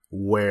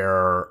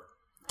where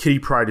Kitty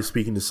Pryde is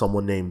speaking to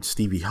someone named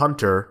Stevie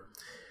Hunter,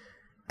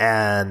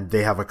 and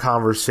they have a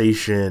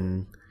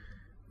conversation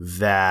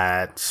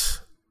that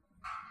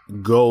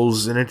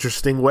goes an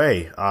interesting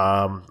way.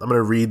 I'm going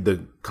to read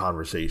the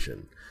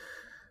conversation.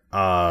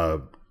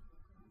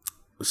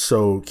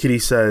 So Kitty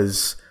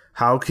says,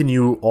 "How can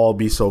you all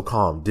be so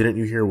calm? Didn't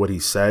you hear what he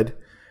said?"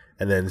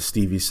 And then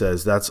Stevie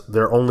says,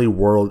 "They're only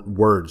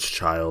words,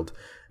 child."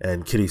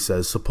 And Kitty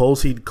says,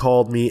 "Suppose he'd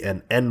called me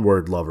an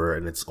N-word lover,"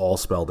 and it's all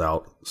spelled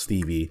out,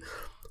 Stevie.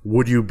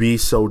 "Would you be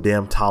so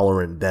damn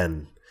tolerant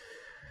then?"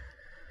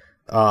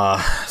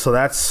 So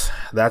that's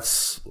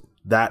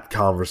that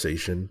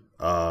conversation.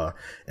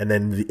 And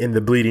then in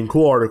the Bleeding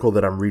Cool article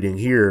that I'm reading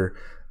here,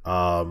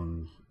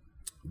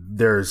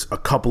 there's a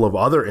couple of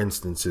other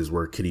instances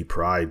where Kitty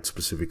Pryde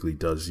specifically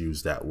does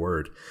use that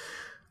word.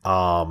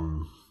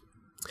 And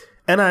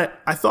I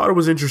thought it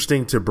was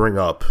interesting to bring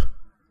up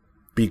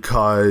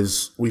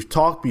because we've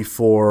talked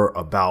before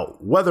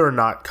about whether or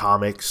not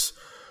comics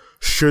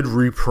should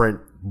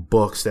reprint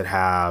books that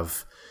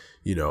have,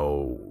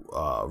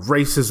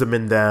 racism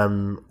in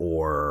them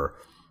or,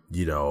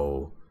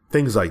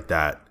 things like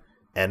that.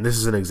 And this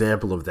is an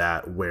example of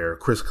that, where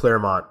Chris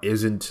Claremont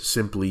isn't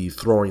simply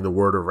throwing the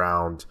word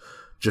around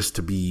just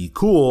to be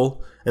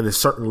cool. And this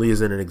certainly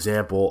isn't an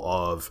example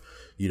of,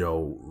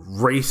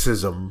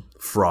 racism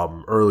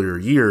from earlier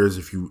years.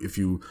 If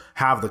you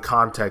have the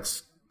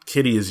context,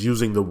 Kitty is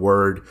using the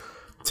word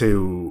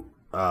to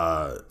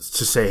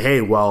say,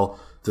 hey, well,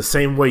 the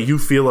same way you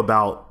feel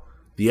about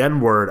the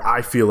N-word,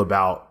 I feel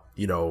about,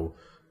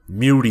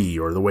 mutie,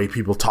 or the way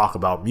people talk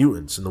about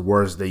mutants and the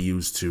words they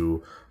use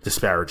to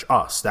disparage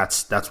us.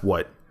 That's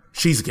what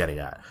she's getting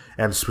at.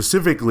 And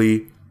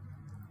specifically,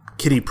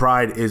 Kitty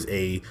Pryde is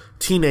a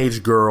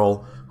teenage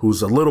girl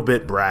who's a little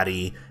bit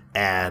bratty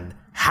and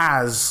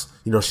has,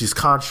 she's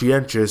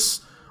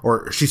conscientious,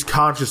 or she's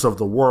conscious of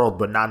the world,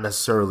 but not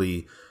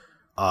necessarily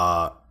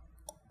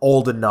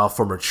old enough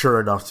or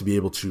mature enough to be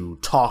able to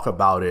talk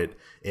about it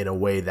in a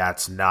way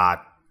that's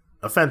not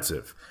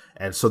offensive.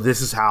 And so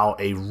this is how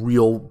a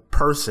real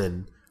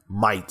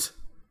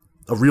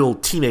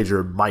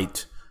teenager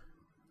might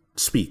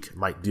speak,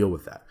 might deal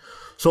with that.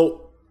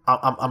 So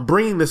I'm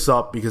bringing this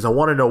up because I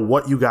want to know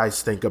what you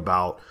guys think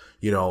about,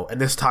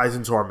 and this ties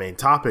into our main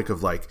topic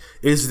of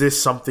is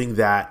this something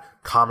that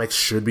comics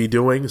should be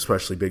doing,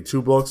 especially big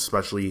two books,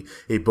 especially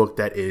a book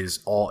that is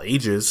all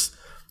ages?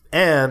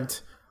 And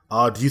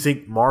do you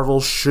think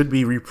Marvel should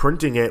be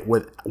reprinting it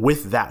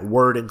with that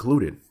word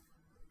included?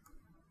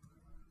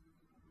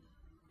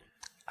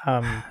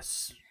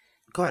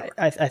 Go ahead.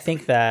 I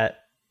think that,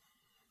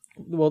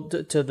 well,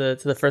 to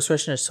the first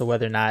question as to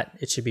whether or not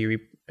it should be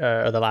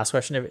or the last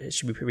question, if it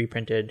should be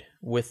reprinted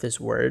with this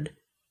word,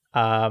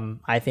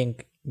 I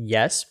think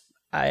yes.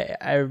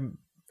 I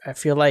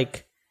feel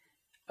like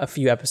a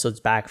few episodes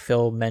back,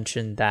 Phil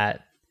mentioned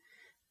that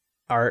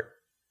art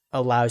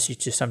allows you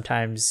to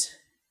sometimes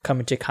come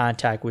into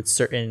contact with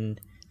certain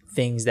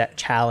things that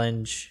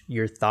challenge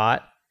your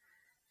thought,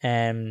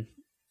 and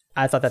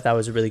I thought that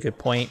was a really good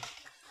point.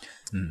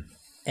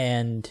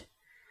 And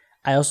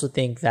I also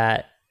think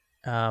that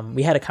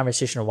we had a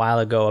conversation a while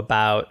ago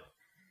about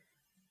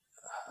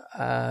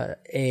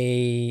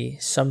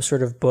some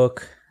sort of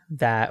book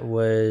that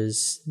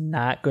was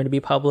not going to be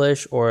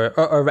published,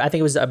 or I think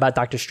it was about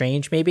Doctor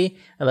Strange, maybe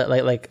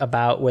like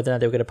about whether or not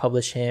they were going to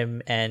publish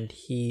him, and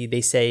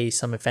they say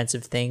some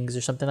offensive things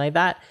or something like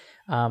that.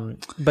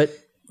 But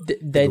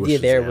the idea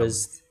there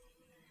was.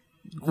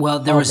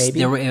 Well,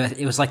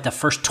 it was like the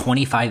first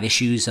 25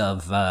 issues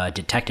of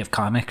Detective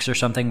Comics or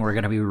something were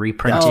going to be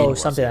reprinted. Oh,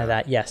 something like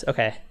that. Yes.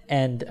 Okay.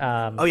 And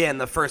and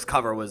the first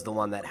cover was the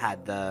one that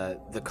had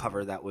the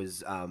cover that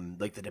was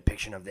like the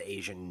depiction of the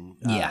Asian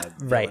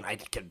right. I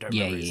can't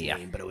remember his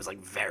name, but it was like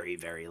very,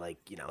 very like,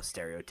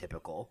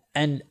 stereotypical.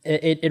 And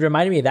it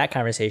reminded me of that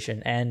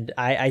conversation, and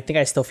I think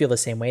I still feel the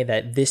same way,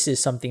 that this is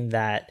something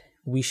that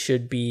we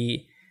should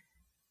be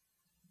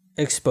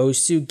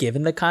exposed to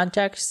given the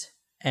context.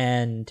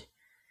 And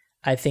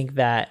I think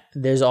that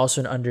there's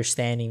also an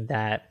understanding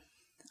that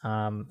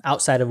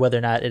outside of whether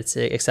or not it's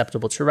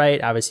acceptable to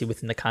write, obviously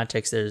within the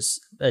context,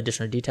 there's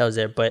additional details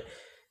there, but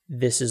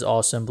this is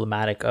also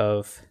emblematic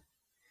of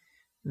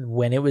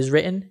when it was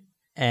written,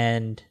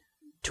 and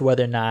to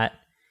whether or not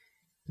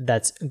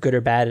that's good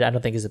or bad, I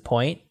don't think is the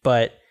point,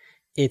 but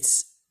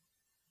it's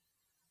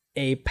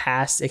a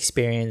past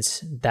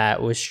experience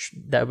that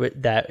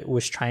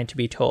was trying to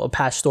be told, a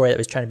past story that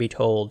was trying to be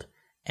told,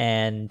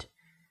 and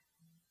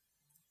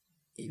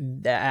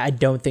I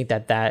don't think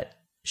that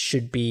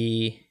should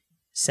be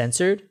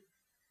censored.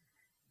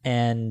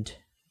 And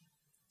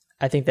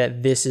I think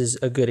that this is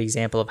a good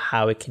example of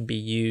how it can be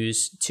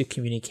used to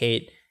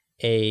communicate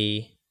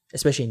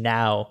especially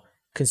now,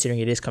 considering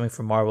it is coming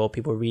from Marvel,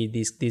 people read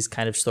these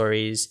kind of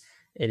stories.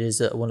 It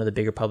is one of the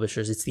bigger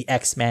publishers. It's the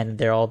X-Men.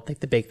 They're all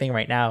like the big thing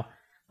right now.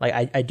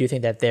 Like I do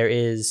think that there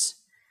is,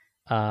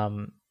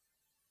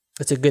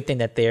 it's a good thing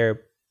that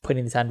they're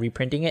putting this on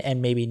reprinting it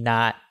and maybe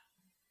not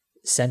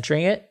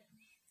censoring it.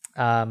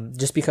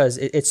 Just because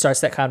it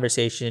starts that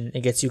conversation,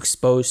 it gets you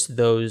exposed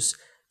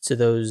to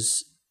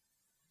those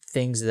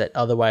things that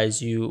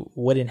otherwise you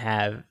wouldn't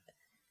have,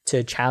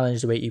 to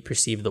challenge the way you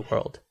perceive the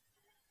world.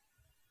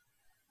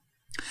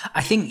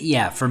 I think,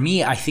 for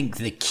me, I think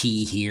the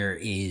key here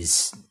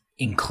is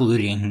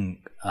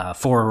including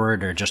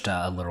forward or just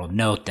a little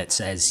note that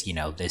says,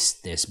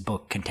 this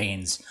book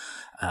contains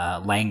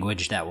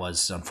language that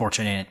was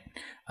unfortunate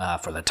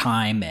for the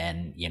time,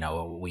 and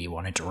we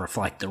wanted to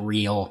reflect the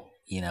real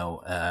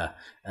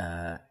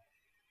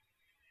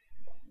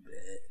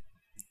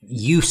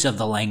use of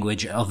the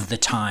language of the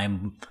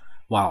time,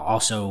 while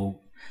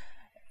also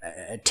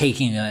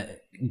giving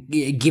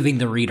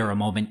the reader a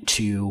moment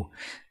to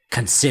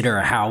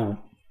consider how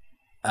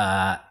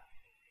bad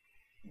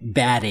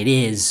it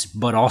is,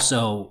 but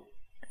also,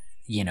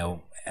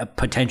 a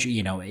potential,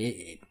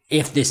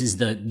 if this is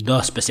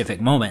the specific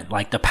moment,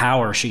 like the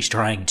power she's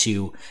trying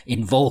to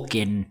invoke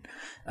in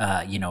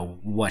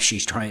what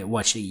she's trying,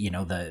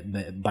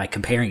 by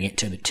comparing it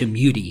to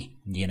Muti,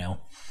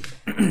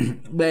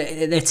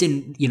 but that's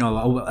in,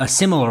 a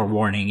similar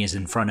warning is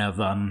in front of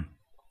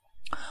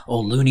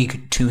old Looney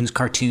Tunes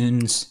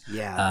cartoons.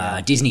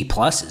 Disney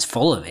Plus is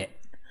full of it,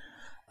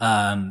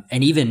 and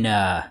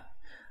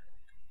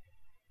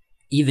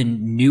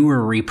even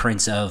newer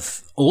reprints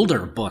of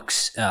older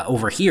books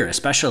over here,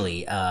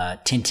 especially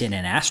Tintin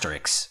and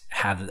Asterix,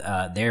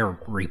 have they're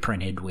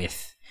reprinted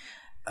with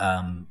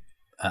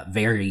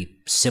very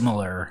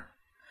similar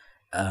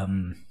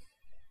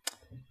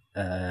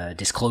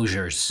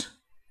disclosures,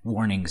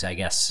 warnings, I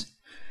guess,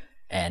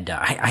 and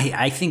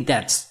I think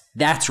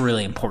that's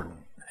really important.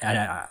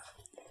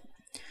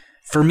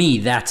 For me,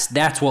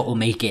 that's what will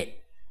make it,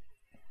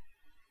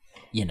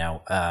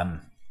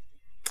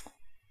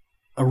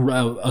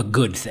 a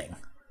good thing.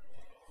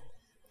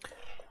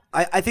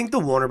 I think the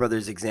Warner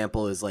Brothers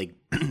example is like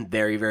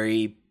very,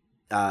 very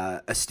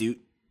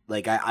astute.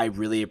 Like I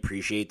really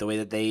appreciate the way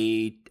that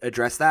they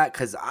address that,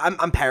 because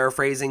I'm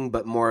paraphrasing,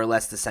 but more or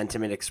less the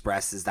sentiment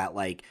expressed is that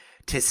like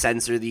to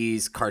censor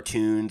these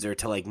cartoons or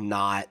to like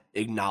not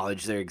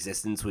acknowledge their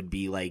existence would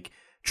be like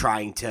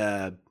trying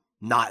to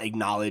not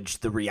acknowledge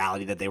the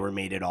reality that they were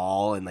made at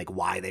all, and like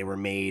why they were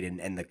made,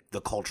 and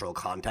the cultural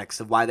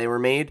context of why they were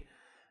made.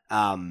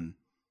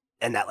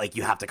 And that like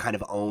you have to kind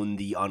of own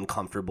the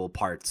uncomfortable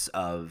parts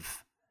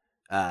of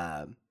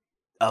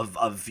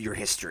your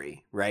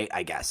history, right?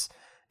 I guess.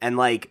 And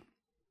like,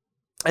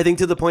 I think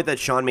to the point that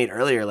Sean made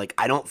earlier, like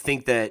I don't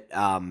think that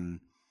I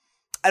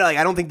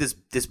don't think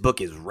this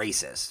book is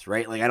racist,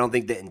 right? Like I don't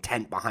think the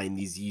intent behind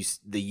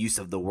the use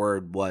of the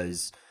word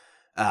was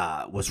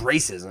was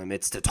racism.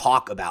 It's to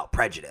talk about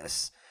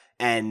prejudice.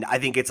 And I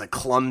think it's a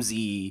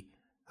clumsy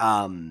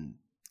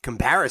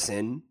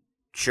comparison,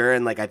 sure.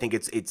 And like I think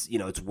it's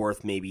it's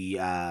worth maybe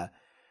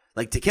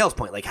like to Kale's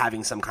point, like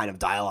having some kind of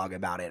dialogue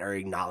about it or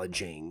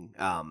acknowledging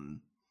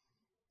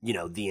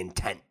the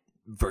intent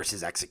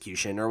versus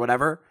execution or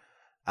whatever.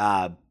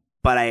 But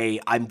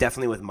I'm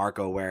definitely with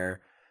Marco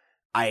where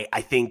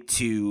I think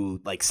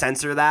to like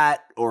censor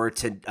that or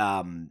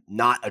to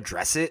not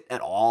address it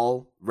at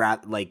all,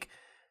 like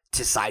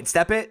to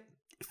sidestep it,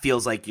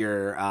 feels like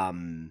you're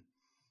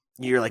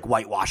like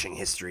whitewashing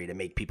history to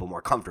make people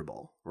more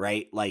comfortable,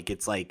 right? Like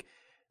it's like,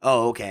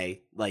 oh,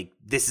 okay, like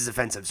this is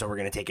offensive, so we're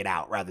going to take it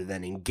out, rather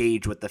than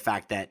engage with the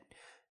fact that,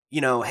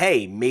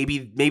 hey,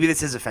 maybe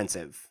this is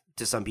offensive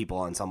to some people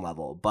on some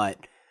level,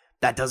 but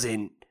that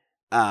doesn't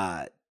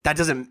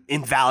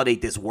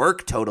invalidate this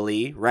work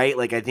totally, right?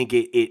 Like I think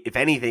it if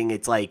anything,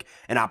 it's like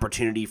an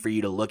opportunity for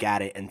you to look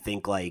at it and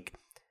think like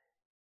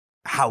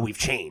how we've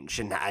changed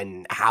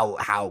and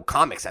how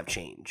comics have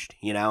changed,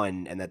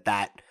 and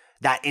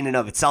that in and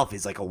of itself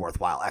is like a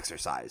worthwhile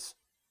exercise.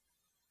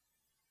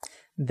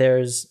 There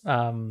was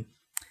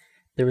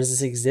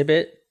this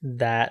exhibit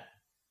that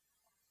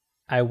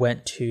I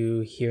went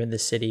to here in the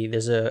city.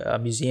 There's a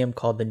museum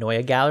called the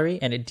Neue Gallery,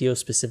 and it deals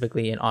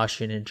specifically in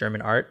Austrian and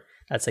German art.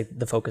 That's like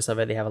the focus of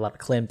it. They have a lot of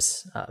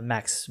Klimt's,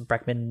 Max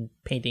Breckmann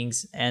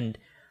paintings, and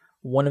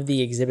one of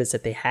the exhibits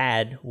that they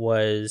had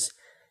was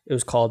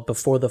called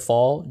Before the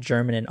Fall,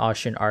 German and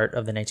Austrian Art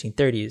of the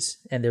 1930s.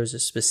 And there was a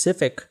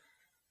specific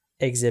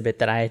exhibit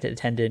that I had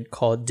attended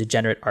called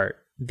Degenerate Art,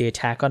 The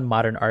Attack on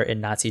Modern Art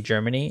in Nazi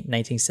Germany,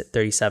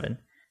 1937.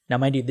 Now,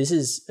 mind you, this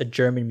is a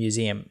German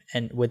museum,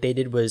 and what they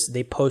did was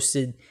they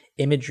posted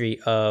imagery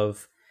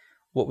of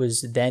what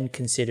was then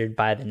considered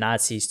by the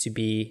Nazis to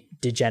be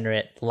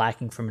degenerate,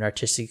 lacking from an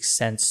artistic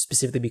sense,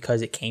 specifically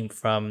because it came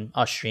from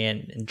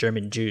Austrian and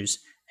German Jews.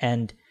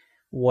 And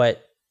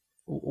what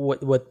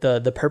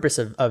the purpose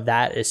of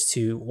that is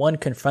to, one,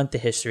 confront the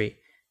history,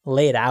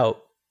 lay it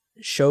out,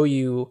 show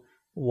you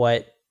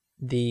what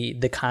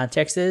the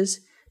context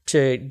is,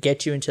 to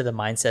get you into the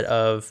mindset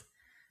of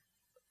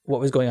what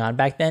was going on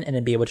back then, and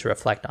then be able to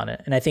reflect on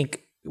it. And I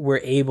think we're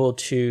able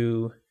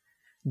to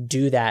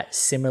do that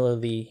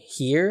similarly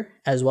here,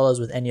 as well as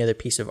with any other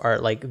piece of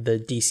art, like the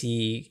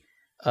DC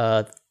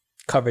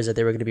covers that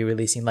they were going to be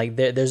releasing. Like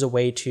there's a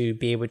way to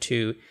be able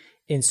to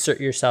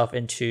insert yourself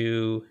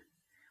into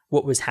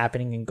what was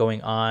happening and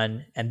going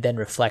on, and then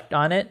reflect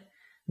on it.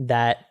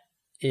 That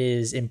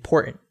is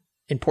important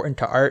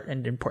to art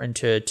and important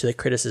to the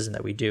criticism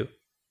that we do.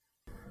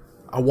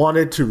 I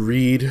wanted to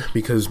read,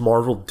 because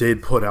Marvel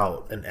did put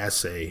out an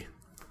essay.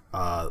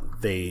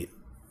 They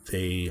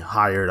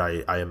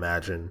hired, I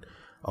imagine,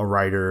 a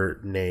writer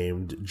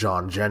named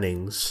John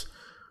Jennings,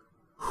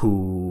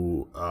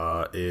 who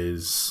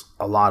is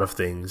a lot of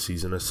things.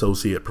 He's an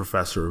associate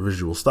professor of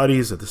visual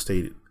studies at the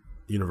State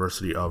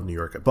University of New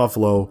York at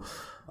Buffalo.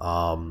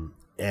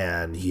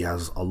 And he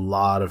has a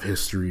lot of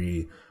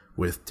history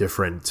with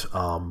different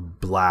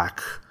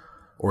black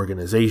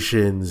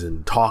organizations,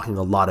 and talking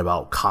a lot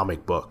about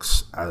comic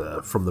books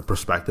from the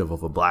perspective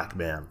of a black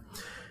man.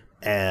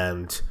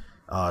 And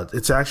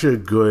it's actually a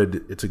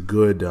good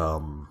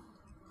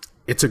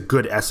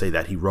essay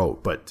that he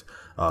wrote, but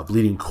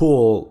Bleeding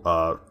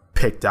Cool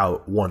picked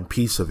out one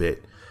piece of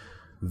it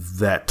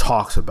that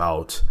talks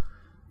about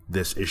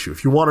this issue.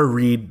 If you want to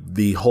read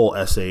the whole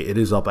essay, it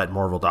is up at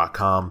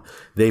Marvel.com.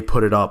 They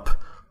put it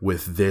up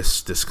with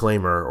this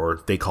disclaimer,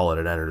 or they call it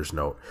an editor's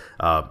note.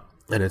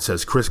 And it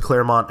says, Chris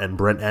Claremont and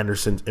Brent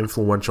Anderson's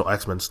influential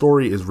X-Men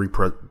story is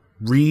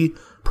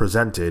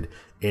represented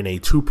in a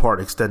 2-part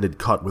extended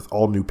cut with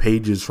all new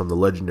pages from the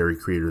legendary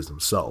creators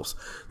themselves.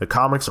 The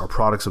comics are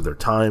products of their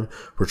time,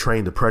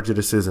 portraying the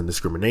prejudices and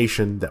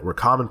discrimination that were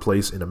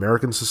commonplace in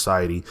American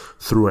society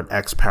through an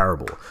X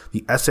parable.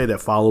 The essay that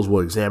follows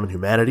will examine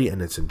humanity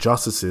and its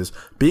injustices,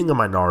 being a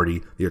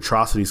minority, the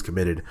atrocities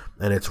committed,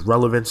 and its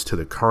relevance to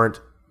the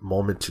current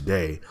moment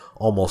today,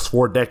 almost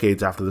 4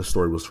 decades after the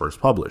story was first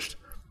published.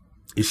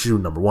 Issue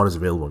number 1 is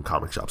available in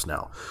comic shops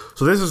now.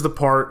 So this is the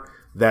part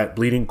that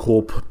Bleeding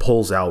Cool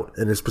pulls out,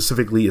 and it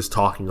specifically is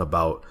talking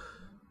about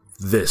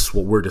this,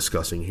 what we're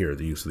discussing here,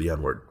 the use of the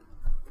N-word.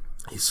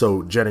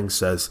 So Jennings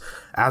says,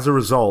 as a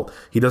result,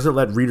 he doesn't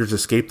let readers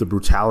escape the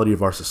brutality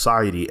of our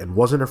society and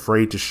wasn't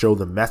afraid to show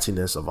the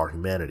messiness of our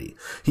humanity.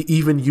 He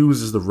even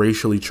uses the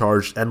racially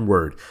charged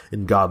N-word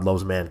in God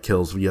Loves Man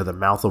Kills via the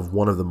mouth of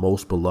one of the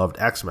most beloved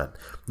X-Men,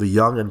 the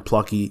young and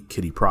plucky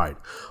Kitty Pryde.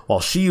 While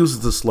she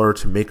uses the slur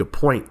to make a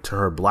point to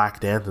her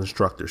black dance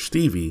instructor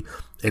Stevie,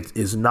 it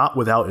is not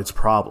without its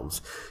problems.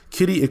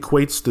 Kitty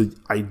equates the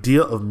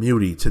idea of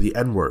muty to the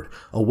N-word,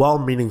 a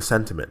well-meaning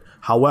sentiment.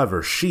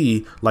 However,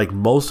 she, like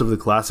most of the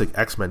classic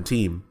X-Men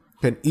team,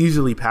 can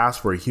easily pass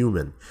for a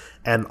human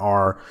and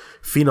are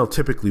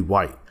phenotypically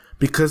white.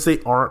 Because they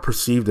aren't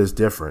perceived as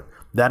different,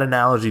 that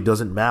analogy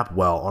doesn't map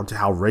well onto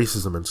how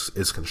racism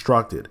is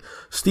constructed.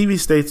 Stevie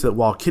states that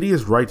while Kitty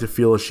is right to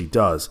feel as she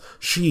does,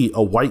 she,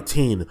 a white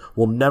teen,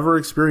 will never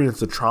experience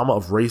the trauma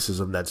of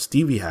racism that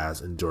Stevie has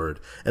endured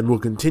and will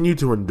continue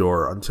to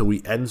endure until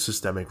we end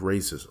systemic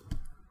racism.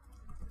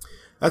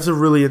 That's a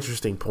really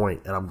interesting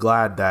point, and I'm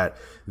glad that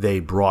they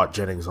brought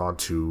Jennings on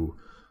to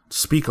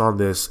speak on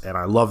this, and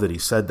I love that he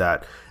said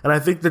that. And I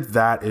think that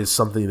that is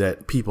something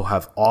that people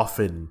have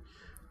often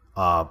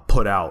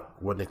put out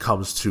when it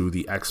comes to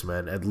the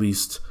X-Men, at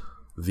least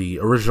the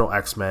original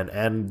X-Men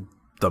and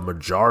the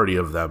majority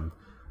of them,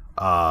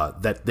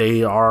 that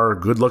they are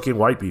good-looking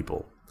white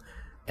people.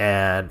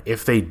 And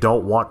if they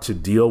don't want to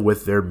deal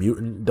with their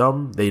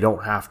mutantdom, they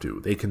don't have to.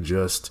 They can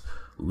just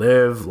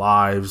live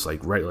lives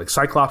like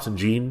Cyclops and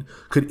Jean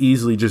could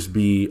easily just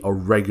be a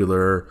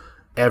regular,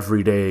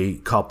 everyday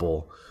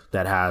couple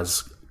that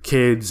has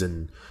kids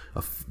and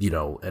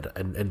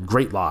and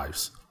great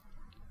lives.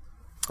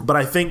 But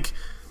I think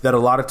that a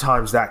lot of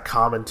times that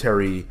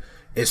commentary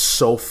is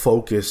so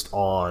focused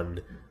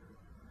on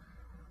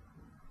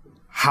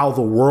how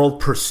the world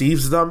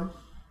perceives them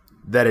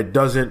that it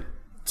doesn't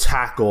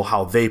tackle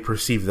how they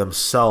perceive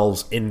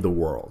themselves in the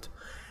world.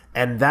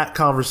 And that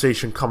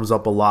conversation comes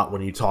up a lot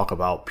when you talk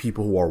about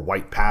people who are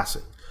white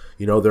passing.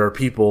 There are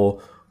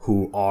people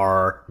who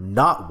are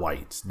not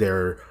white.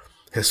 They're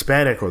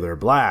Hispanic or they're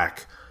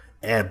black.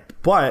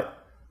 But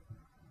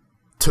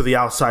to the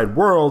outside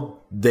world,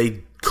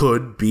 they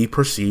could be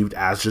perceived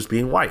as just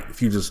being white.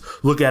 If you just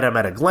look at them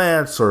at a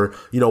glance or,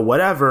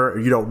 whatever,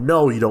 you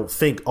don't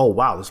think, oh,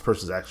 wow, this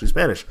person's actually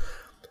Spanish.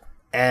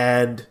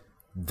 And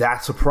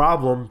that's a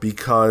problem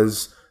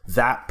because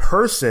that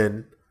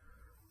person,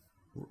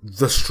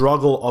 the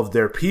struggle of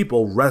their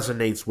people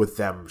resonates with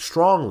them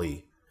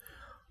strongly.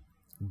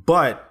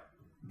 But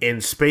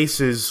in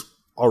spaces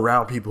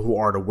around people who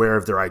aren't aware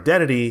of their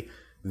identity,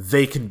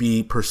 they can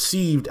be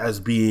perceived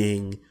as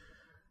being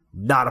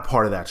not a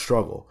part of that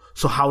struggle.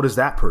 So how does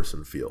that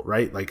person feel,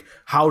 right? Like,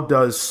 how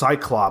does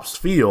Cyclops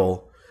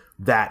feel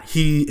that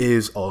he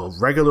is a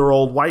regular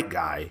old white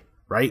guy,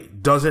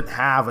 right? Doesn't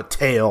have a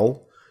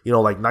tail,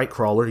 like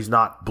Nightcrawler. He's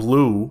not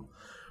blue,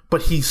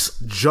 but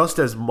he's just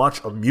as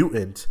much a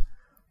mutant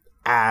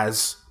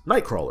as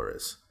Nightcrawler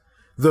is.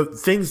 The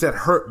things that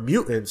hurt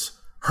mutants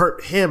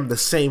hurt him the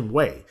same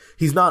way.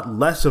 He's not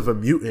less of a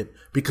mutant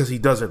because he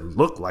doesn't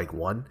look like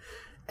one.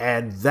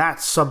 And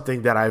that's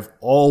something that I've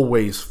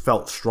always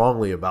felt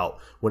strongly about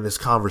when this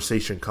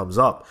conversation comes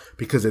up,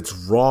 because it's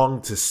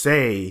wrong to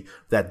say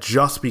that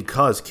just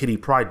because Kitty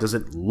Pryde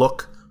doesn't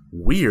look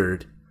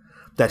weird,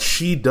 that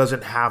she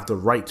doesn't have the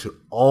right to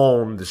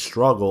own the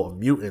struggle of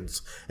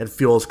mutants and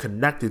feels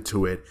connected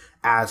to it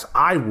as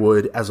I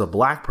would as a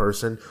black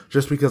person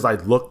just because I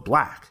look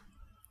black.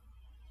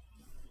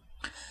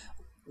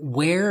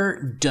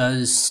 Where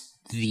does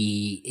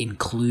the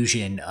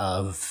inclusion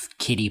of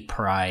Kitty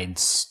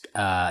Pryde's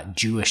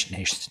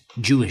Jewishness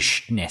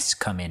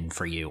come in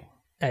for you?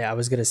 I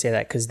was going to say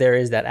that because there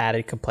is that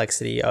added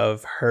complexity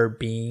of her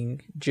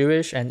being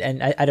Jewish.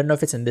 And I don't know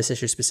if it's in this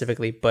issue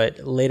specifically, but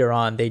later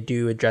on they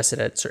do address it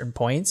at certain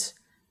points.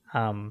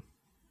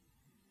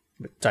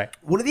 Sorry.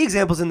 One of the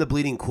examples in the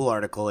Bleeding Cool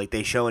article, like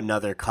they show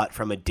another cut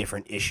from a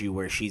different issue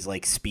where she's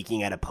like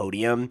speaking at a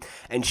podium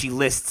and she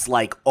lists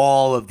like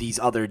all of these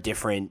other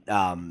different,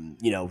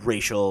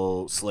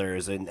 racial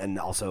slurs and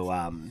also,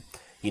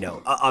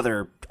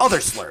 other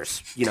slurs,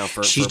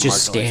 for she's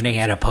just standing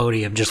at a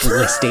podium, just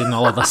listing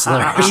all the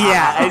slurs.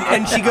 Yeah.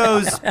 And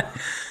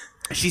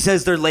she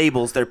says they're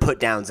labels, they're put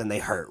downs, and they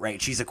hurt,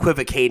 right? She's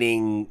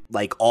equivocating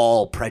like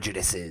all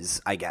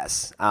prejudices, I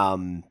guess,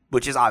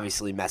 which is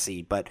obviously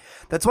messy. But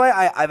that's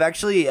why I've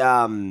actually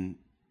I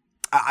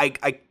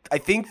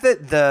think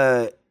that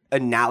the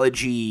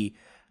analogy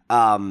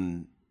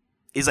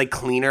is like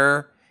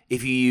cleaner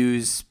if you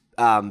use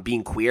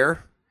being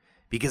queer,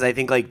 because I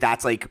think like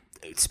that's like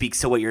it speaks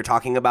to what you're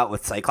talking about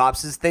with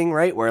Cyclops' thing,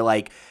 right? Where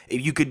like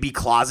if you could be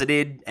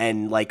closeted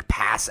and like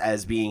pass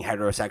as being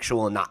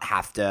heterosexual and not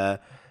have to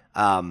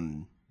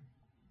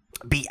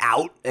be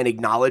out and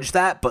acknowledge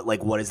that, but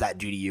like what does that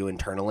do to you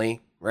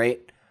internally,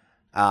 right?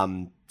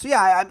 So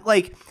yeah,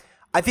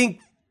 I think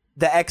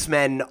the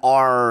X-Men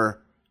are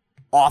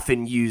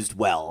often used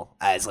well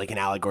as like an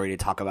allegory to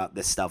talk about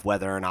this stuff,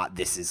 whether or not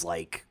this is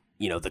like,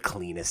 the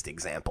cleanest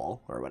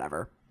example or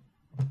whatever.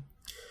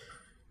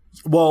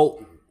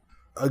 Well,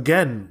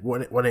 again,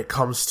 when it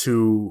comes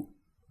to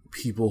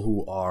people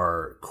who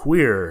are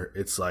queer,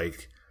 it's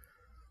like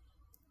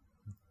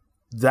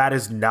that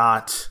is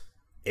not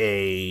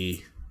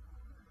it's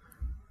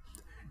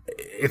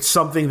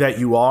something that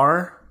you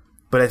are,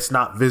 but it's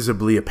not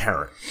visibly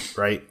apparent,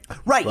 right?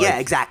 Right. Like, yeah,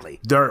 exactly.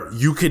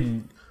 You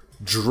can,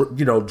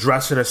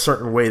 dress in a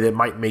certain way that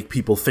might make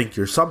people think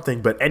you're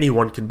something, but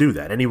anyone can do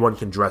that. Anyone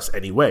can dress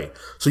any way.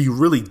 So you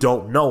really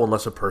don't know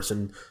unless a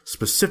person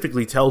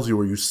specifically tells you,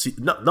 or you see.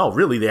 No,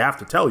 really, they have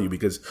to tell you,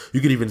 because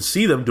you could even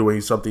see them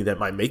doing something that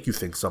might make you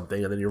think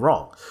something, and then you're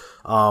wrong.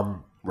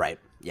 Right.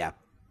 Yeah.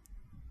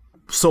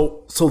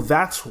 So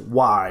that's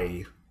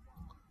why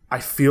I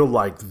feel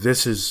like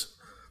this is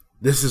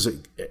this is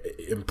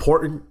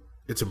important.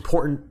 It's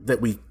important that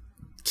we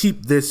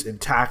keep this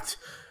intact.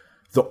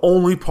 The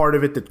only part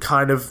of it that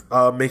kind of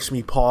makes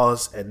me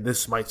pause, and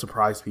this might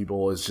surprise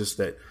people, is just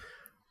that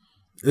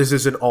this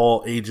is an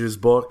all ages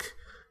book,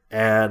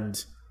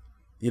 and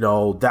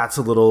that's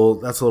a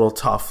little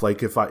tough.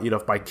 Like if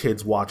if my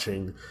kid's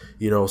watching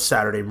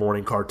Saturday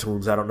morning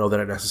cartoons, I don't know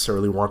that I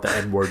necessarily want the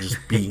N word just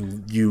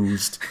being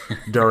used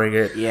during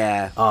it.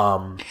 Yeah.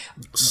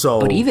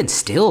 But even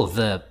still,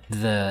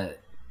 the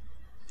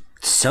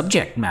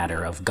subject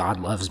matter of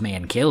God Loves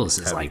Man Kills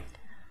is like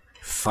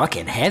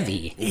fucking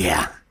heavy.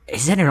 Yeah.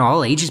 Is that an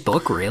all ages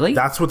book, really?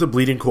 That's what the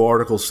Bleeding Cool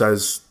article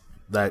says.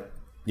 That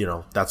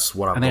that's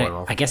what I'm going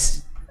off. I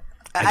guess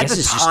At the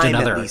it's time, just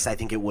another. at least, I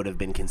think it would have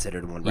been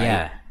considered one, right?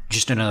 Yeah,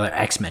 just another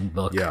X-Men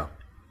book. Yeah.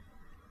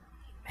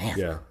 Man.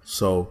 Yeah.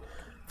 So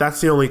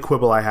that's the only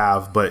quibble I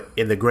have. But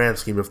in the grand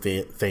scheme of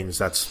things,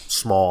 that's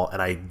small,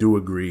 and I do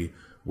agree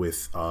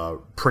with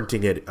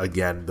printing it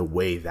again the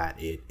way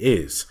that it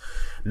is.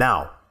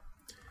 Now,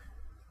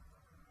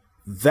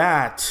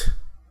 that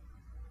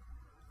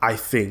I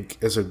think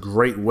is a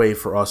great way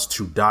for us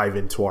to dive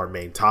into our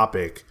main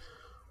topic,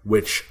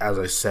 which, as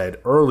I said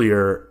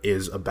earlier,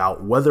 is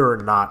about whether or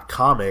not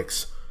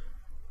comics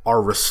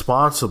are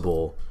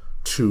responsible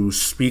to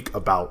speak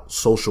about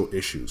social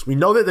issues. We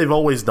know that they've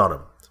always done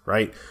them,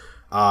 right?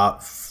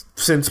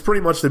 Since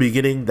pretty much the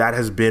beginning, that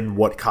has been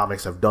what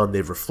comics have done.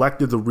 They've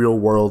reflected the real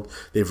world.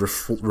 They've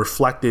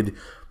reflected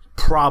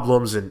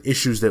problems and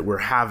issues that we're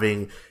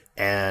having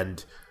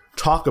and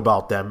talk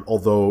about them,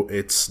 although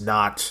it's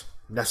not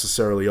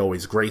necessarily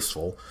always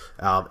graceful.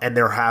 And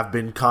there have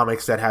been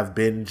comics that have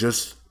been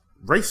just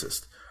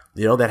racist,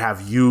 that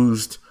have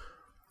used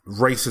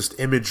racist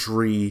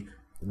imagery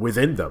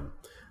within them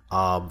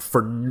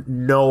for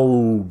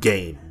no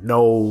gain,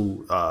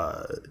 no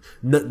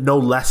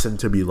lesson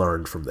to be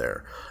learned from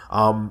there.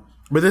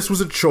 But this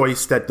was a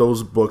choice that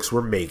those books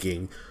were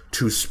making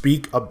to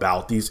speak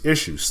about these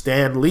issues.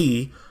 Stan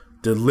Lee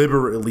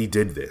deliberately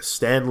did this.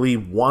 Stan Lee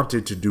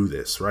wanted to do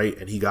this, right?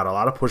 And he got a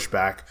lot of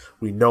pushback.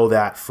 We know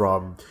that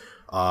from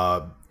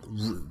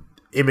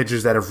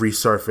images that have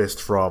resurfaced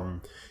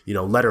from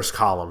letters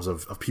columns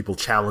of people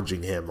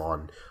challenging him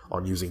on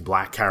using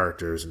black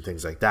characters and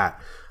things like that.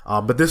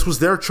 But this was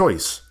their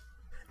choice.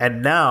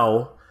 And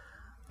now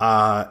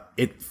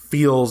it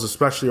feels,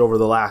 especially over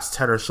the last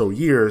 10 or so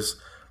years,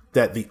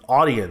 that the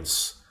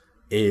audience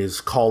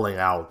is calling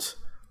out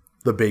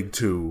the big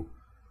two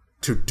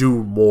to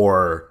do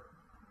more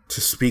to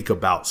speak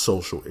about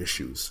social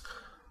issues.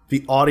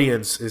 The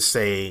audience is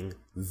saying,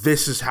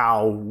 this is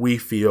how we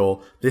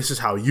feel, this is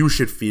how you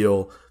should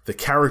feel, the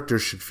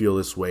characters should feel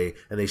this way,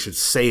 and they should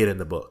say it in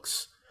the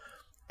books.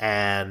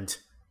 And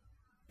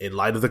in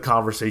light of the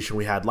conversation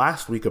we had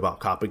last week about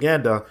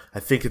propaganda, I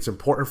think it's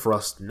important for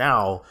us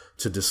now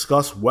to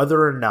discuss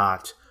whether or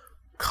not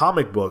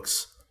comic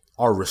books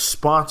are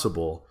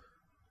responsible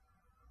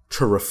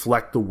to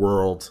reflect the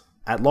world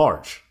at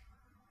large.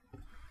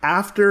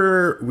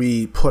 After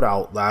we put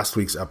out last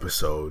week's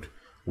episode,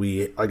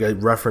 we, like I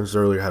referenced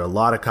earlier, had a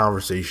lot of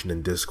conversation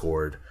in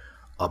Discord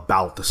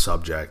about the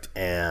subject,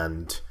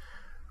 and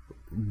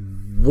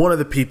one of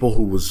the people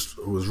who was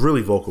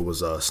really vocal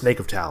was Snake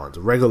of Talent,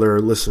 a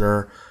regular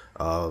listener,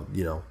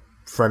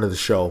 friend of the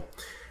show.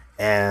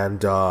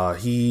 And I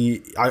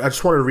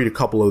just wanted to read a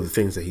couple of the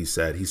things that he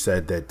said. He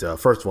said that,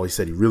 first of all, he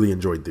said he really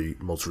enjoyed the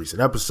most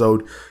recent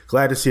episode.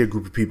 Glad to see a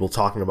group of people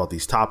talking about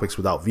these topics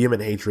without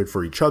vehement hatred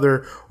for each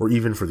other or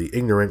even for the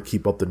ignorant.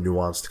 Keep up the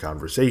nuanced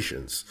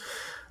conversations.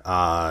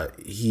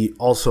 He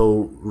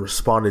also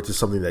responded to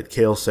something that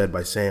Kale said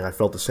by saying, I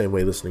felt the same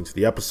way listening to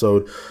the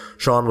episode.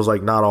 Sean was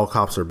like, not all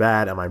cops are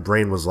bad. And my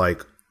brain was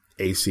like,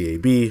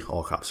 ACAB,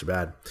 all cops are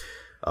bad.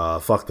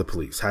 Fuck the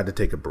police. Had to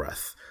take a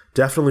breath.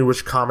 Definitely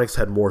wish comics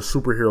had more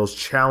superheroes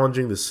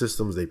challenging the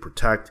systems they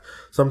protect.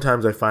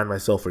 Sometimes I find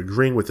myself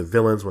agreeing with the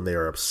villains when they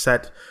are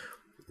upset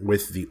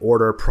with the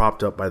order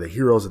propped up by the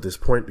heroes at this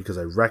point because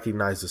I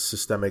recognize the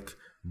systemic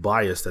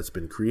bias that's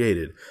been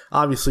created.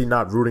 Obviously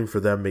not rooting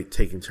for them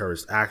taking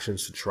terrorist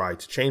actions to try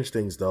to change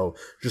things, though.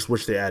 Just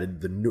wish they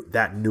added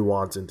that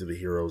nuance into the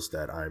heroes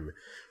that I'm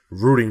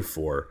rooting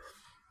for.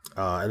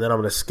 And then I'm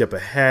going to skip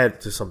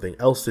ahead to something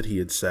else that he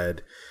had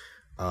said,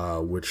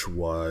 which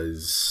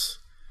was...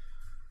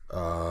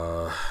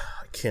 I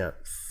can't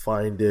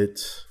find it,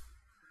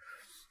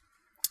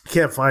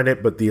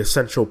 but the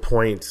essential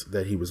point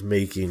that he was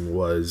making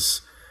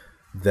was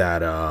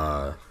that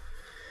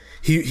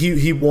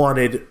he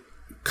wanted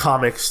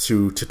comics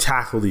to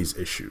tackle these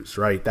issues,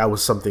 right? That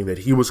was something that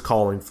he was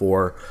calling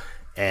for,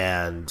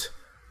 and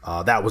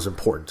that was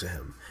important to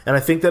him. And I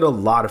think that a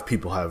lot of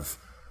people have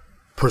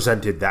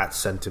presented that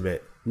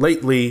sentiment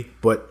lately,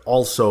 but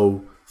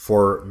also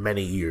for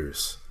many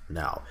years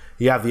now.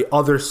 You have the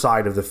other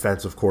side of the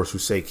fence, of course, who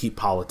say keep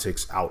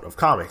politics out of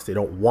comics. They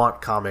don't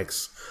want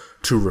comics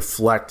to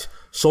reflect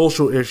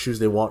social issues.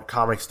 They want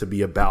comics to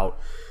be about,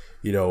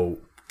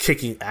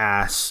 kicking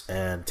ass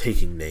and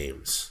taking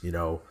names,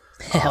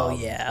 Hell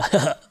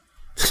yeah.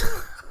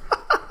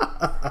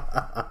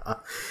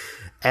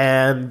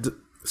 And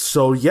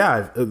So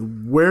yeah,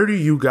 where do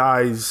you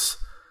guys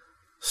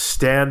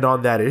stand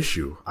on that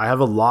issue? I have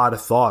a lot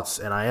of thoughts,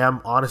 and I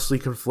am honestly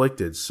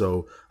conflicted.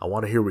 So I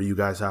want to hear what you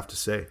guys have to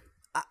say.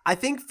 I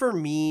think for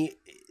me,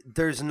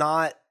 there's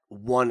not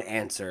one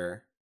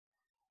answer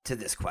to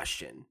this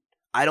question.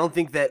 I don't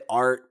think that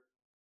art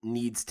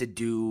needs to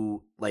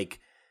do like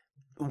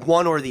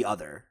one or the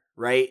other,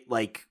 right?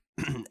 Like,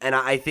 and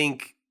I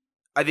think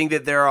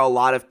that there are a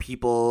lot of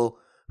people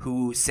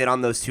who sit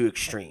on those two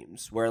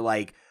extremes where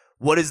like,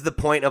 what is the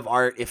point of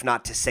art if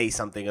not to say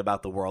something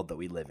about the world that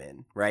we live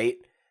in, right?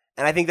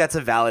 And I think that's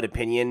a valid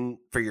opinion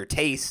for your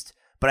taste,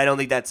 but I don't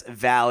think that's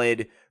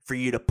valid for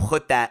you to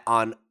put that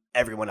on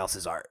everyone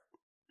else's art.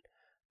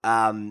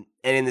 And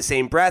in the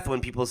same breath,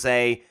 when people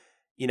say,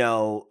 you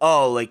know,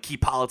 oh, like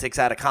keep politics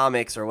out of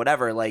comics or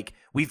whatever, like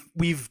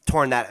we've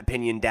torn that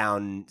opinion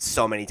down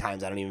so many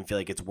times. I don't even feel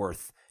like it's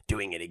worth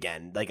doing it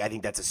again. Like, I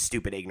think that's a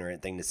stupid,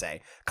 ignorant thing to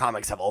say.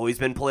 Comics have always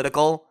been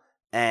political,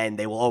 and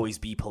they will always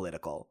be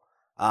political.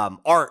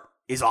 Art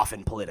is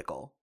often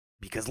political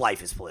because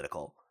life is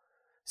political.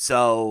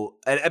 So,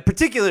 and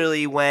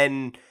particularly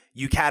when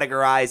you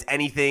categorize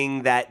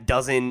anything that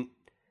doesn't,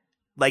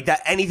 like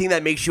that, anything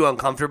that makes you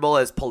uncomfortable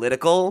as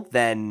political,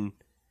 then,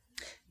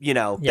 you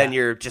know, then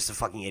you're just a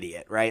fucking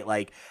idiot, right?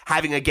 Like,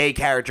 having a gay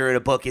character in a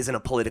book isn't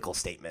a political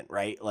statement,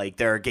 right? Like,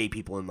 there are gay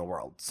people in the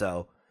world,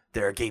 so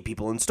there are gay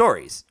people in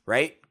stories,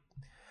 right?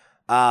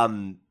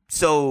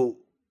 So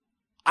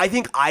I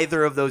think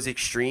either of those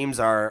extremes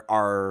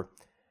are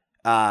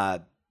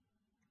I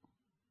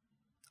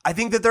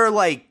think that they're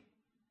like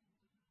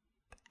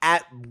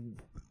at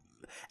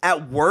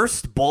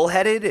worst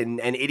bullheaded and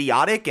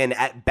idiotic, and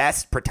at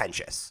best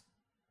pretentious.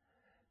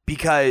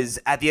 Because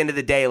at the end of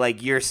the day,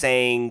 like, you're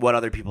saying what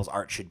other people's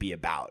art should be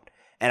about.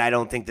 And I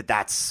don't think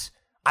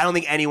I don't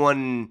think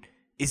anyone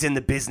is in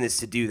the business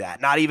to do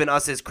that. Not even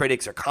us as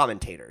critics or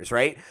commentators,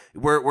 right?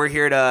 We're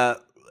here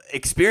to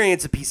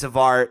experience a piece of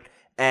art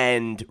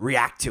and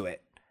react to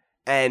it.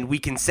 And we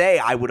can say,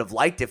 I would have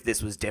liked if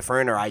this was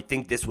different, or I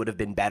think this would have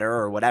been better,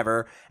 or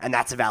whatever. And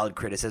that's a valid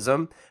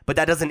criticism. But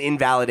that doesn't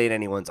invalidate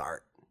anyone's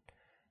art.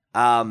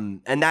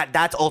 And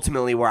that's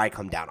ultimately where I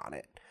come down on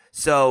it.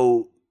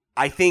 So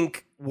I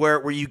think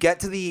where you get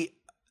to the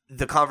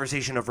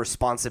conversation of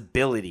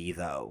responsibility,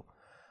 though,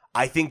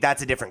 I think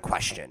that's a different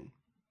question.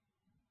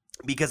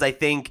 Because I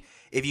think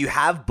if you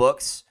have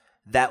books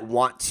that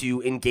want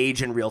to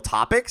engage in real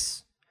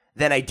topics,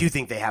 then I do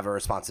think they have a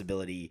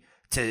responsibility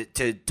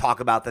to talk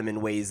about them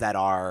in ways that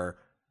are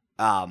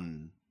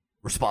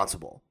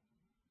responsible.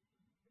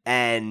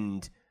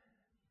 And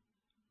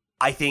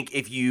I think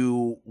if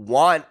you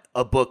want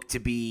a book to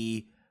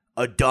be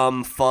a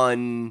dumb,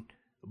 fun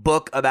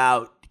book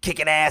about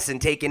kicking ass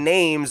and taking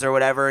names or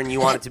whatever, and you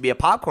want it to be a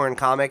popcorn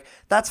comic,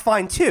 that's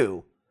fine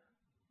too.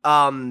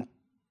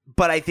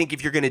 But I think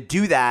if you're going to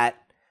do that,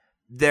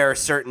 there are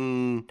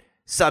certain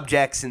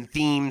subjects and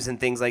themes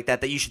and things like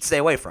that you should stay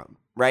away from,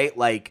 right?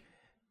 Like,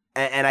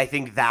 and I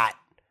think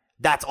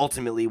that's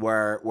ultimately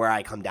where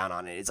I come down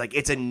on it. It's like,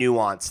 it's a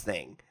nuanced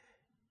thing.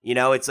 You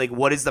know, it's like,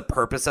 what is the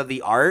purpose of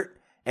the art,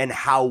 and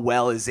how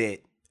well is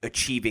it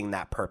achieving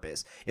that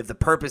purpose? If the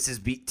purpose is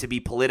to be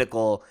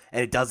political,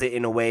 and it does it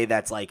in a way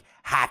that's like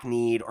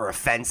hackneyed or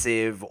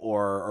offensive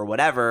or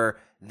whatever,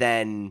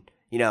 then,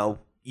 you know,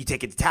 you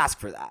take it to task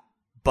for that.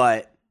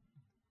 But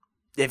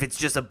if it's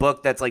just a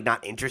book that's like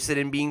not interested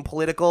in being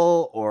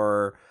political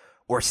or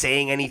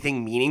saying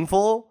anything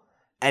meaningful,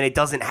 and it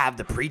doesn't have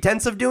the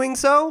pretense of doing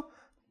so,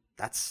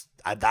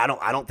 I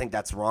don't think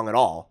that's wrong at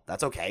all.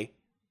 That's okay.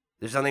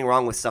 There's nothing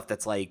wrong with stuff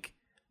that's like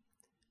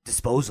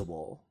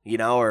disposable, you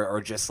know,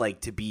 or just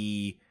like to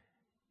be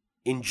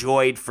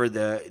enjoyed for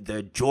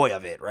the joy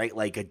of it, right?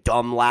 Like a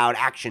dumb, loud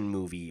action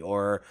movie,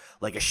 or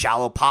like a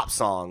shallow pop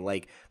song.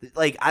 Like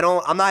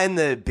I'm not in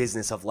the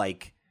business of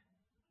like,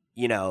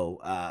 you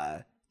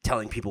know,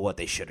 telling people what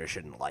they should or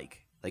shouldn't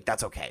like. Like,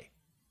 that's okay.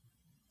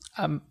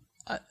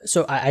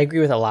 So I agree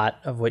with a lot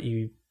of what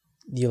you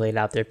laid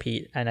out there,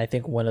 Pete. And I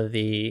think one of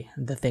the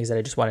things that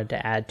I just wanted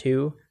to add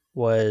to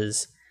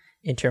was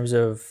in terms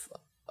of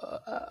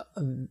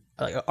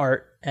like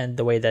art and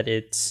the way that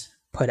it's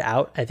put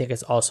out. I think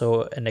it's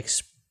also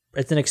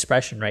it's an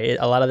expression, right?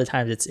 A lot of the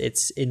times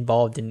it's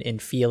involved in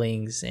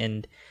feelings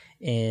and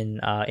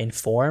in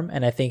form,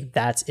 and I think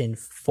that's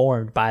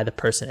informed by the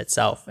person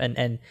itself,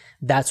 and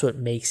that's what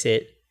makes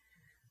it,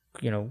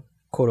 you know,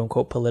 quote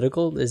unquote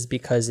political, is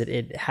because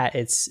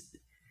it's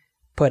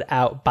put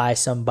out by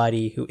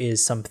somebody who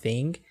is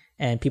something,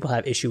 and people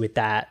have issue with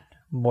that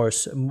more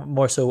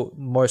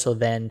so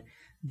than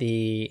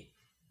the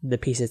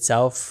piece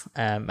itself,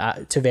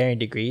 to varying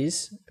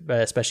degrees,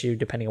 but especially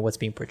depending on what's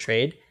being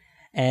portrayed.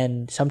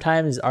 And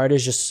sometimes art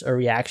is just a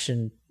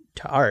reaction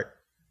to art.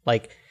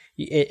 Like,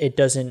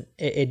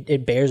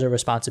 it bears a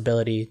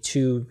responsibility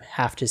to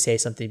have to say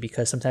something,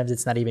 because sometimes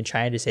it's not even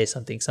trying to say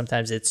something.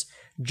 Sometimes it's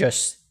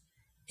just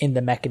in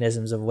the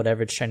mechanisms of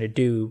whatever it's trying to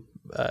do,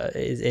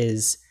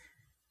 is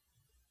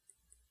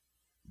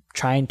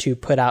trying to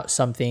put out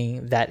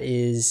something that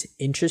is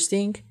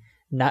interesting,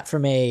 not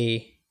from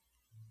a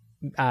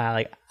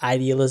like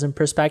idealism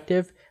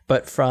perspective,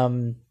 but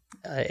from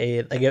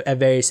a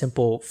very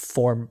simple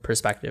form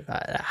perspective,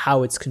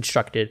 how it's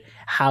constructed,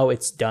 how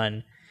it's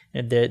done.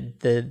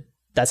 And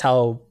that's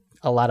how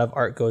a lot of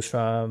art goes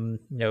from,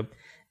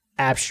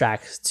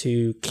 abstracts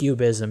to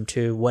cubism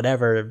to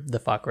whatever the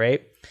fuck,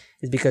 right?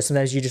 Is because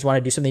sometimes you just want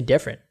to do something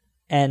different.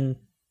 And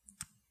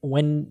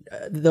when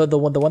the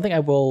one thing I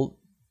will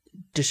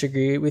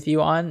disagree with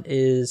you on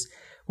is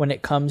when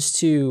it comes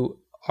to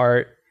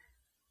art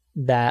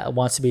that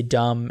wants to be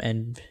dumb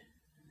and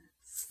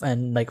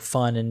like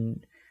fun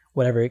and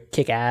whatever,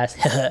 kick ass,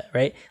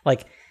 right?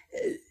 Like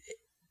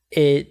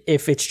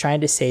if it's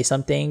trying to say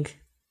something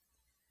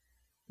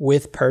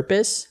with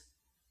purpose,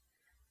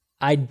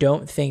 I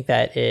don't think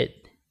that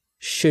it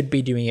should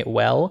be doing it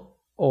well,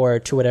 or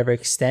to whatever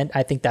extent.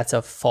 I think that's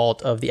a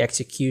fault of the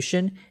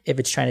execution if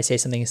it's trying to say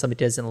something and something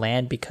doesn't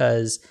land,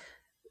 because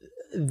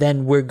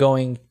then we're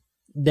going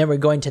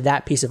to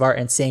that piece of art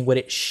and saying what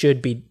it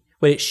should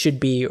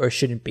be or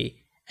shouldn't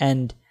be.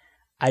 And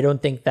I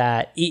don't think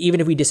that, even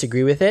if we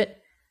disagree with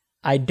it,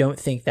 I don't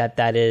think that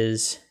that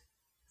is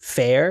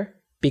fair,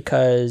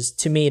 because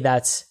to me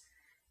that's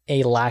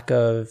a lack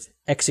of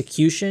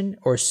execution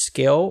or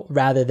skill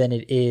rather than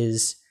it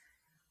is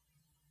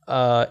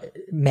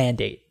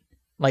mandate.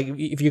 Like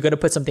if you're going to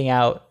put something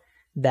out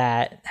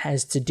that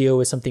has to deal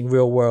with something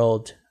real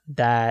world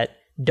that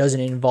doesn't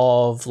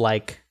involve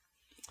like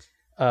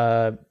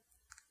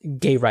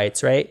gay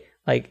rights, right?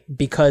 Like,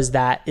 because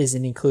that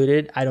isn't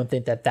included, I don't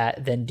think that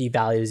then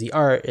devalues the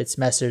art, its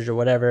message, or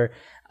whatever.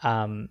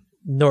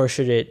 Nor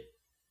should it,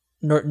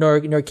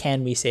 nor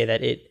can we say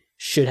that it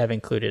should have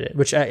included it,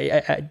 which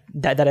I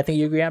think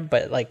you agree on.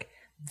 But like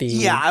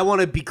I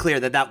want to be clear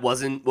that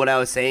wasn't what I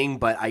was saying,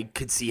 but I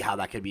could see how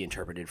that could be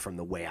interpreted from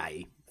the way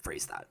I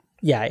phrased that.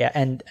 Yeah,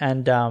 and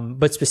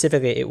but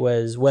specifically, it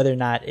was whether or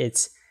not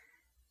it's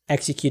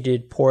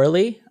executed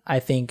poorly.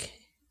 I think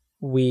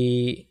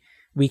we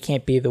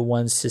can't be the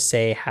ones to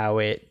say how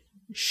it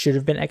should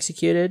have been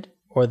executed,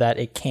 or that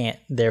it can't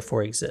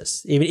therefore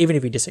exist, even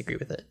if we disagree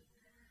with it.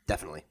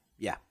 Definitely,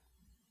 yeah.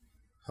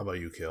 How about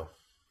you, Kill?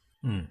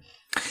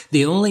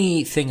 The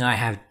only thing I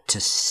have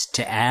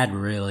to add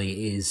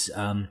really is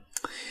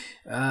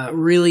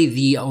really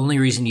the only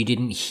reason you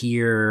didn't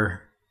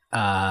hear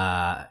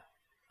a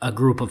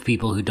group of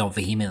people who don't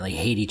vehemently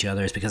hate each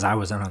other is because I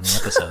wasn't on the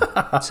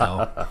episode.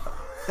 So,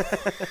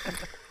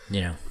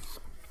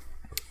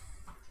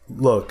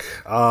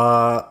 Look,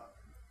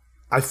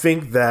 I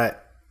think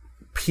that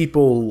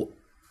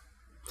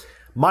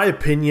my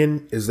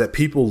opinion is that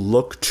people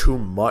look too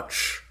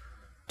much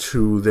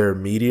to their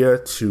media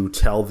to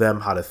tell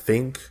them how to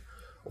think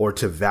or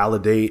to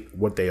validate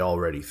what they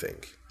already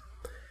think.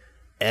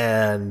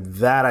 And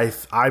that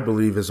I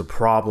believe is a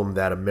problem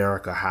that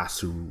America has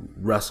to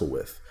wrestle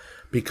with,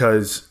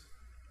 because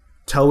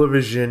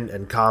television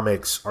and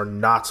comics are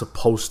not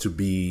supposed to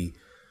be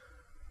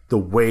the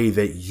way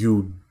that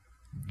you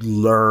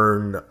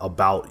learn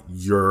about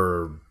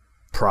your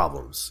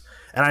problems.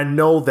 And I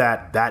know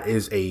that that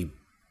is a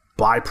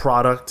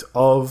byproduct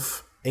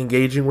of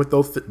engaging with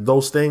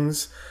those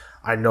things.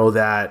 I know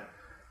that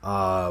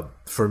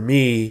for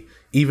me,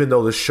 even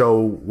though the show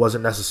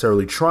wasn't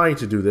necessarily trying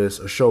to do this,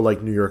 a show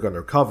like New York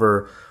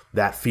Undercover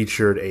that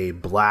featured a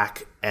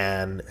Black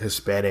and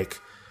Hispanic,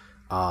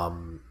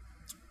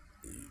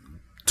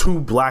 two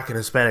Black and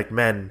Hispanic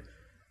men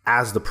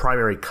as the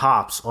primary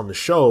cops on the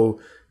show,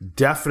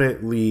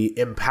 definitely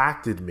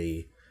impacted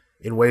me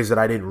in ways that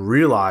I didn't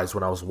realize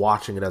when I was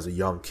watching it as a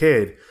young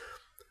kid.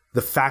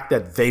 The fact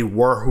that they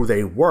were who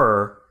they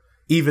were,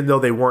 even though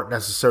they weren't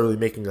necessarily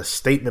making a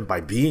statement by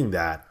being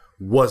that,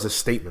 was a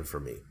statement for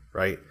me,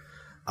 right?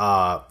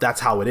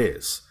 That's how it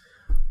is.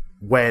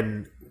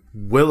 When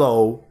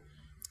Willow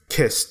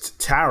kissed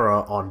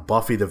Tara on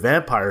Buffy the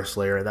Vampire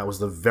Slayer, and that was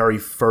the very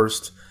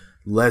first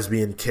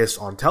lesbian kiss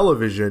on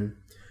television,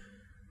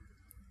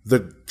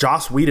 the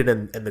Joss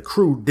Whedon and the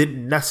crew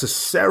didn't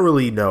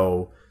necessarily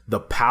know the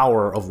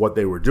power of what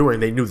they were doing.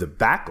 They knew the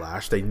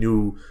backlash. They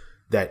knew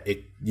that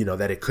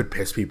it could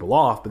piss people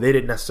off, but they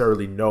didn't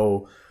necessarily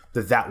know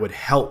that would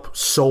help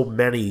so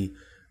many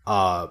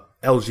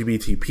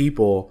LGBT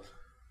people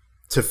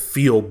to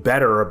feel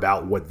better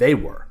about what they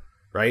were,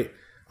 right?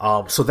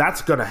 So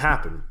that's going to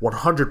happen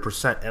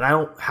 100%, and I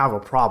don't have a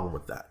problem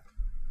with that.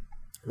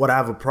 What I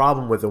have a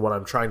problem with, and what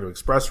I'm trying to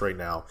express right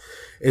now,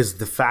 is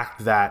the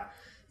fact that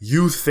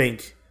you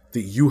think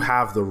that you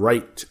have the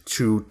right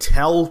to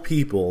tell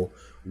people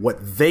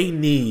what they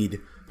need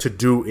to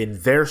do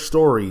in their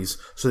stories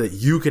so that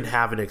you can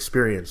have an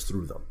experience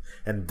through them.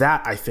 And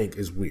that, I think,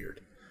 is weird.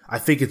 I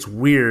think it's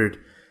weird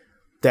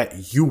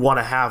that you want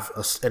to have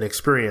an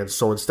experience.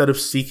 So instead of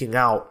seeking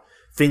out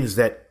things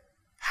that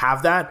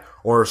have that,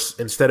 or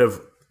instead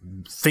of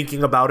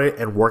thinking about it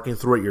and working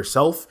through it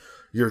yourself,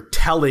 you're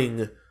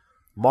telling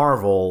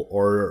Marvel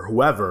or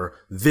whoever,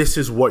 this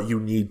is what you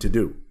need to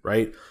do,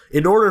 right?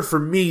 In order for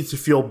me to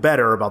feel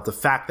better about the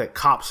fact that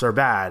cops are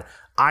bad,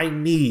 I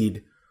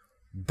need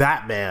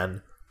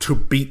Batman to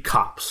beat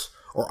cops,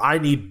 or I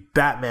need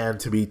Batman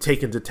to be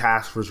taken to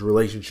task for his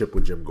relationship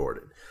with Jim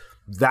Gordon.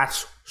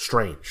 That's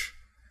strange.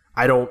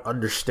 I don't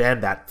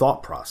understand that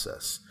thought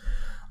process.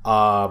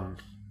 And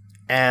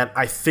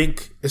I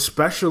think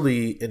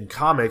especially in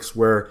comics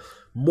where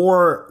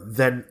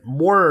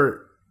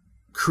more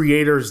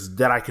creators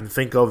that I can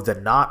think of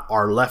than not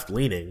are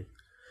left-leaning,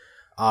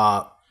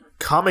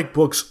 comic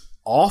books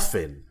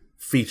often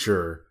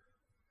feature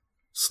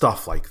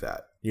stuff like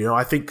that. You know,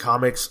 I think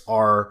comics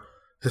are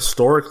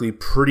historically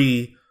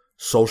pretty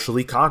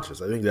socially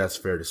conscious. I think that's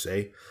fair to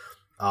say.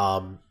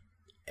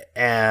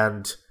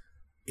 And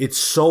it's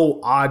so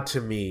odd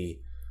to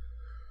me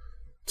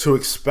to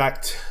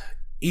expect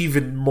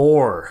even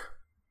more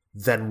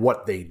than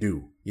what they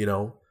do, you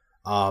know?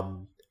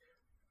 And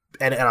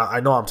I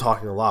know I'm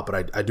talking a lot,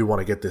 but I do want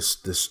to get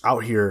this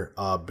out here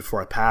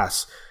before I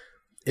pass,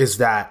 is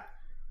that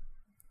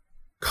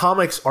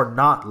comics are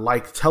not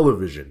like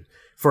television.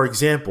 For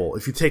example,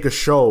 if you take a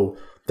show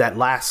that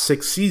lasts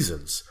 6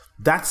 seasons,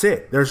 that's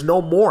it. There's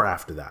no more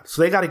after that.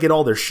 So they got to get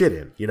all their shit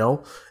in, you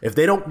know? If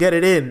they don't get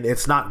it in,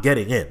 it's not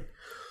getting in.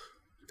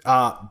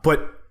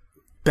 But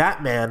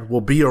Batman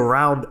will be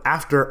around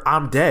after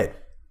I'm dead,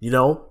 you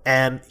know?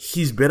 And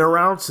he's been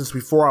around since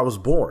before I was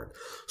born.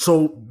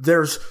 So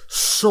there's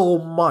so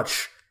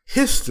much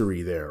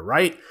history there,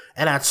 right?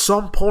 And at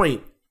some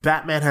point,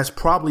 Batman has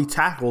probably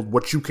tackled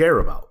what you care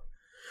about.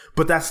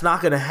 But that's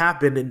not going to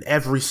happen in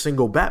every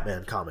single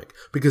Batman comic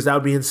because that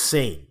would be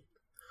insane.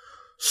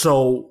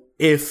 So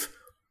if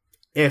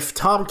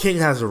Tom King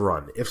has a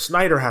run, if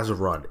Snyder has a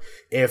run,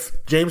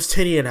 if James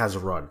Tynion has a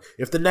run,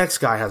 if the next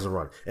guy has a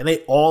run, and they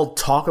all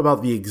talk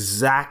about the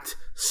exact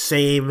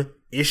same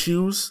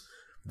issues,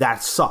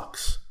 that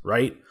sucks,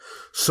 right?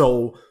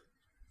 So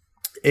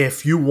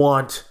if you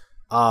want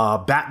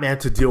Batman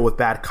to deal with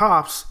bad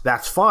cops,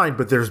 that's fine,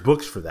 but there's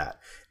books for that.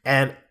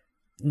 And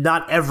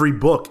not every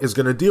book is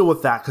going to deal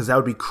with that because that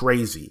would be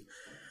crazy.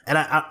 And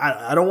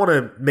I don't want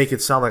to make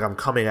it sound like I'm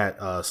coming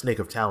at Snake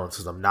of Talents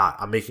because I'm not.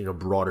 I'm making a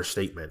broader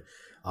statement.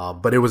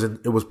 But it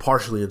was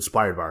partially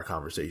inspired by our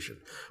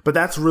conversation. But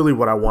that's really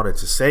what I wanted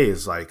to say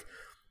is like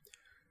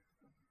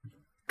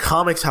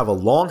comics have a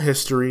long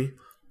history.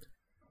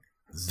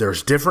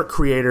 There's different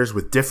creators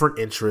with different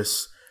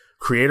interests.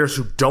 Creators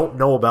who don't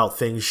know about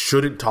things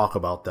shouldn't talk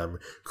about them.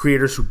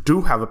 Creators who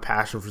do have a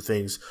passion for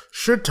things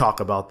should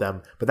talk about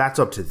them, but that's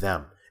up to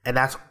them. And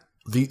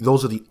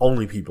those are the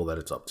only people that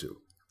it's up to.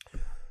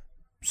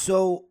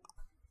 So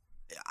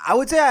I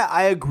would say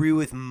I agree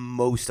with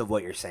most of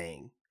what you're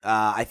saying.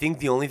 I think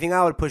the only thing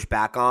I would push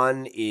back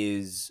on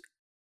is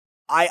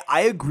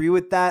I agree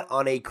with that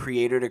on a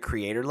creator to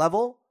creator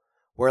level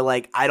where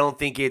like I don't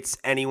think it's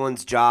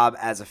anyone's job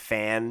as a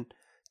fan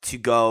to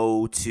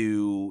go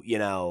to,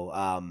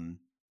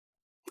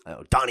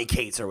 Donny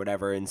Cates or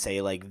whatever and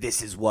say like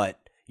this is what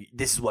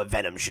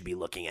Venom should be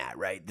looking at,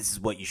 right? This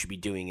is what you should be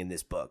doing in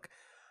this book.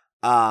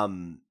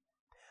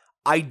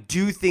 I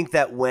do think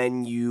that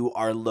when you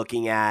are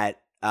looking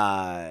at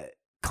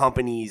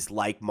companies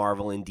like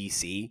Marvel and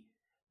DC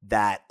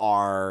that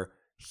are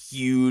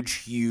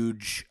huge,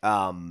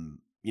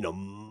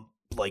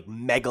 like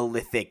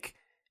megalithic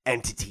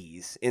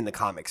entities in the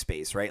comic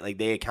space, right? Like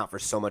they account for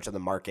so much of the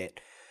market.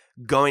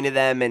 Going to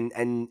them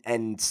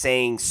and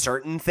saying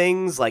certain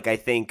things, like I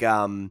think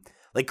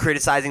like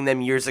criticizing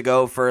them years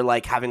ago for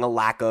like having a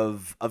lack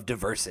of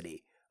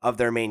diversity of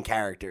their main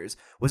characters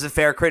was a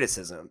fair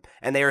criticism.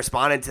 And they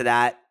responded to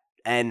that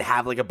and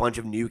have like a bunch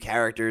of new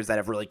characters that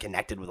have really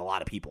connected with a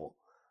lot of people.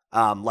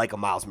 Like a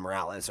Miles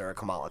Morales or a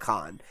Kamala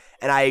Khan.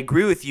 And I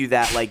agree with you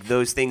that like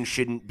those things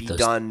shouldn't be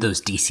done.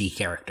 Those DC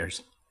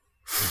characters.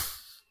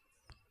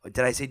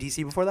 Did I say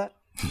DC before that?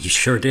 You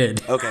sure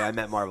did. Okay, I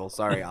meant Marvel.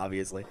 Sorry,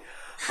 obviously.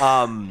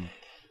 I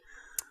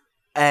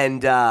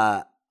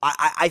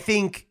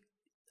think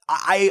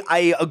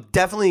I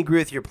definitely agree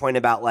with your point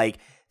about like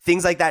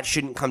things like that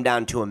shouldn't come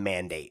down to a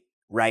mandate,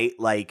 right?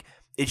 Like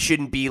it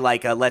shouldn't be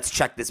like a let's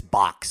check this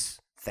box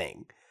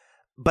thing.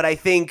 But I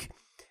think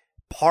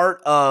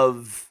part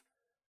of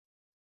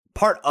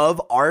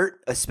art,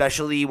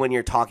 especially when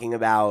you're talking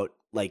about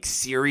like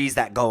series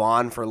that go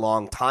on for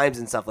long times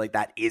and stuff like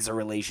that, is a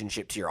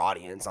relationship to your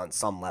audience on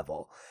some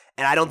level.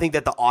 And I don't think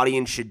that the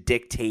audience should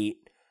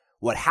dictate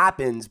what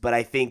happens, but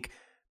I think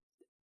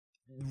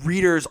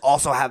readers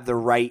also have the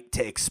right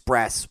to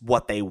express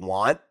what they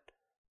want.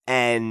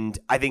 And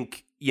I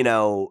think,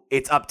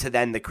 it's up to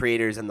then the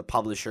creators and the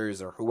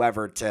publishers or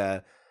whoever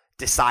to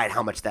decide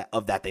how much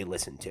of that they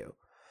listen to.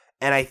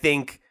 And I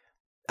think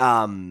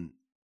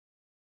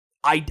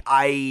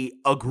I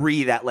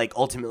agree that like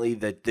ultimately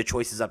the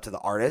choice is up to the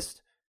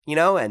artist,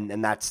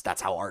 and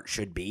that's how art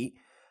should be.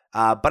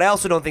 But I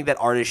also don't think that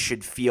artists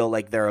should feel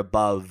like they're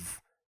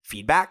above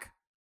feedback.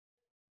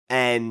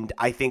 And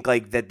I think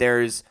like that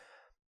there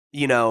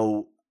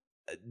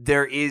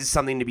is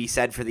something to be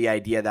said for the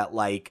idea that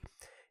like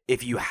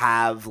if you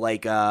have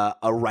like a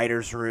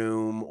writer's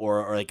room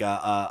or like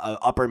a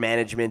upper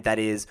management that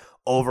is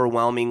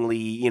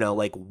overwhelmingly,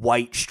 like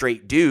white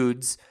straight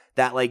dudes,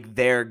 that like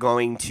they're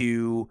going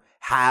to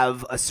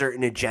have a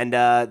certain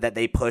agenda that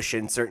they push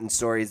in certain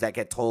stories that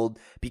get told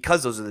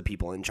because those are the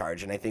people in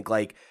charge. And I think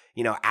like,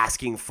 you know,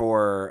 asking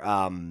for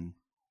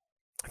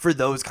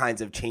those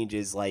kinds of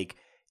changes like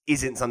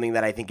isn't something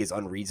that I think is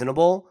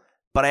unreasonable.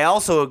 But I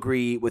also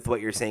agree with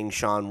what you're saying,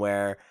 Sean,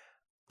 where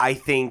I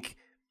think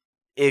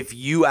if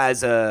you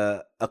as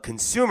a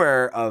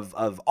consumer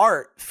of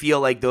art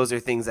feel like those are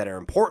things that are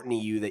important to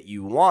you that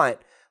you want,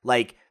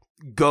 like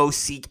go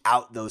seek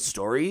out those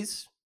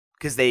stories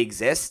because they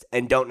exist,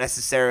 and don't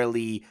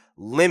necessarily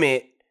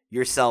limit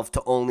yourself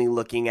to only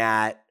looking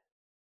at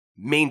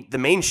the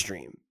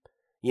mainstream,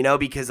 you know,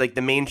 because like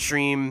the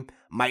mainstream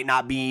might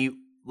not be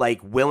like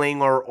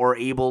willing or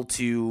able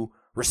to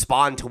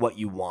respond to what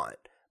you want.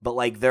 But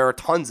like there are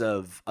tons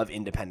of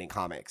independent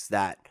comics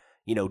that,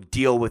 you know,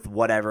 deal with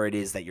whatever it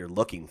is that you're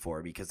looking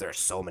for, because there are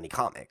so many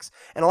comics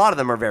and a lot of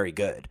them are very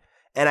good.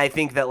 And I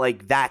think that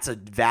like that's a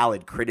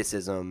valid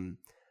criticism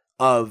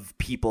of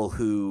people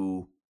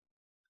who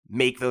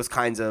make those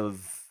kinds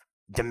of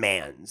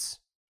demands,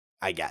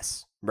 I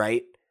guess,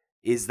 right?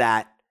 Is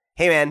that,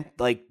 hey man,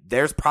 like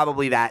there's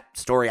probably that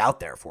story out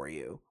there for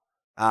you.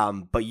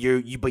 But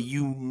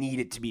you need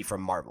it to be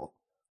from Marvel,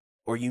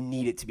 or you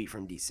need it to be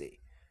from DC.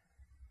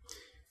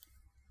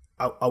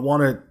 I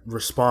want to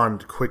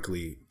respond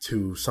quickly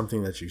to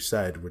something that you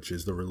said, which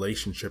is the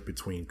relationship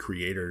between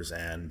creators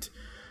and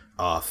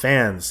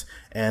fans.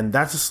 And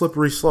that's a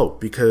slippery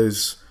slope,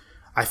 because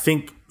I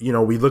think, you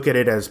know, we look at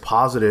it as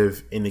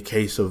positive in the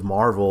case of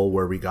Marvel,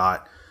 where we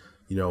got,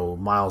 you know,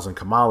 Miles and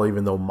Kamala,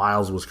 even though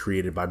Miles was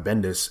created by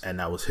Bendis and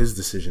that was his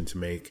decision to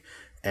make.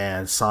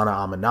 And Sana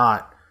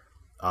Amanat,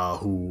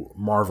 who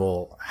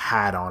Marvel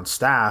had on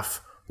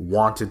staff,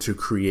 wanted to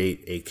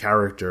create a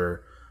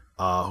character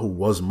who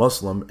was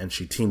Muslim, and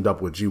she teamed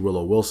up with G.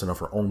 Willow Wilson of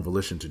her own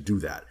volition to do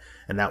that.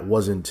 And that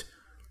wasn't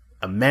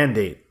a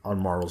mandate on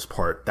Marvel's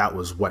part. That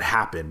was what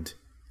happened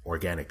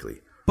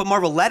organically. But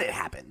Marvel let it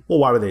happen. Well,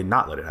 why would they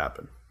not let it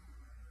happen?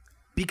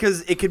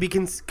 Because it could be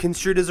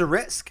construed as a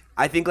risk.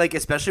 I think, like,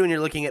 especially when you're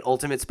looking at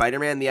Ultimate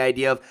Spider-Man, the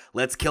idea of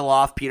let's kill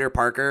off Peter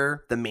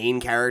Parker, the main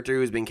character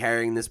who's been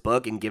carrying this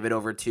book, and give it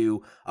over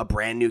to a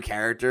brand new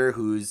character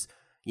who's,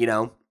 you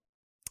know,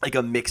 like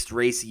a mixed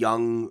race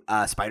young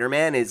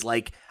Spider-Man, is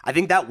like, I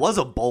think that was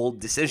a bold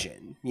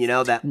decision, you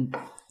know, that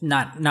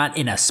not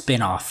in a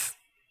spin-off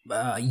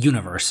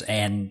universe.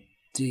 And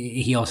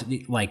he also,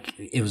 like,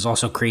 it was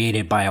also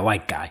created by a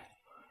white guy.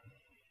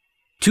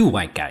 Two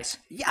white guys.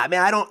 Yeah, I mean,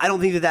 I don't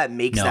think that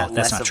makes that less of a... No,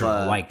 that's not true.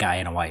 A white guy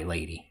and a white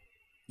lady.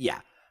 Yeah.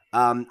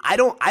 I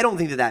don't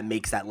think that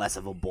makes that less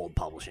of a bold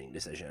publishing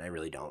decision. I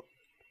really don't.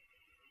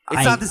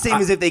 It's not the same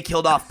as if they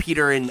killed off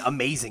Peter in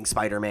Amazing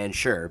Spider-Man,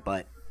 sure,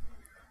 but...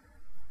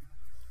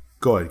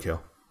 Go ahead,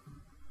 Kale.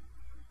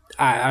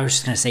 I was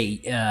just going to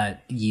say,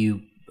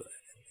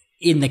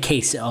 in the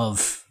case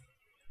of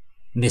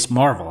Miss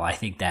Marvel, I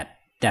think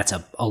that's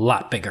a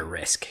lot bigger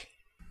risk.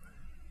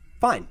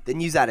 Fine,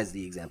 then use that as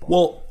the example.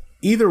 Well,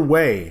 either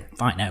way...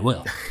 Fine, I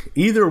will.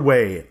 Either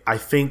way, I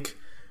think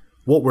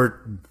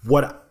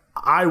what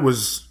I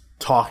was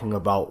talking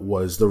about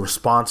was the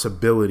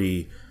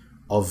responsibility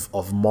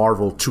of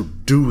Marvel to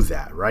do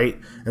that, right?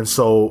 And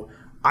so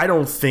I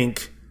don't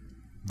think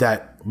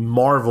that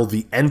Marvel,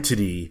 the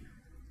entity,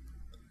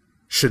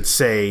 should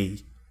say,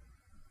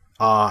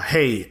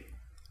 hey,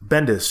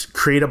 Bendis,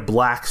 create a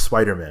black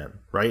Spider-Man,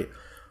 right?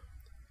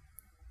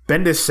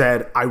 Bendis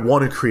said, I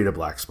want to create a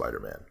black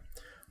Spider-Man.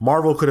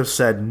 Marvel could have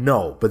said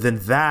no, but then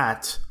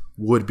that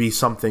would be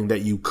something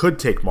that you could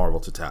take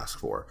Marvel to task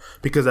for,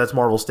 because that's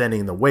Marvel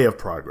standing in the way of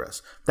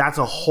progress. That's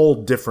a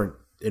whole different,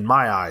 in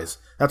my eyes,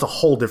 that's a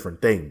whole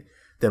different thing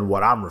than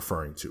what I'm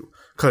referring to.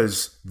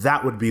 Because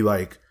that would be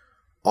like,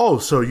 oh,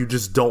 so you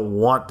just don't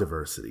want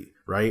diversity,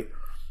 right?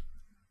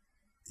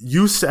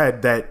 You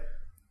said that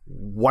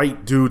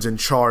white dudes in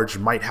charge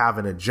might have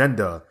an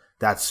agenda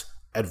that's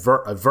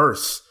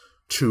adverse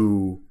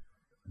to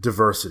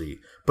diversity,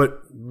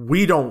 but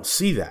we don't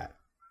see that.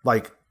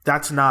 Like,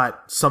 that's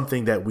not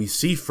something that we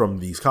see from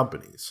these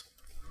companies.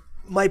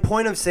 My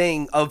point of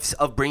saying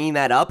of bringing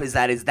that up is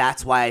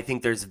that's why I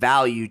think there's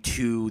value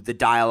to the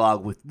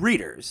dialogue with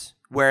readers,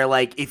 where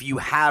like if you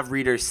have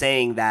readers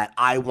saying that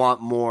I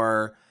want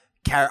more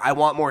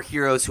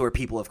heroes who are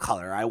people of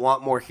color, I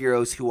want more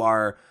heroes who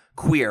are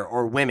queer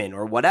or women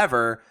or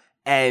whatever,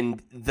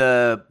 and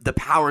the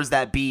powers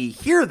that be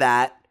hear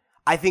that,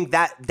 I think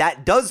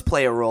that does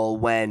play a role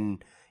when,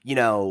 you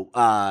know,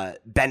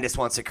 Bendis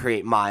wants to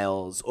create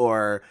Miles,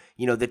 or,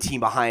 you know, the team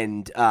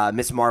behind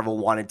Miss Marvel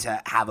wanted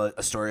to have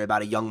a story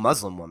about a young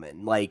Muslim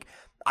woman. Like,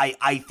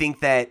 I think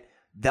that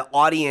the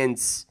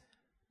audience,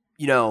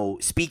 you know,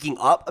 speaking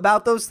up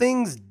about those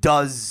things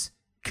does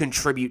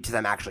contribute to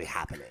them actually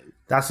happening.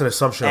 That's an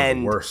assumption of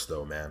the worst,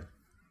 though, man.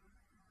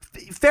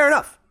 Fair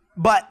enough,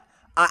 but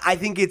I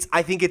think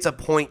it's a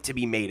point to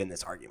be made in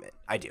this argument.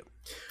 I do.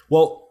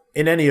 Well,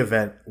 in any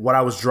event, what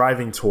I was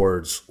driving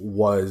towards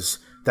was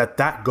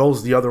that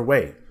goes the other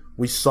way.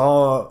 We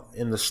saw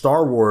in the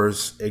Star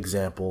Wars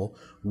example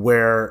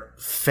where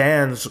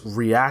fans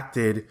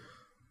reacted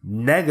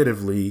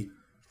negatively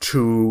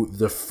to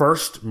the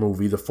first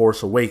movie, The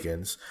Force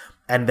Awakens,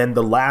 and then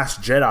The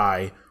Last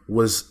Jedi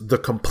was the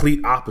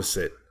complete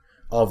opposite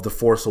of The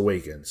Force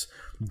Awakens.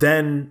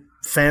 Then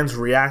fans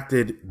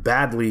reacted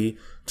badly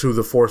to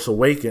The Force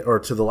Awakens or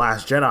to The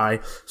Last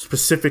Jedi,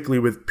 specifically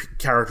with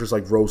characters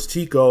like Rose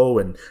Tico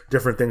and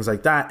different things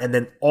like that. And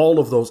then all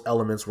of those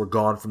elements were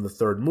gone from the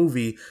third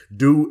movie,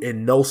 due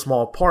in no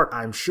small part,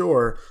 I'm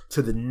sure,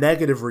 to the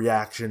negative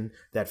reaction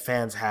that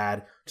fans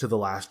had to The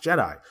Last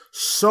Jedi.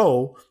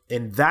 So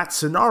in that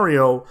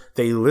scenario,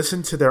 they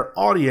listened to their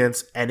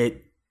audience, and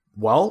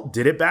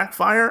did it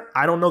backfire?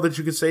 I don't know that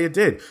you could say it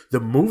did.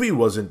 The movie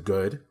wasn't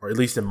good, or at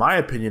least in my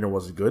opinion, it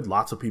wasn't good.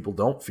 Lots of people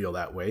don't feel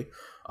that way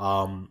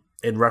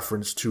in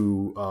reference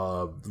to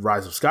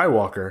Rise of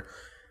Skywalker.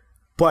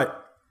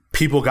 But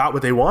people got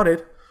what they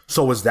wanted.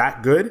 So was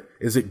that good?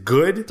 Is it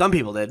good? Some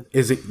people did.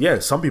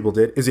 Some people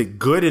did. Is it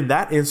good in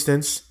that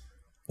instance,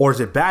 or is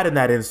it bad in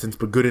that instance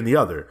but good in the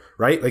other?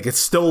 Right? Like it's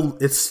still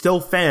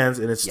fans,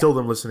 and it's still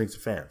them listening to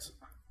fans.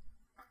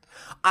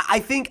 I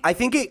think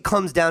it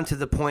comes down to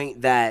the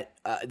point that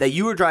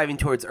you were driving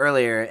towards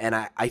earlier, and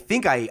I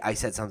think I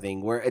said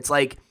something where it's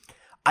like,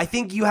 I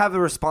think you have a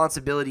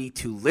responsibility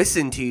to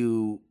listen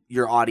to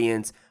your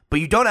audience,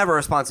 but you don't have a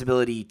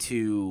responsibility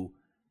to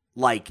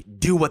like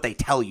do what they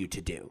tell you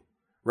to do,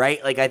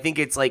 right? Like I think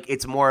it's like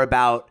it's more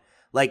about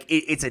like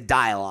it's a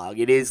dialogue.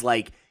 It is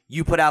like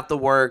you put out the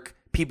work,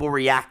 people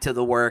react to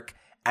the work,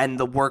 and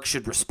the work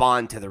should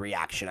respond to the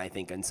reaction, I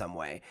think, in some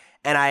way.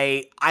 And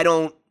I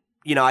don't.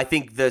 I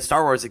think the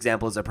Star Wars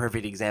example is a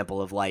perfect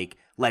example of like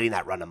letting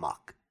that run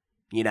amok,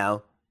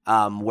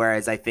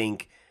 whereas I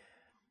think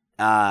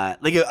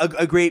like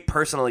a great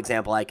personal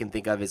example I can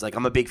think of is like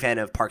I'm a big fan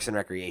of Parks and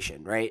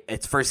Recreation, right?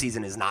 Its first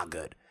season is not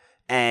good.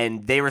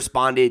 And they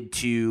responded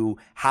to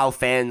how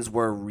fans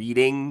were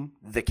reading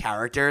the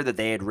character that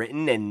they had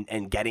written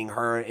and getting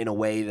her in a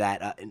way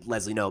that,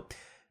 Leslie Knope,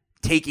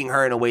 taking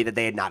her in a way that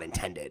they had not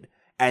intended.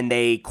 And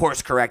they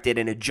course corrected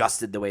and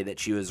adjusted the way that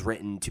she was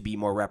written to be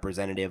more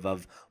representative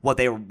of what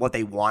they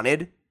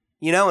wanted,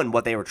 and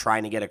what they were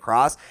trying to get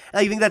across. And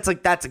I think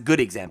that's a good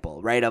example,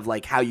 right, of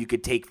like how you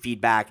could take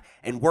feedback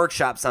and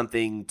workshop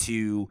something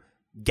to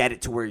get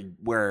it to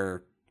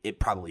where it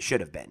probably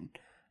should have been.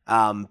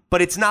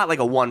 But it's not like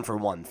a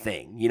one-for-one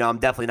thing. I'm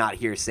definitely not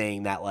here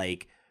saying that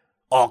like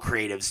all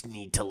creatives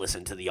need to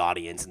listen to the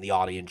audience and the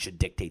audience should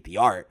dictate the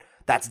art.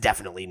 That's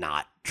definitely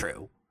not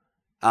true.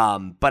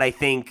 But I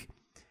think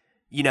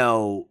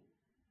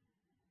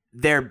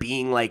there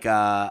being like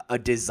a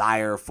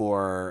desire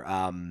for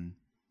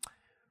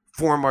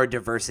more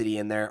diversity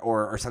in there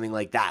or something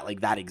like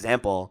that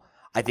example,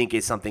 I think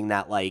is something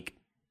that like,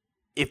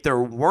 if there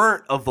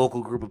weren't a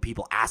vocal group of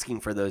people asking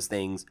for those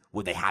things,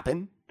 would they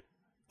happen?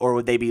 Or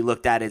would they be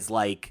looked at as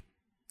like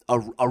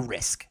a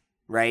risk,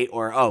 right?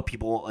 Or,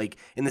 people like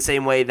in the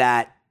same way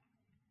that,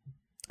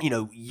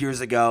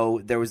 years ago,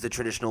 there was the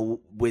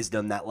traditional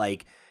wisdom that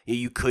like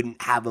you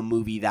couldn't have a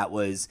movie that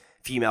was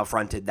female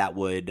fronted that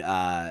would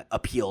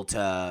appeal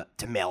to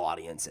male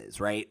audiences,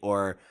 right?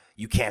 Or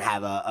you can't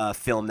have a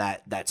film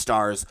that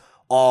stars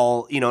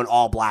all, an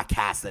all black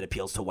cast that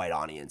appeals to white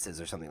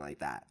audiences or something like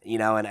that,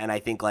 and I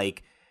think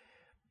like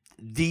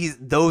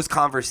those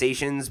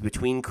conversations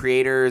between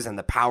creators and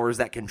the powers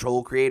that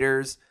control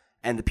creators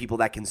and the people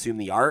that consume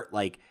the art,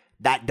 like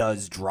that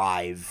does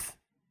drive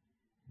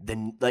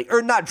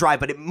not drive,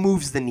 but it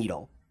moves the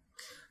needle.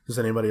 Does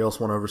anybody else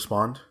want to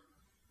respond?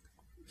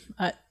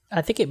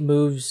 I think it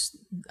moves.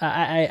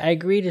 I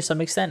agree to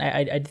some extent.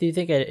 I do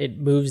think it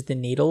moves the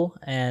needle,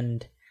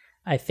 and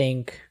I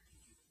think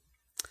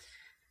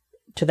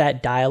to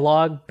that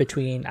dialogue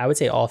between, I would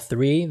say, all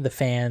three, the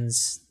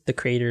fans, the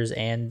creators,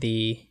 and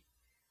the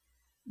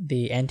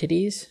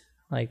entities,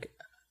 like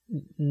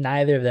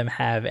neither of them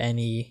have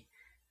any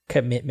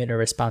commitment or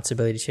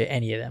responsibility to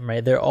any of them,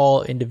 right? They're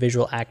all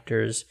individual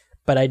actors,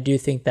 but I do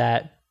think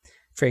that,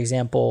 for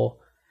example,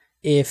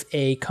 if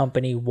a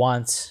company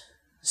wants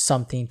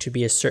something to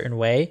be a certain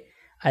way,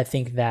 I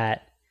think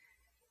that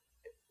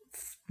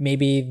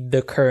maybe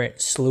the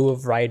current slew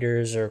of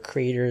writers or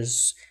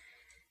creators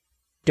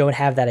don't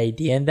have that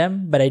idea in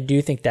them, but I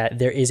do think that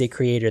there is a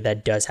creator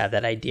that does have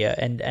that idea,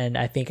 and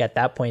I think at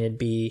that point it'd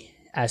be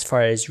as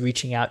far as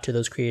reaching out to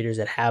those creators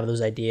that have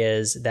those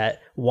ideas, that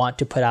want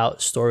to put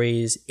out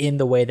stories in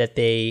the way that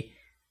they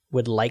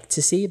would like to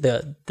see,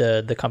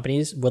 the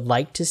companies would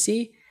like to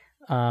see,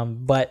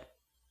 but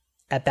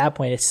at that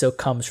point it still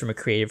comes from a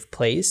creative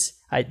place.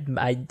 I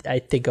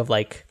think of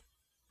like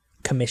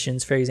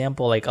commissions, for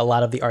example. Like a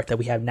lot of the art that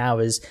we have now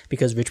is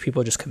because rich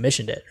people just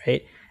commissioned it,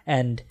 right?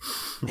 And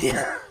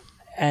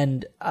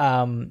and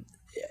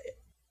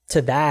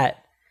to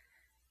that,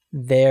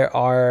 there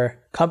are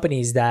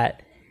companies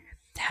that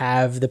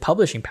have the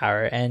publishing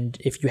power, and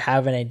if you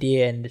have an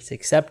idea and it's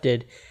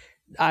accepted,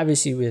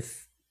 obviously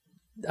with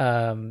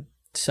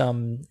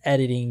some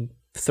editing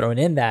thrown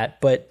in that,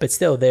 but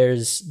still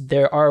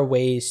there are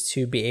ways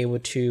to be able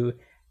to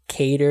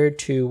cater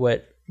to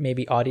what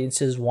maybe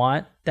audiences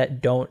want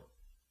that don't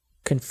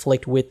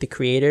conflict with the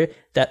creator,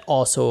 that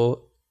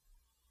also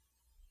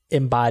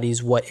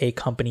embodies what a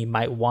company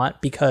might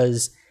want,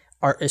 because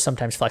art is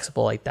sometimes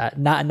flexible like that.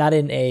 Not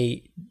in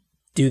a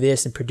do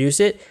this and produce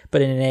it,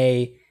 but in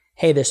a,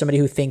 hey, there's somebody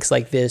who thinks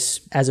like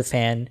this as a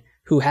fan,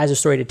 who has a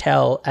story to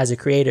tell as a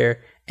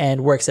creator,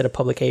 and works at a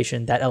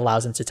publication that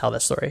allows them to tell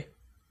that story.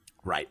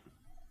 Right.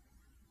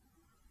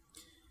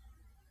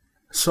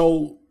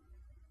 So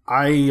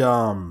I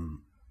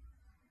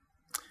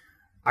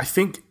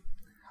think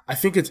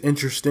it's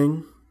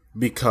interesting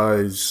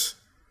because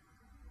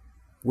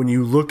when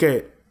you look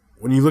at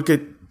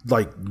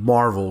like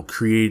Marvel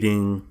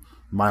creating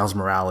Miles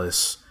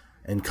Morales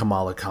and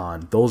Kamala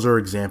Khan, those are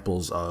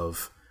examples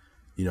of,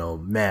 you know,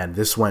 man,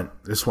 this went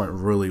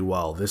really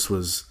well. This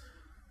was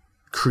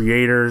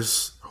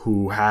creators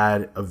who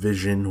had a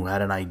vision, who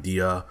had an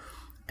idea,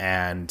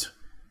 and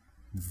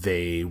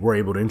they were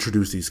able to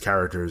introduce these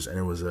characters, and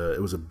it was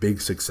a big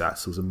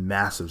success. It was a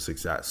massive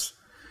success.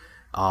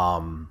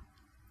 And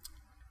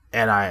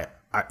I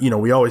you know,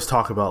 we always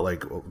talk about,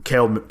 like,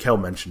 Kale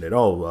mentioned it.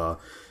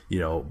 You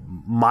know,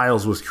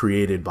 Miles was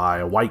created by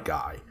a white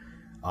guy.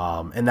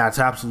 And that's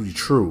absolutely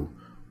true.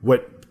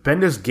 What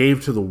Bendis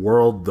gave to the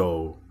world,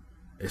 though,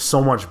 is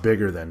so much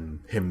bigger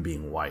than him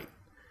being white.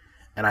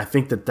 And I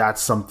think that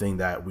that's something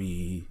that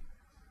we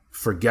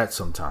forget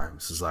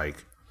sometimes. Is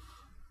like,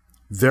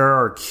 there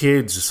are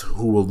kids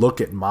who will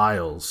look at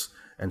Miles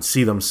and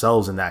see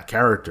themselves in that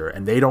character,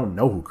 and they don't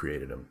know who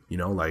created him. You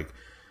know, like,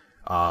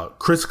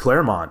 Chris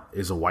Claremont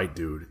is a white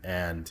dude,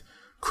 and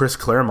Chris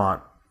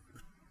Claremont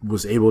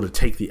was able to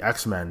take the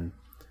X-Men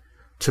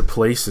to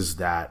places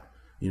that,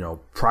 you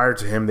know, prior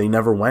to him, they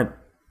never went.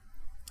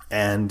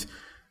 And,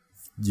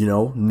 you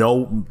know,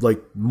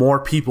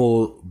 more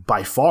people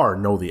by far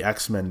know the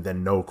X-Men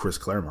than know Chris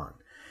Claremont.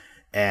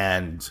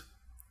 And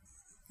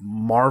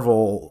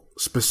Marvel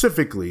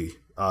specifically,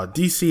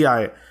 DC,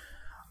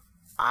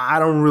 I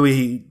don't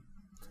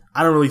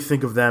really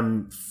think of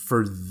them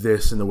for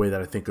this in the way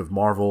that I think of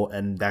Marvel,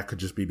 and that could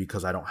just be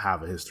because I don't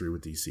have a history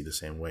with DC the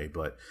same way.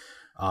 But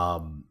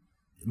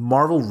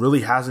Marvel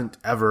really hasn't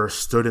ever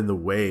stood in the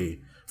way,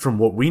 from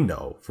what we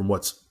know, from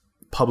what's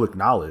public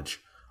knowledge,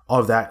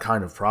 of that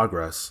kind of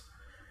progress.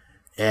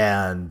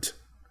 And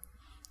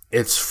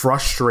it's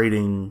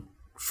frustrating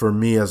for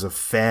me as a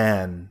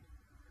fan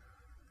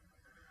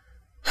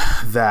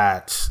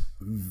that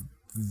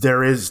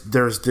there's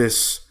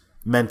this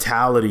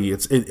mentality,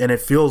 and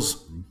it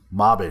feels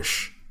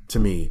mobbish to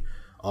me,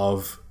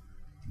 of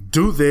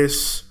do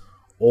this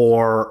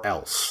or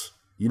else.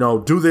 You know,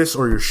 do this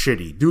or you're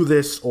shitty. Do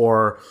this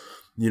or,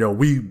 you know,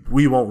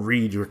 we won't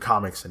read your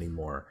comics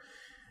anymore.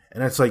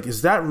 And it's like,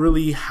 is that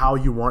really how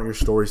you want your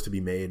stories to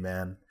be made,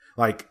 man?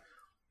 Like,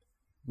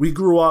 we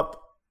grew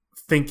up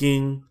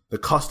thinking the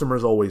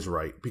customer's always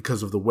right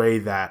because of the way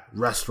that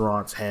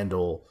restaurants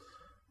handle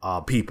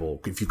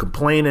people. If you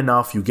complain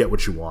enough, you get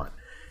what you want.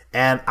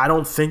 And I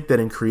don't think that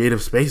in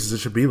creative spaces it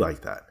should be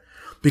like that,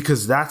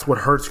 because that's what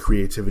hurts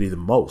creativity the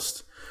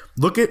most.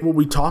 Look at what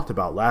we talked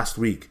about last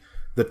week,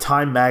 the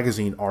Time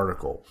Magazine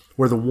article,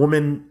 where the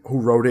woman who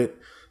wrote it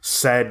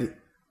said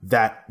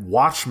that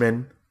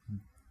Watchmen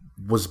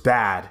was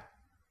bad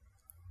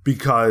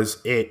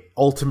because it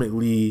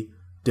ultimately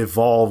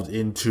devolved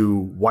into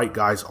white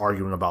guys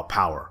arguing about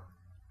power,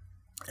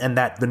 and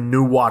that the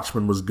new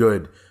Watchmen was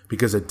good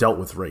because it dealt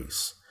with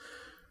race.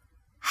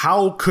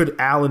 How could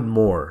Alan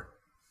Moore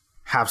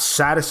have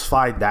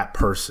satisfied that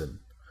person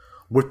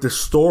with the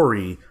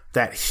story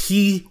that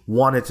he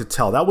wanted to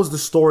tell? That was the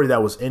story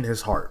that was in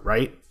his heart,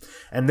 right?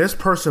 And this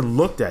person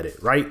looked at it,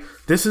 right?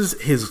 This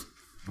is his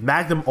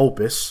magnum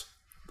opus.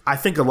 I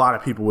think a lot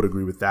of people would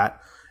agree with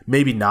that.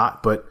 Maybe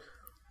not, but...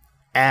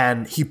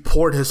 And he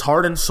poured his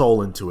heart and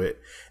soul into it.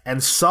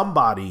 And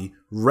somebody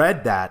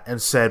read that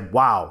and said,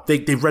 wow. They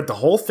read the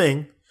whole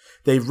thing.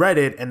 They read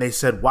it and they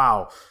said,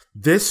 wow,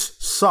 this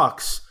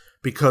sucks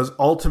because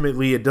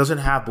ultimately it doesn't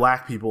have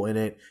black people in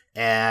it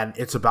and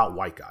it's about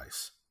white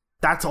guys.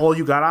 That's all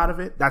you got out of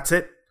it? That's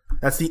it?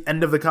 That's the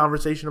end of the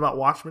conversation about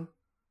Watchmen?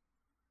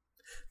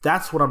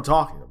 That's what I'm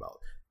talking about.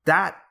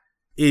 That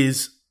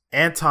is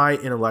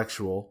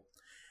anti-intellectual,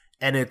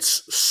 and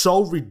it's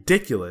so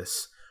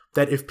ridiculous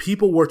that if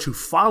people were to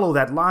follow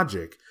that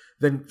logic,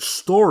 then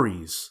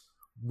stories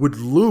would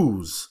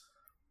lose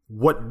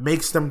what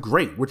makes them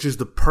great, which is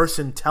the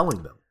person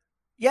telling them.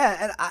 Yeah,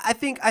 and I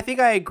think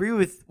I agree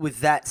with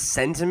that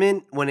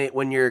sentiment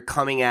when you're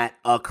coming at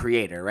a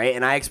creator, right?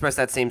 And I expressed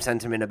that same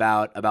sentiment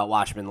about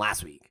Watchmen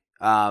last week,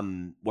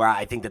 where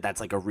I think that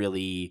that's like a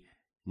really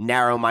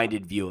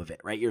narrow-minded view of it,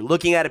 right? You're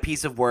looking at a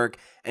piece of work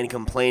and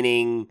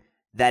complaining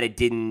that it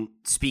didn't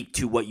speak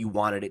to what you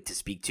wanted it to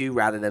speak to,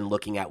 rather than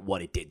looking at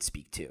what it did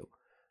speak to.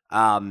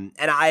 And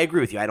I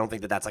agree with you. I don't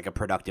think that that's like a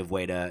productive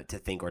way to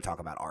think or talk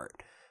about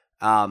art.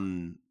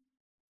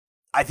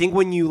 I think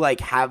when you like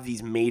have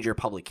these major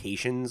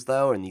publications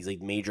though, and these like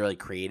major like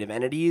creative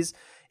entities,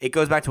 it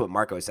goes back to what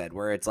Marco said,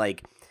 where it's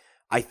like,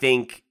 I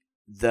think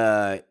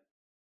the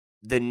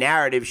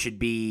narrative should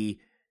be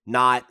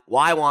not,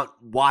 well, I want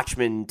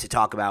Watchmen to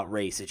talk about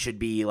race. It should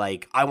be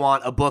like, I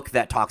want a book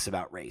that talks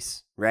about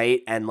race,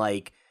 right? And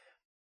like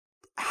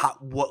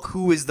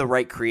who is the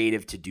right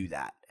creative to do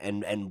that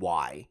and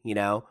why, you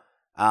know?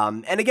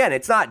 And again,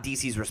 it's not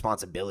DC's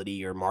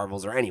responsibility or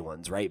Marvel's or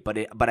anyone's, right?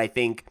 But I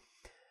think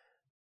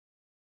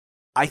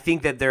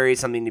that there is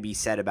something to be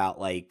said about,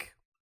 like,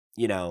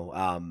 you know,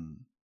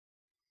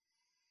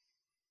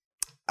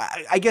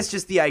 I guess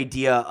just the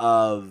idea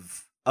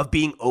of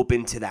being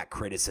open to that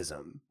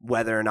criticism,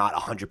 whether or not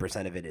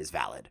 100% of it is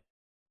valid,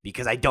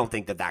 because I don't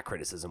think that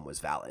criticism was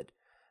valid.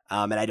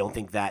 And I don't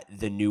think that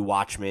the new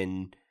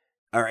Watchmen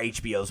or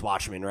HBO's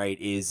Watchmen, right,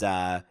 is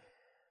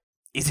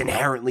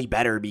inherently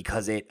better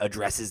because it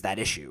addresses that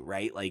issue,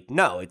 right? Like,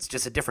 no, it's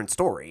just a different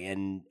story,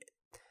 and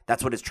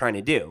that's what it's trying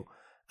to do.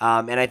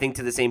 And I think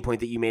to the same point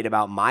that you made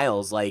about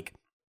Miles, like,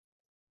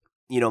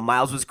 you know,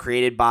 Miles was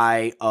created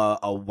by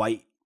a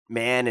white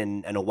man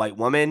and a white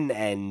woman,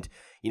 and,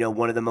 you know,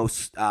 one of the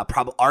most,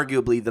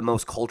 arguably the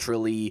most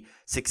culturally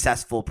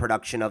successful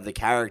production of the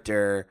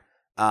character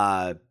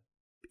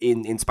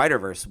in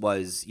Spider-Verse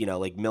was, you know,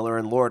 like Miller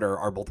and Lord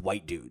are both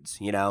white dudes,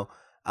 you know?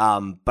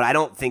 But I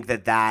don't think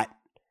that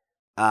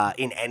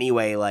in any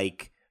way,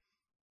 like,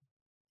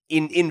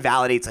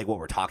 invalidates, like, what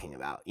we're talking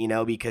about, you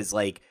know? Because,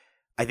 like,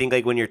 I think,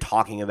 like, when you're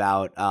talking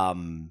about,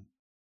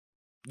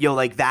 you know,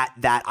 like,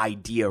 that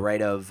idea,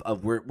 right,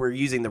 of we're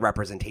using the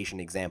representation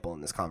example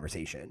in this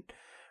conversation,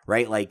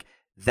 right? Like,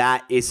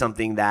 that is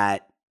something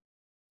that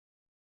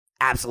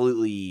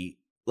absolutely,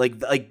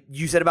 like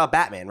you said about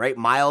Batman, right?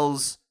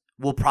 Miles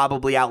will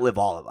probably outlive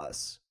all of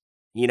us,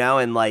 you know?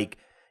 And, like,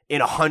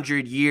 in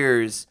 100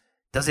 years,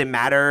 does it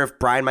matter if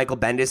Brian Michael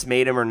Bendis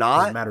made him or not?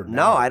 Doesn't matter now.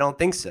 No, I don't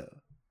think so.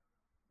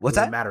 What's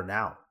that? Doesn't matter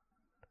now.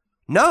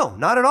 No,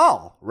 not at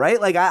all, right?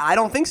 Like, I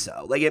don't think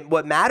so. Like,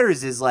 what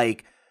matters is,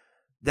 like,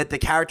 that the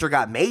character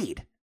got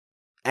made,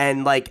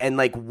 and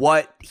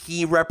what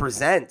he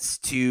represents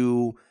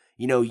to,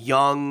 you know,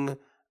 young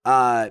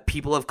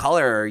people of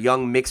color,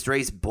 young mixed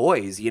race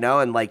boys, you know,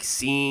 and, like,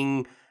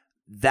 seeing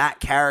that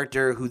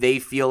character who they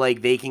feel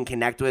like they can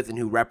connect with and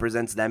who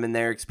represents them in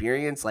their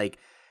experience, like,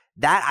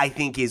 that I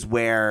think is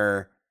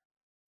where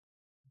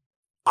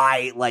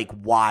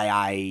why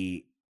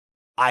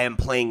I am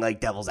playing, like,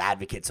 devil's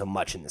advocate so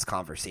much in this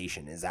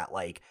conversation, is that,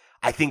 like,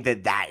 I think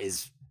that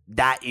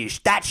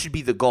should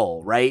be the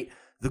goal, right?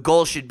 The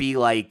goal should be,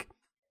 like,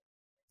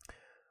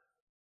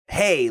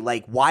 hey,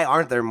 like, why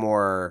aren't there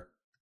more,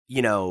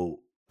 you know,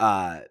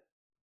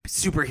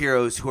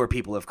 superheroes who are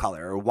people of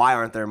color? Or why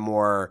aren't there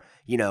more,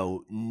 you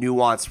know,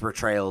 nuanced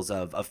portrayals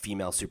of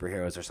female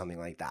superheroes or something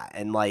like that?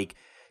 And, like,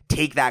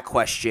 take that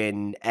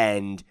question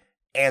and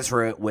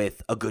answer it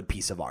with a good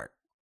piece of art,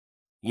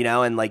 you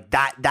know? And, like,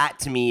 that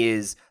to me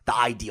is the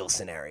ideal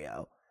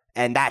scenario.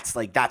 And that's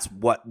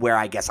where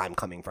I guess I'm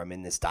coming from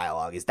in this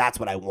dialogue, is that's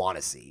what I want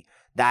to see.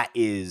 That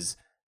is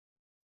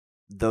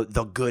the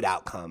good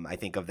outcome, I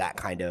think, of that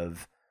kind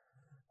of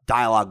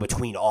dialogue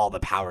between all the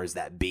powers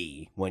that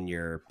be when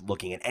you're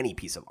looking at any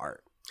piece of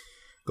art.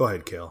 Go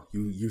ahead, Kale.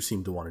 You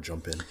seem to want to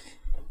jump in.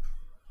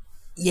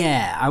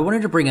 Yeah, I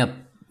wanted to bring up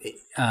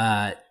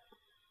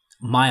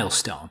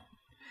Milestone,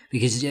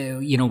 because,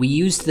 you know, we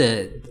used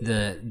the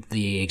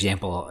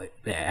example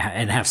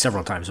and have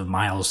several times of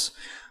Miles,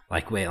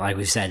 like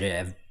we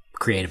said,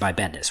 created by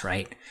Bendis,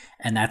 right?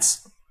 And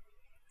that's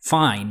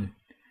fine,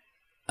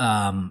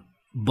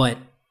 but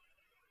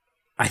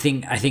I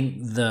think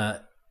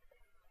the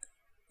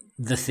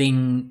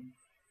thing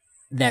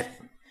that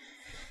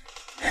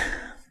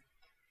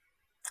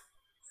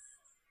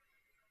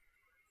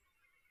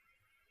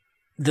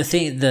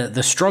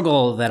the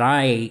struggle that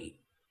I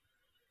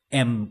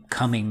am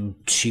coming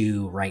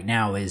to right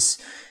now is,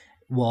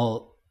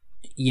 well,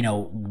 you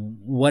know,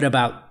 what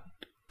about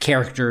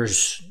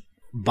characters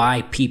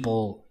by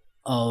people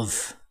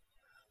of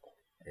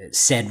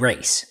said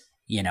race,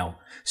 you know?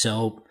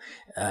 So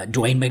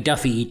Dwayne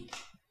McDuffie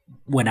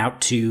went out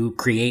to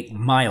create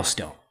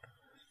Milestone,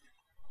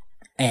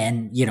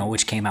 and, you know,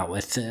 which came out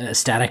with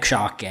Static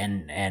Shock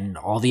and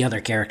all the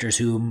other characters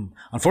whom,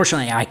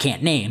 unfortunately, I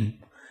can't name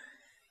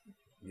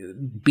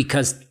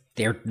because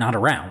they're not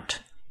around.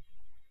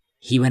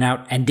 He went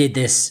out and did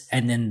this,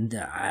 and then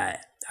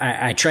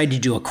I tried to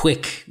do a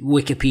quick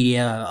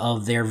Wikipedia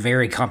of their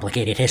very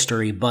complicated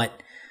history,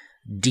 but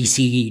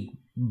DC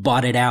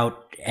bought it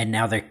out, and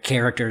now their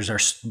characters are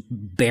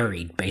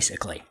buried,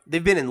 basically.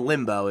 They've been in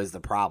limbo is the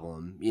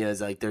problem. You know,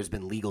 it's like there's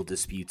been legal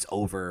disputes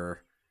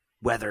over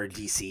whether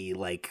DC,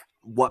 like,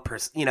 what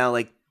person, you know,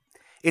 like,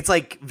 it's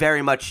like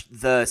very much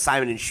the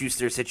Simon &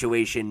 Schuster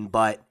situation,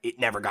 but it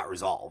never got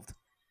resolved.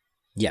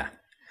 Yeah.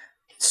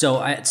 So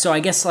I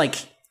guess, like,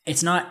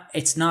 it's not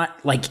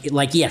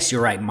like, yes,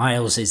 you're right,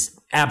 Miles is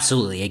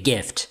absolutely a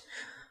gift,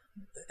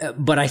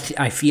 but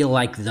I feel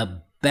like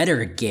the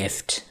better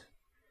gift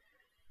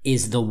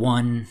is the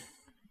one,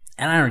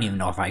 and I don't even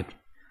know if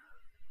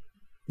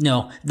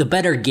the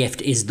better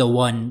gift is the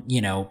one,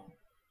 you know,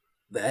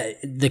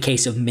 the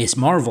case of Miss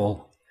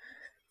Marvel,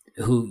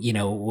 who, you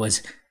know,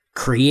 was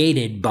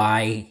created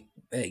by,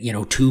 you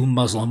know, two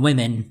Muslim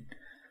women.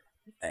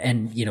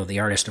 And, you know, the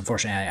artist,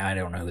 unfortunately, I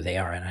don't know who they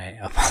are, and I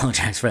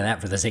apologize for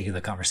that for the sake of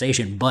the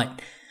conversation.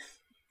 But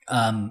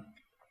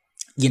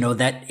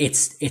that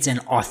it's an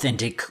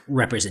authentic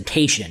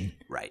representation.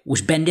 Right.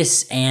 Which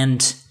Bendis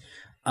and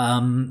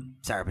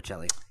Sarah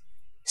Pacelli,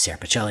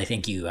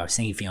 thank you. I was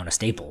thinking Fiona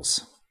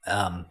Staples.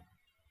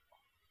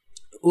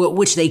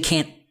 Which they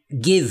can't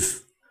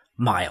give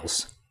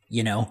Miles.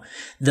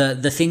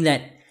 The thing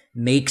that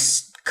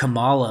makes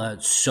Kamala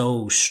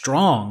so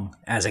strong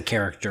as a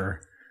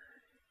character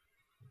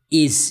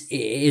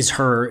is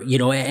her,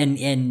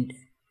 and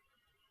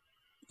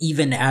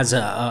even as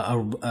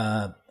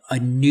a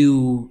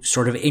new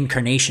sort of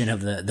incarnation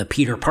of the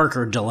Peter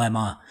Parker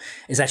dilemma,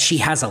 is that she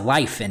has a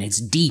life and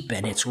it's deep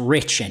and it's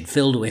rich and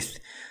filled with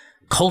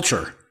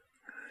culture.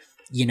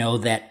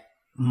 That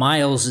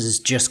Miles is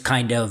just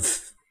kind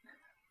of,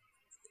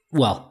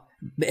 well,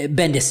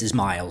 Bendis'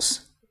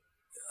 Miles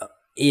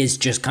is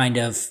just kind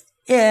of,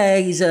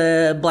 he's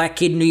a black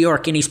kid in New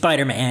York and he's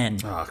Spider-Man.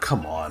 Oh,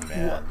 come on,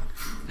 man.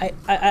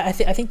 I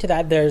think to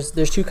that there's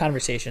two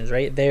conversations,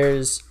 right?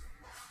 There's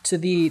to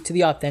the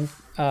authentic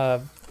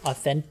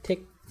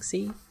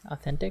authenticity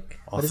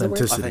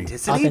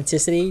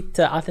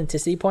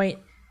point.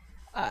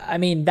 I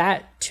mean,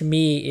 that to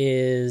me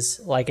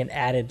is like an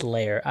added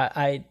layer.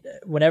 I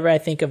whenever I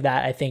think of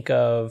that, I think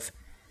of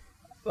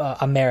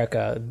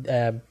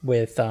America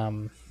with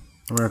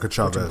America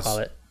Chavez. Call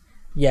it.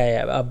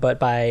 But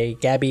by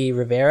Gabby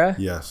Rivera.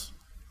 Yes.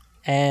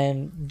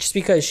 And just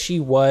because she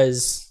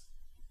was,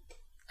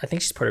 I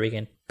think she's Puerto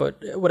Rican,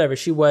 but whatever,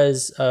 she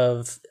was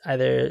of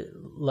either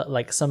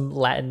like some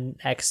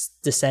Latinx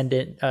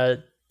descendant.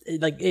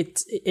 Like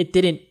it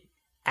didn't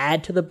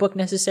add to the book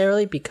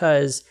necessarily,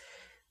 because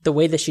the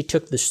way that she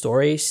took the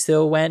story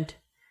still went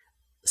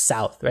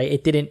south, right?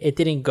 It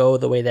didn't go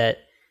the way that,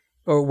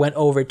 or went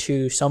over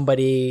to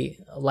somebody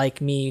like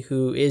me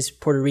who is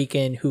Puerto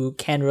Rican, who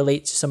can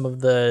relate to some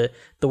of the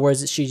words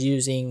that she's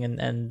using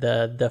and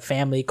the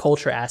family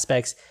culture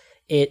aspects.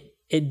 It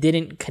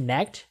didn't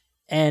connect.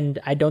 And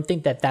I don't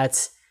think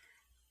that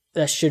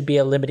should be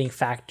a limiting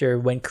factor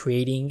when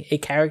creating a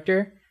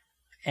character.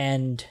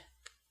 And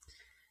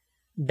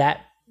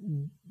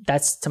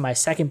that's to my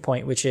second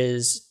point, which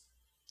is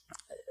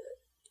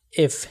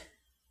if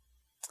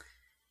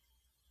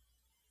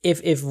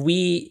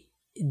we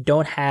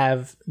don't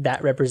have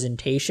that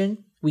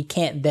representation, we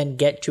can't then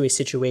get to a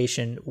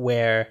situation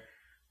where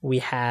we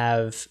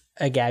have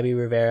a Gabby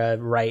Rivera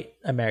write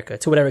America,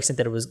 to whatever extent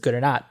that it was good or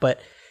not. But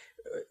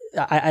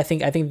I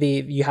think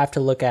you have to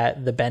look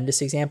at the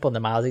Bendis example and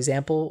the Miles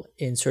example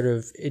in sort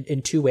of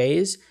in two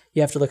ways.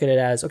 You have to look at it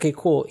as, okay,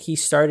 cool. He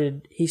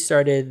started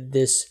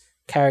this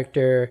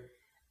character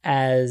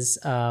as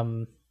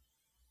to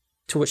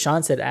what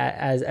Sean said,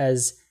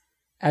 as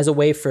a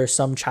way for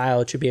some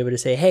child to be able to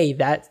say, hey,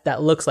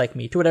 that looks like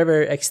me, to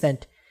whatever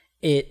extent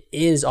it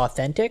is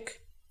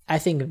authentic. I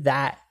think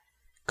that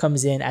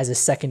comes in as a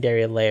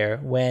secondary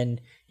layer when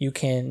you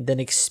can then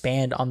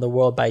expand on the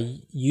world by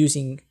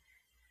using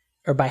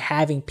or by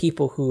having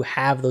people who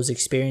have those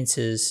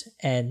experiences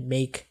and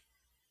make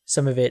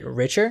some of it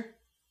richer.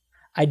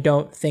 I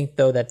don't think,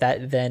 though, that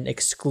then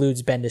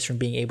excludes Bendis from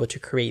being able to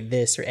create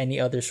this or any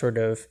other sort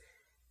of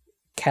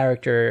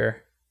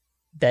character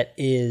that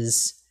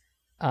is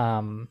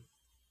of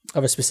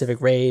a specific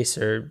race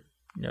or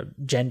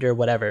gender,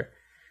 whatever.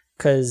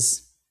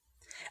 Because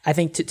I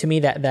think to me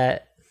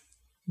that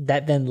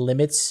then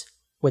limits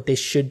what they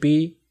should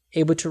be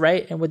able to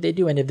write and what they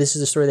do. And if this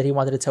is a story that he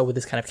wanted to tell with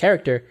this kind of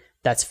character,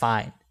 that's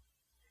fine.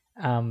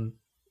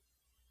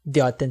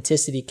 The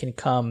authenticity can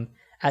come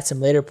at some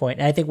later point.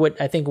 And I think what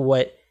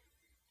to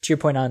your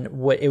point on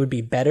what it would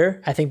be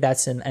better, I think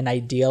that's an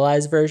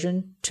idealized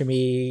version. To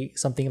me,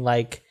 something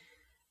like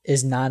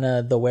Is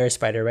Nana the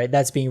Were-Spider, right?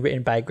 That's being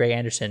written by Greg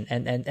Anderson,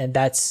 and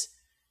that's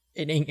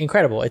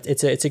incredible.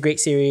 It's a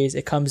great series.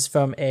 It comes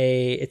from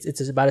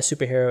it's about a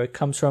superhero. It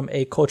comes from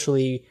a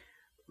culturally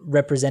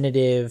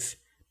representative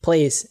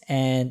place,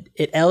 and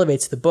it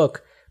elevates the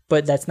book.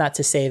 But that's not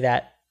to say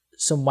that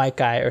some white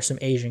guy or some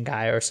Asian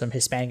guy or some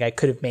Hispanic guy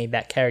could have made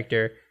that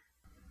character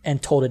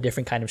and told a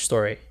different kind of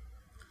story.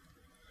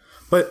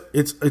 But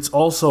it's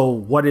also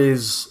what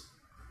is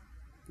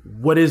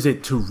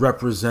it to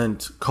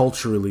represent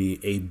culturally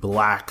a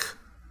black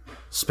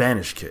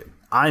Spanish kid?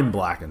 I'm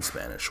black and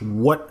Spanish.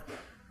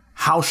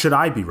 How should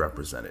I be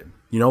represented?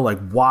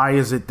 Why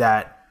is it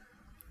that?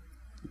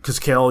 Because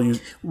Kale,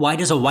 why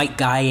does a white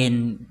guy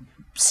in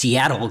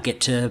Seattle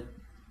get to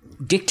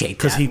dictate?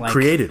 Because he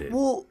created it.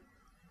 Well,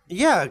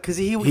 yeah, because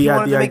he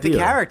wanted to make the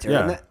character,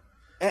 yeah.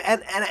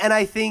 and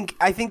I think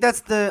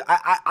that's the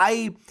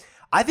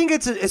I think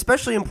it's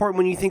especially important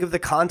when you think of the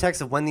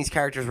context of when these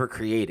characters were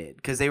created,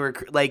 because they were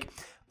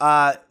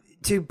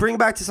to bring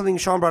back to something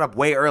Sean brought up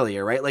way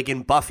earlier, right? Like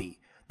in Buffy,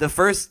 the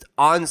first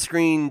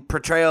on-screen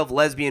portrayal of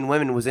lesbian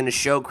women was in a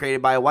show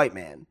created by a white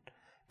man,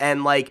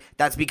 and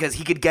that's because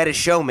he could get a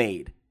show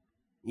made,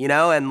 and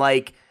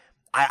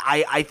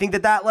I think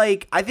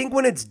that I think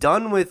when it's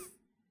done with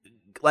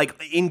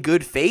in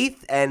good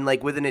faith and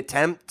with an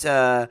attempt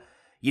to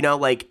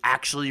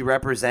actually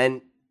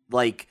represent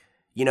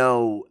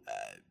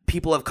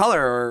people of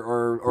color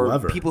or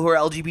people who are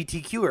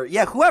LGBTQ or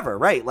whoever,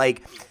 right?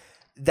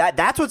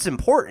 that's what's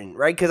important,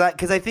 right?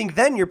 Because I think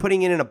then you're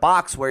putting it in a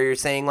box where you're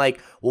saying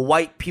like, well,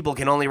 white people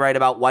can only write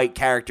about white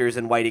characters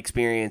and white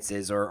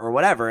experiences or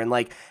whatever, and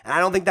I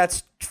don't think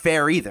that's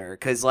fair either.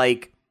 Because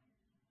like,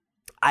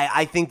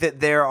 I think that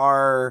there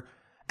are,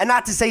 and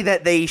not to say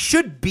that they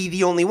should be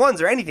the only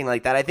ones or anything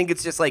like that. I think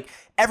it's just like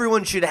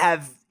everyone should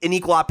have an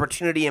equal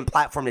opportunity and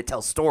platform to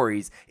tell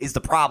stories is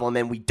the problem,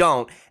 and we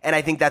don't. And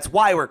I think that's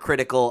why we're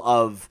critical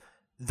of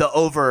the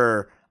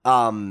over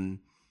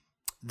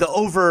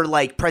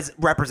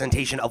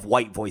representation of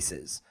white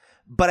voices.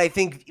 But I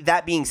think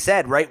that being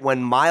said, right,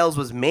 when Miles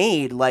was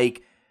made,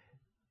 like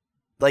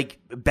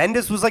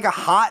Bendis was like a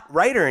hot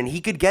writer and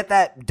he could get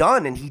that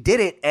done and he did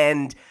it.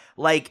 And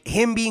like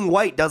him being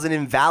white doesn't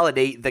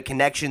invalidate the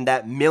connection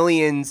that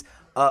millions,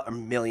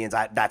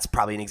 that's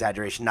probably an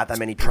exaggeration. Not that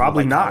many people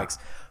probably like not. Comics.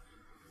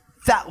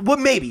 Well,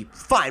 maybe.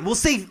 Fine. We'll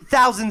say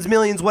thousands,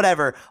 millions,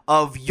 whatever,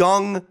 of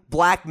young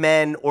black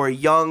men or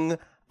young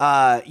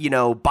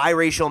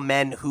biracial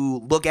men who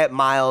look at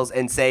Miles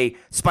and say,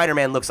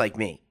 Spider-Man looks like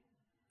me.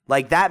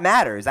 Like, that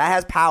matters. That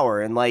has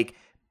power. And, like,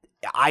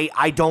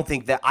 I don't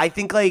think that. I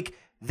think, like,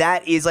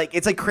 that is, like,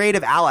 it's like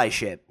creative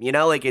allyship. You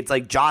know? Like, it's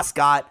like Joss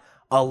got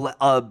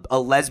a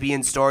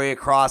lesbian story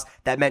across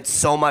that meant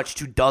so much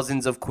to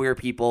dozens of queer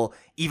people,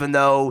 even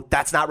though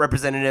that's not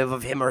representative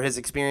of him or his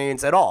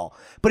experience at all.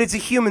 But it's a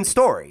human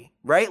story,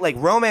 right? Like,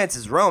 romance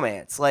is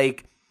romance.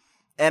 Like,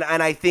 and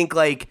I think,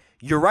 like,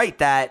 you're right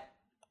that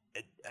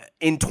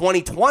in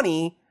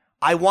 2020,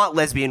 I want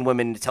lesbian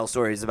women to tell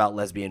stories about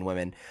lesbian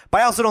women.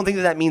 But I also don't think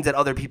that means that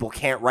other people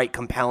can't write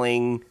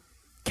compelling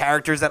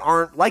characters that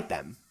aren't like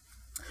them.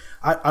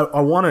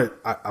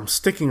 I'm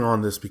sticking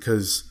on this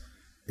because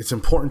it's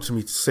important to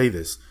me to say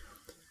this.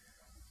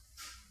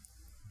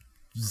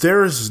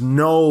 There's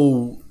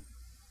no,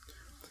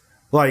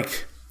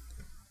 like,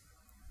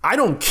 I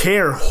don't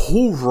care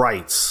who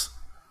writes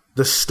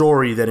the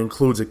story that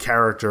includes a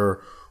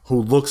character who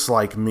looks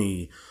like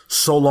me,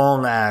 so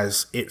long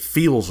as it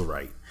feels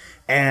right.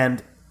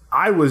 And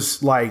I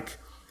was like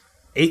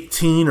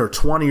 18 or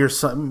 20 or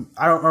something.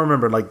 I don't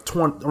remember, like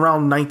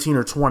around 19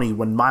 or 20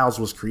 when Miles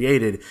was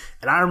created.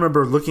 And I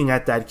remember looking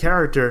at that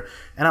character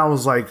and I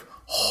was like,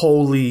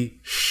 holy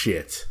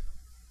shit.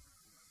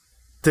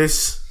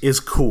 This is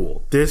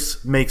cool.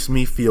 This makes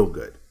me feel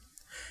good.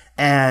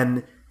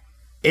 And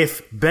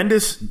if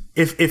Bendis,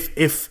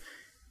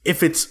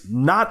 if it's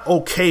not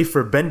okay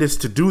for Bendis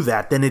to do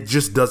that, then it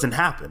just doesn't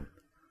happen.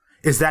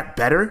 Is that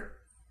better?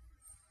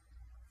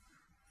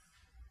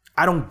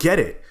 I don't get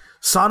it.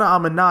 Sana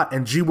Amanat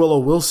and G. Willow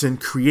Wilson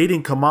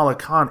creating Kamala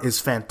Khan is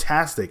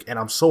fantastic, and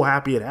I'm so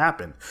happy it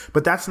happened.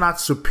 But that's not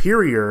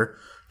superior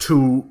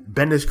to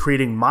Bendis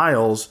creating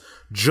Miles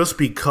just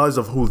because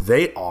of who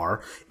they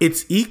are.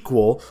 It's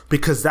equal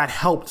because that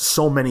helped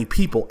so many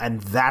people,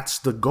 and that's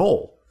the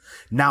goal.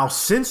 Now,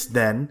 since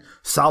then,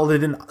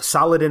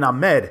 Saladin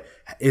Ahmed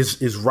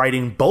is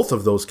writing both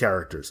of those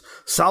characters.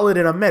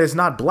 Saladin Ahmed is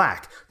not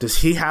black.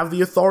 Does he have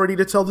the authority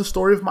to tell the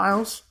story of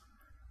Miles?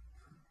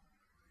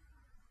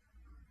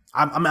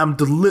 I'm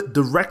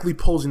directly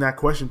posing that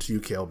question to you,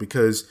 Kale,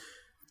 because...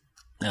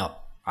 No,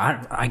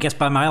 I guess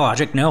by my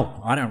logic, no.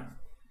 I don't...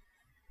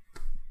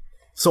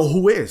 So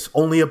who is?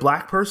 Only a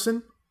black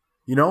person?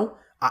 You know?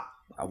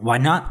 Why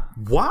not?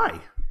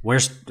 Why?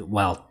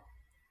 Well,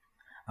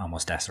 I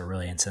almost asked a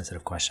really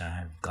insensitive question.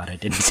 I'm glad I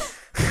didn't.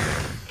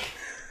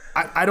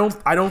 I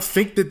don't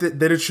think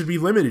that it should be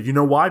limited. You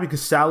know why?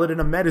 Because Saladin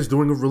Ahmed is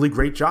doing a really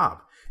great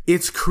job.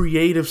 It's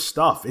creative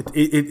stuff.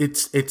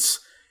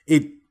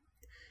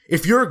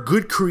 If you're a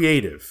good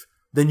creative,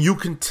 then you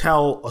can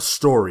tell a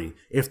story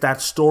if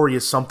that story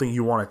is something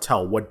you want to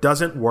tell. What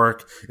doesn't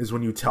work is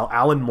when you tell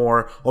Alan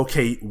Moore,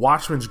 okay,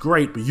 Watchmen's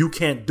great, but you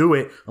can't do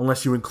it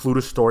unless you include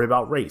a story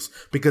about race.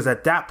 Because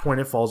at that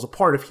point, it falls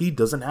apart if he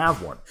doesn't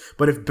have one.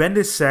 But if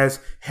Bendis says,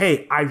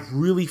 hey, I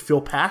really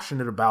feel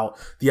passionate about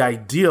the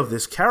idea of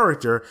this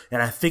character,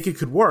 and I think it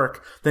could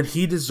work, then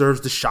he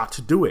deserves the shot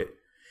to do it.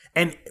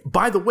 And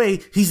by the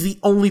way, he's the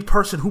only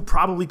person who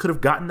probably could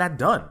have gotten that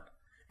done.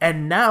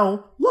 And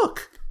now,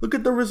 look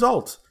at the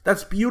results.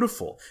 That's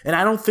beautiful. And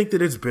I don't think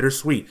that it's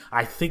bittersweet.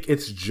 I think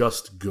it's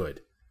just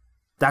good.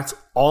 That's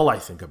all I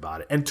think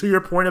about it. And to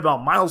your point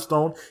about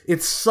Milestone,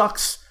 it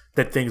sucks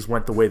that things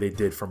went the way they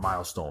did for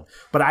Milestone.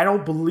 But I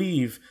don't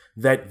believe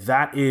that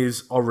that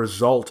is a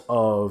result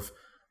of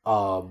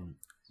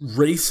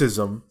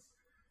racism,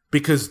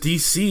 because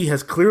DC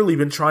has clearly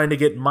been trying to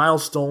get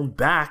Milestone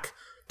back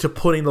to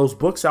putting those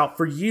books out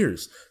for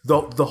years.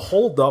 The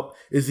holdup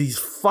is these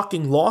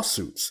fucking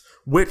lawsuits,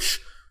 which,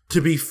 to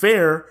be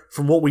fair,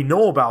 from what we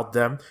know about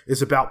them,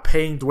 is about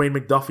paying Dwayne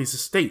McDuffie's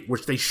estate,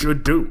 which they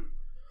should do.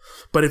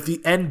 But if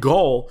the end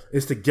goal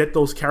is to get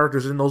those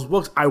characters in those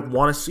books, I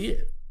want to see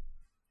it.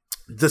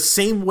 The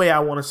same way I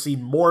want to see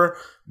more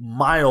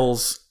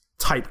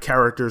Miles-type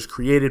characters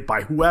created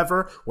by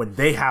whoever when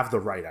they have the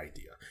right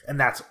idea. And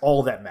that's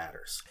all that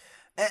matters.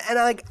 And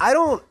I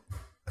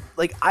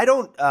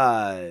don't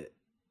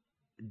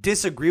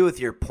disagree with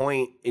your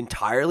point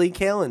entirely,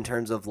 Kale, in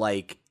terms of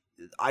like,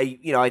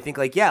 I think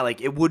like, yeah,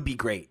 like it would be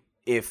great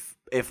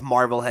if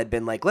Marvel had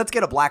been like, let's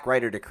get a black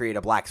writer to create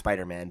a black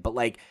Spider-Man, but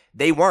like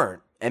they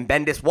weren't, and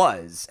Bendis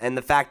was, and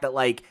the fact that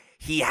like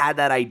he had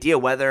that idea,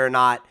 whether or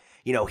not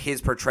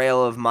his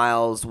portrayal of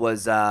Miles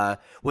was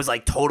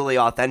like totally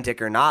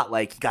authentic or not,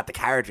 like he got the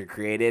character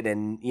created,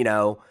 and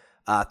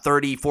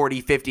 30,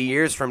 40, 50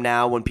 years from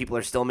now, when people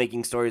are still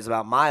making stories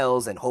about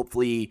Miles, and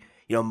hopefully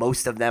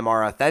most of them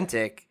are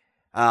authentic,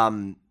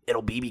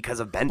 it'll be because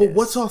of Bendis. But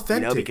what's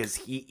authentic? Because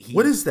he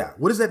what is that?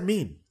 What does that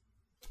mean?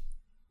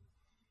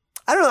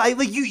 I don't know.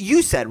 Like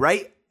you said,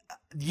 right?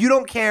 You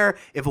don't care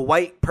if a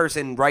white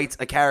person writes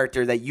a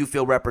character that you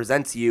feel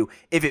represents you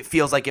if it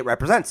feels like it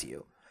represents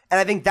you. And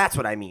I think that's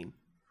what I mean.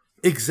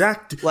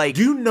 Exactly. Like,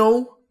 do you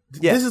know?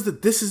 Yeah.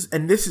 This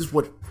is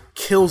what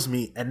kills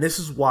me, and this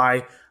is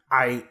why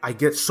I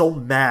get so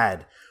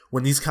mad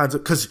when these kinds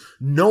of, because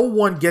no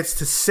one gets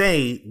to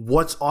say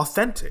what's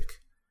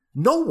authentic.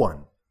 No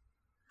one.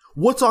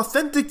 What's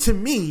authentic to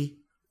me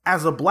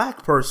as a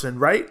black person,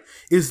 right,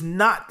 is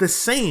not the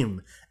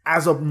same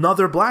as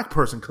another black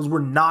person, because we're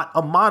not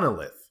a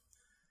monolith.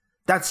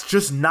 That's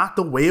just not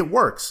the way it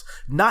works.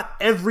 Not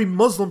every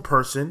Muslim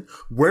person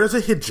wears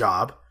a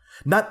hijab.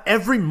 Not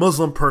every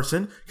Muslim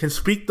person can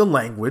speak the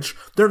language.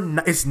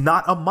 It's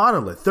not a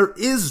monolith. There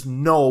is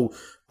no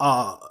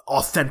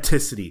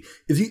authenticity.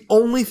 The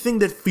only thing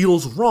that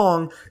feels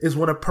wrong is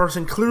when a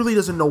person clearly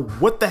doesn't know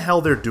what the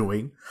hell they're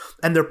doing,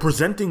 and they're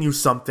presenting you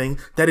something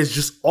that is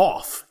just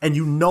off, and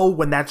you know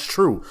when that's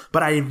true.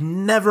 But I have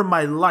never in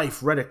my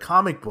life read a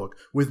comic book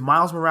with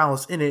Miles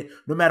Morales in it,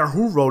 no matter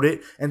who wrote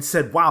it, and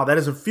said, wow, that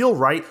doesn't feel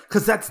right,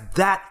 because that's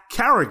that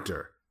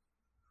character.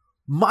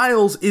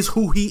 Miles is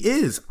who he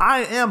is. I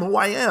am who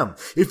I am.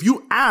 If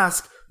you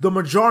ask the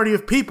majority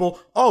of people,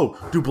 oh,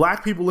 do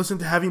black people listen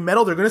to heavy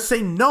metal? They're going to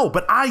say no,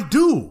 but I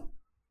do.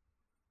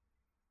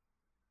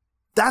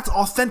 That's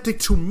authentic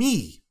to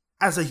me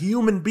as a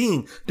human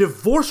being,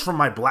 divorced from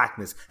my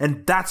blackness,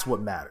 and that's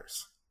what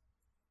matters.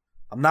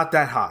 I'm not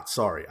that hot,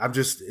 sorry. I'm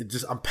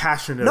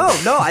passionate.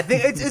 No, I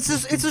think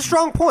it's a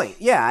strong point.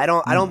 Yeah, I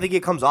don't think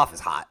it comes off as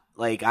hot.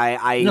 Like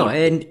No,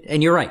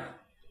 and you're right.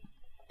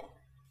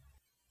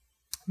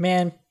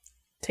 Man,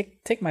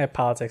 take my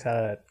politics out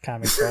of that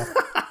comic, bro.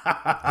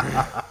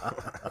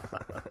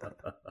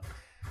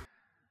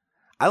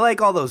 I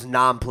like all those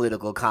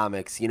non-political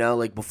comics,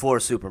 like before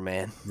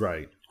Superman.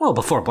 Right. Well,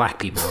 before black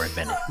people were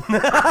invented.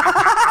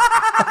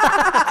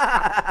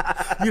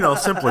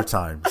 Simpler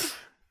times.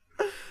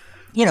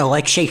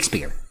 Like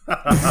Shakespeare.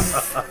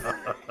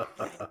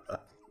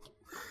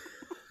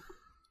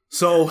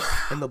 So,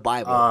 and the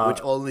Bible,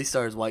 which only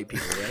stars white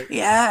people, right?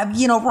 Yeah,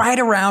 right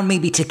around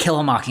maybe To Kill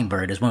a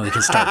Mockingbird is when we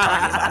can start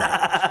talking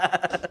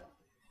about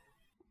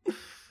it.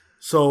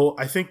 So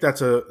I think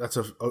that's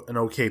an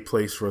okay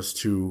place for us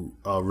to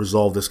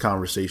resolve this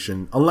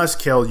conversation. Unless,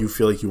 Kel, you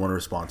feel like you want to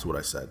respond to what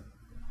I said.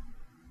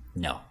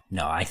 No,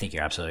 I think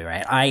you're absolutely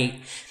right.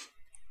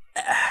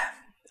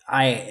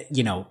 I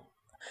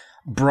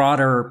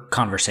broader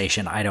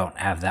conversation, I don't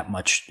have that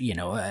much,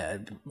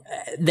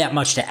 that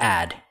much to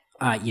add.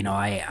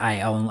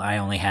 I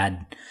only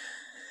had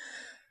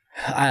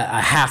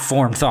a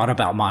half-formed thought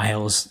about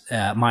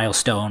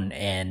Milestone,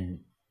 and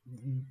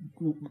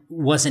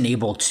wasn't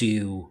able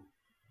to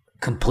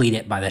complete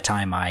it by the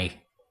time I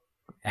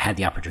had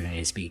the opportunity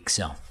to speak.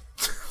 So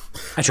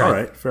I tried. All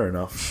right, fair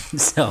enough.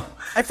 So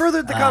I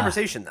furthered the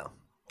conversation, though.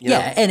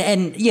 Yeah,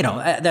 and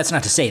that's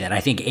not to say that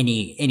I think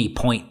any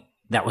point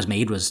that was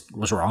made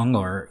was wrong,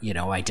 or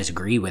I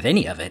disagree with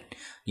any of it.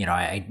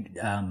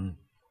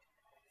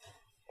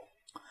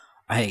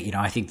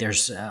 I think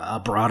there's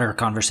a broader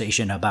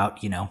conversation about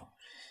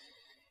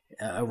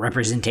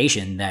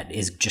representation that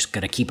is just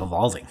going to keep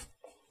evolving,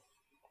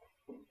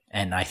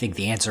 and I think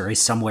the answer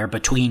is somewhere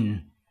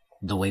between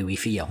the way we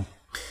feel.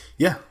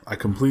 Yeah, I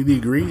completely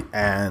agree,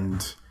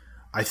 and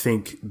I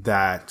think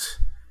that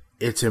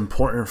it's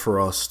important for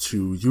us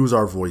to use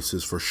our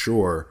voices for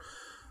sure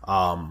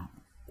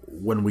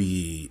when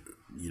we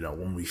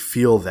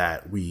feel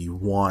that we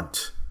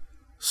want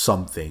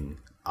something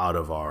out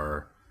of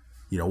our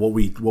what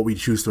we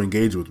choose to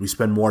engage with. We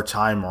spend more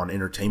time on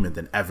entertainment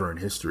than ever in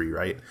history,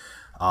 right?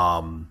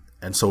 And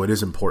so it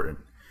is important.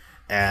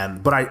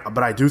 But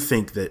I do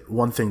think that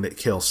one thing that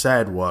Kale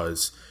said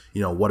was,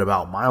 what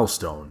about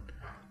Milestone?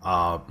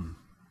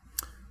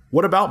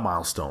 What about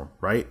Milestone,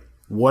 right?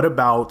 What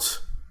about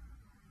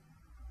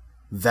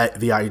that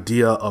the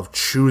idea of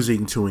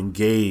choosing to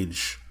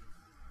engage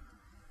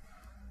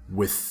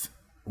with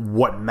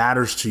what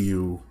matters to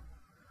you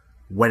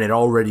when it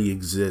already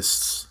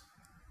exists,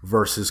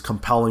 versus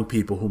compelling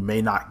people who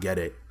may not get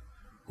it,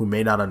 who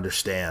may not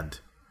understand,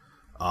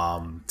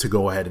 to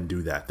go ahead and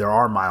do that. There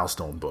are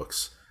Milestone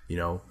books,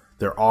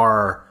 there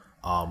are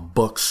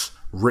books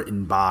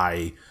written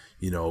by,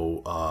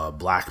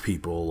 black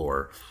people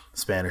or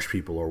Spanish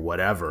people or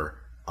whatever,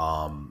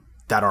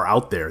 that are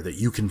out there that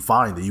you can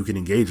find, that you can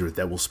engage with,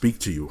 that will speak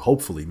to you.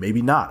 Hopefully,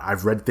 maybe not.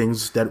 I've read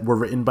things that were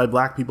written by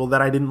black people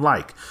that I didn't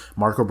like.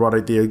 Marco brought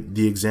out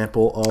the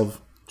example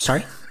of...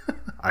 Sorry?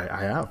 I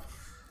have.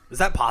 Is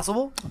that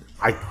possible?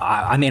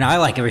 I mean, I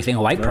like everything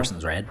a white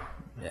person's read.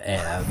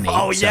 made.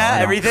 Oh yeah,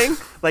 everything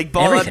like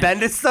Paula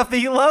Bendis stuff that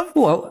you love.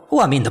 Well,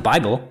 I mean the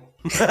Bible.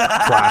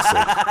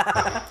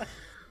 Classic.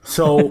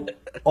 So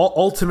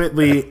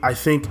ultimately, I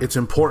think it's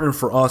important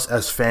for us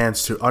as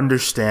fans to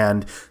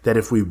understand that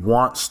if we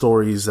want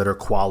stories that are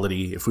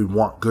quality, if we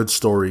want good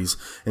stories,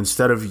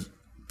 instead of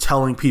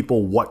telling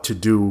people what to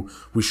do,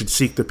 we should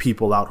seek the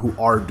people out who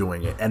are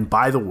doing it. And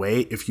by the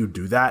way, if you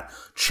do that,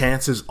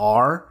 chances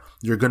are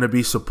you're going to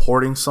be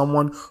supporting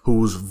someone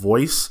whose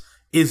voice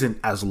isn't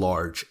as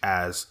large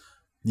as,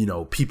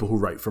 people who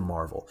write for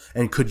Marvel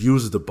and could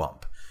use the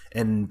bump.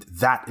 And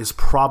that is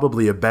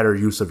probably a better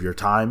use of your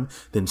time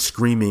than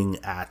screaming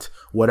at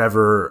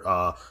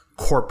whatever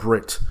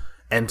corporate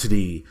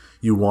entity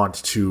you want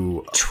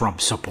to.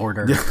 Trump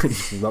supporter.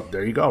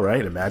 There you go,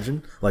 right?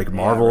 Imagine. Like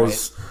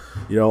Marvel's,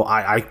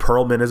 Ike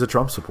Perlman is a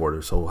Trump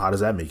supporter. So how does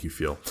that make you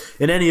feel?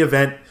 In any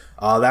event,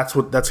 that's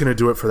going to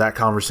do it for that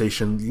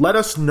conversation. Let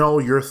us know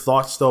your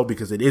thoughts, though,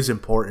 because it is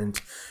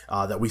important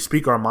that we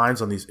speak our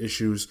minds on these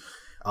issues.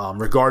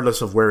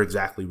 Regardless of where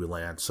exactly we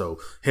land. So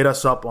hit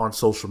us up on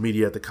social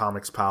media at The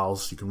Comics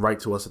Pals. You can write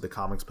to us at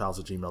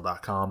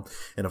thecomicspals@gmail.com.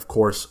 And of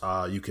course,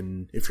 you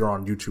can, if you're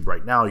on YouTube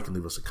right now, you can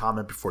leave us a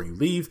comment before you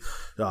leave.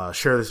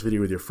 Share this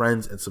video with your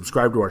friends and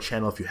subscribe to our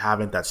channel if you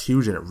haven't. That's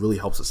huge and it really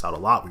helps us out a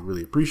lot. We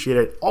really appreciate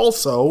it.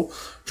 Also,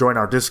 join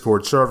our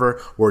Discord server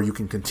where you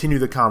can continue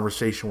the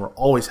conversation. We're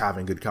always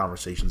having good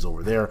conversations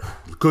over there.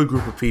 A good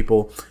group of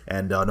people.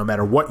 And no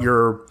matter what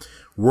your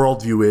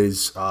worldview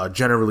is,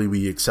 generally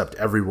we accept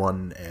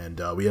everyone, and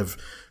we have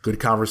good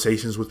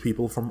conversations with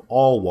people from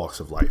all walks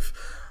of life.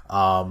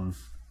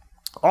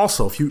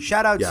 Also, if you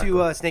shout out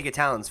to Snake of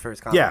Talons for his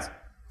comments. Yeah,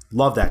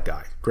 love that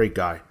guy, great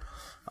guy.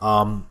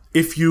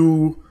 If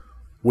you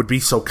would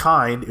be so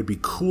kind, it'd be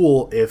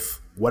cool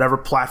if whatever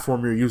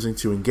platform you're using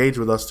to engage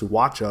with us, to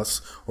watch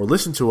us or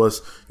listen to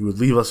us, you would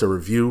leave us a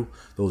review.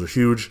 Those are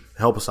huge,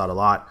 help us out a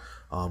lot.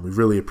 We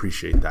really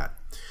appreciate that.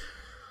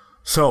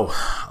 So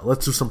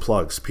let's do some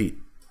plugs. Pete.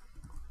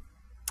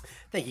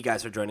 Thank you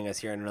guys for joining us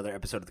here on another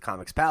episode of the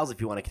Comics Pals.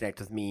 If you want to connect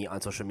with me on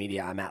social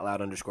media, I'm at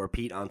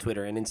 @loud_Pete on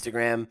Twitter and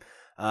Instagram.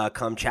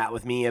 Come chat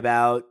with me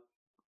about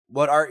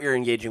what art you're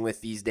engaging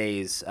with these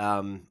days.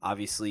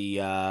 Obviously,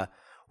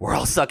 we're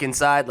all stuck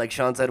inside. Like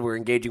Sean said, we're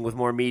engaging with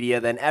more media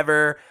than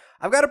ever.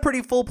 I've got a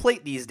pretty full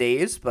plate these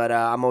days, but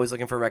I'm always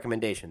looking for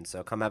recommendations.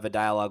 So come have a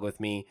dialogue with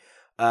me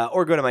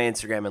or go to my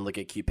Instagram and look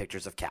at cute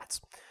pictures of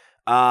cats.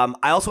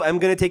 I also am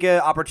going to take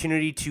an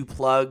opportunity to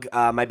plug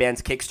my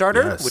band's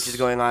Kickstarter, which is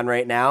going on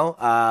right now.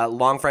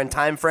 Long Friend,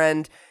 Time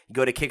Friend. You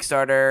go to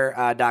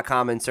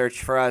Kickstarter.com and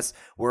search for us.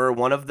 We're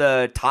one of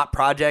the top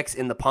projects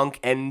in the punk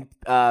and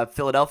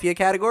Philadelphia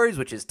categories,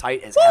 which is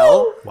tight as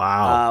hell.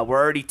 Wow. We're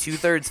already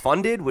 2/3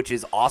 funded, which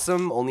is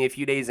awesome. Only a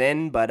few days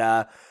in,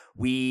 but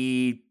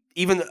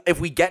even if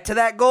we get to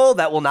that goal,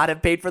 that will not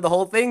have paid for the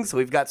whole thing. So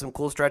we've got some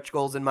cool stretch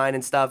goals in mind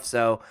and stuff.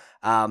 So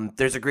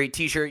there's a great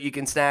T-shirt you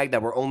can snag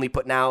that we're only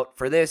putting out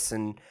for this,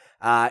 and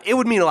it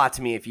would mean a lot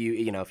to me if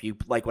you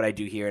like what I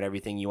do here and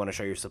everything. You want to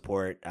show your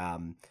support.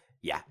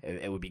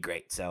 It would be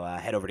great. So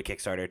head over to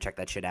Kickstarter, check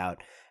that shit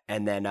out,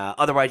 and then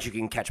otherwise you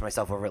can catch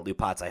myself over at Loot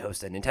Pots. I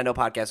host a Nintendo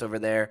podcast over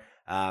there.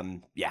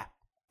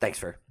 Thanks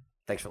for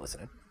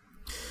listening.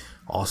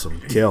 Awesome,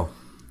 Kale.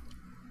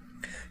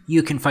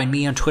 You can find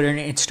me on Twitter and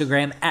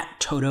Instagram at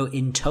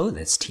TotoIntow.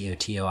 That's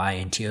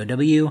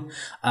TOTOINTOW.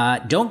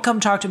 Don't come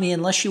talk to me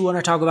unless you want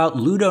to talk about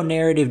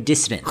ludonarrative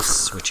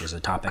dissidence, which is a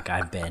topic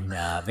I've been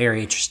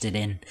very interested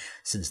in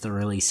since the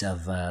release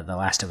of The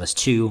Last of Us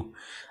 2.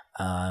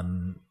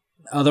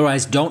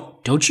 Otherwise,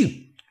 don't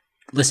you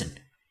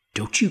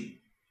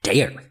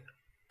dare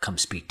come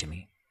speak to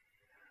me.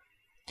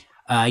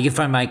 You can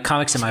find my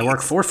comics and my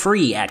work for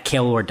free at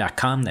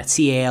kaleward.com. That's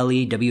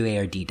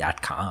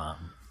CALEWARD.com.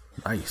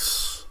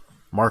 Nice.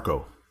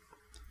 Marco.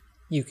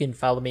 You can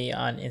follow me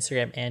on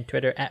Instagram and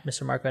Twitter at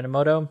Mr. Marco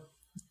Enomoto.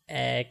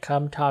 And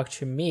come talk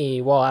to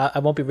me. Well, I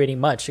won't be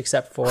reading much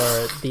except for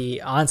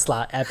the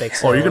Onslaught epic.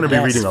 So you're going to be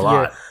reading a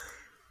lot.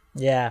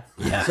 Yeah.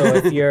 So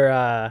if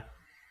you're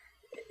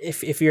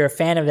if you're a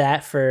fan of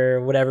that for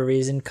whatever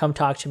reason, come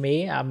talk to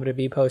me. I'm going to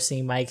be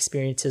posting my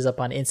experiences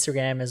up on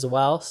Instagram as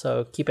well.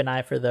 So keep an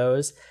eye for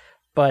those.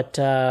 But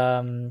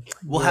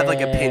we'll have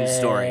like a pinned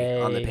story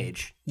on the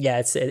page. Yeah,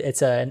 it's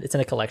in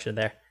a collection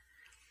there.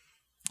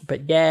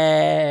 But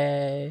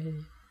yay!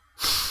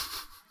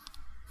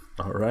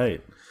 All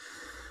right.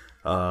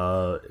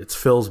 It's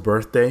Phil's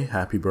birthday.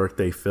 Happy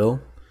birthday,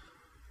 Phil.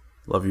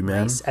 Love you,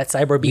 man. Nice. At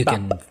Cyber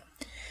Bebop.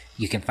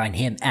 You can find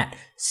him at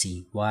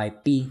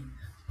CYBORGBEBOP.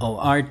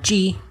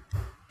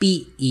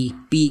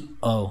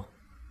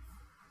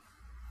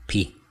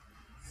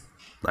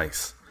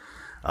 Nice.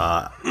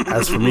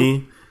 As for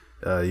me,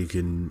 you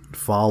can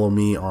follow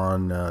me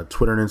on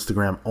Twitter and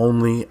Instagram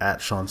only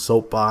at Sean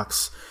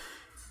Soapbox.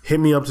 Hit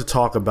me up to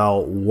talk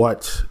about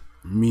what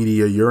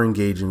media you're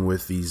engaging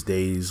with these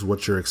days,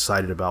 what you're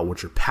excited about,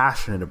 what you're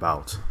passionate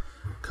about,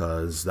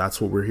 because that's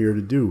what we're here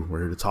to do. We're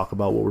here to talk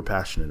about what we're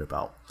passionate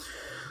about.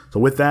 So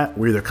with that,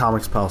 we're the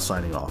Comics Pals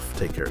signing off.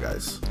 Take care,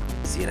 guys.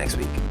 See you next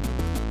week.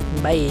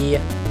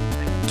 Bye.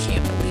 I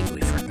can't believe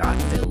we forgot. not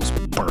Phil's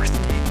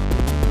birthday.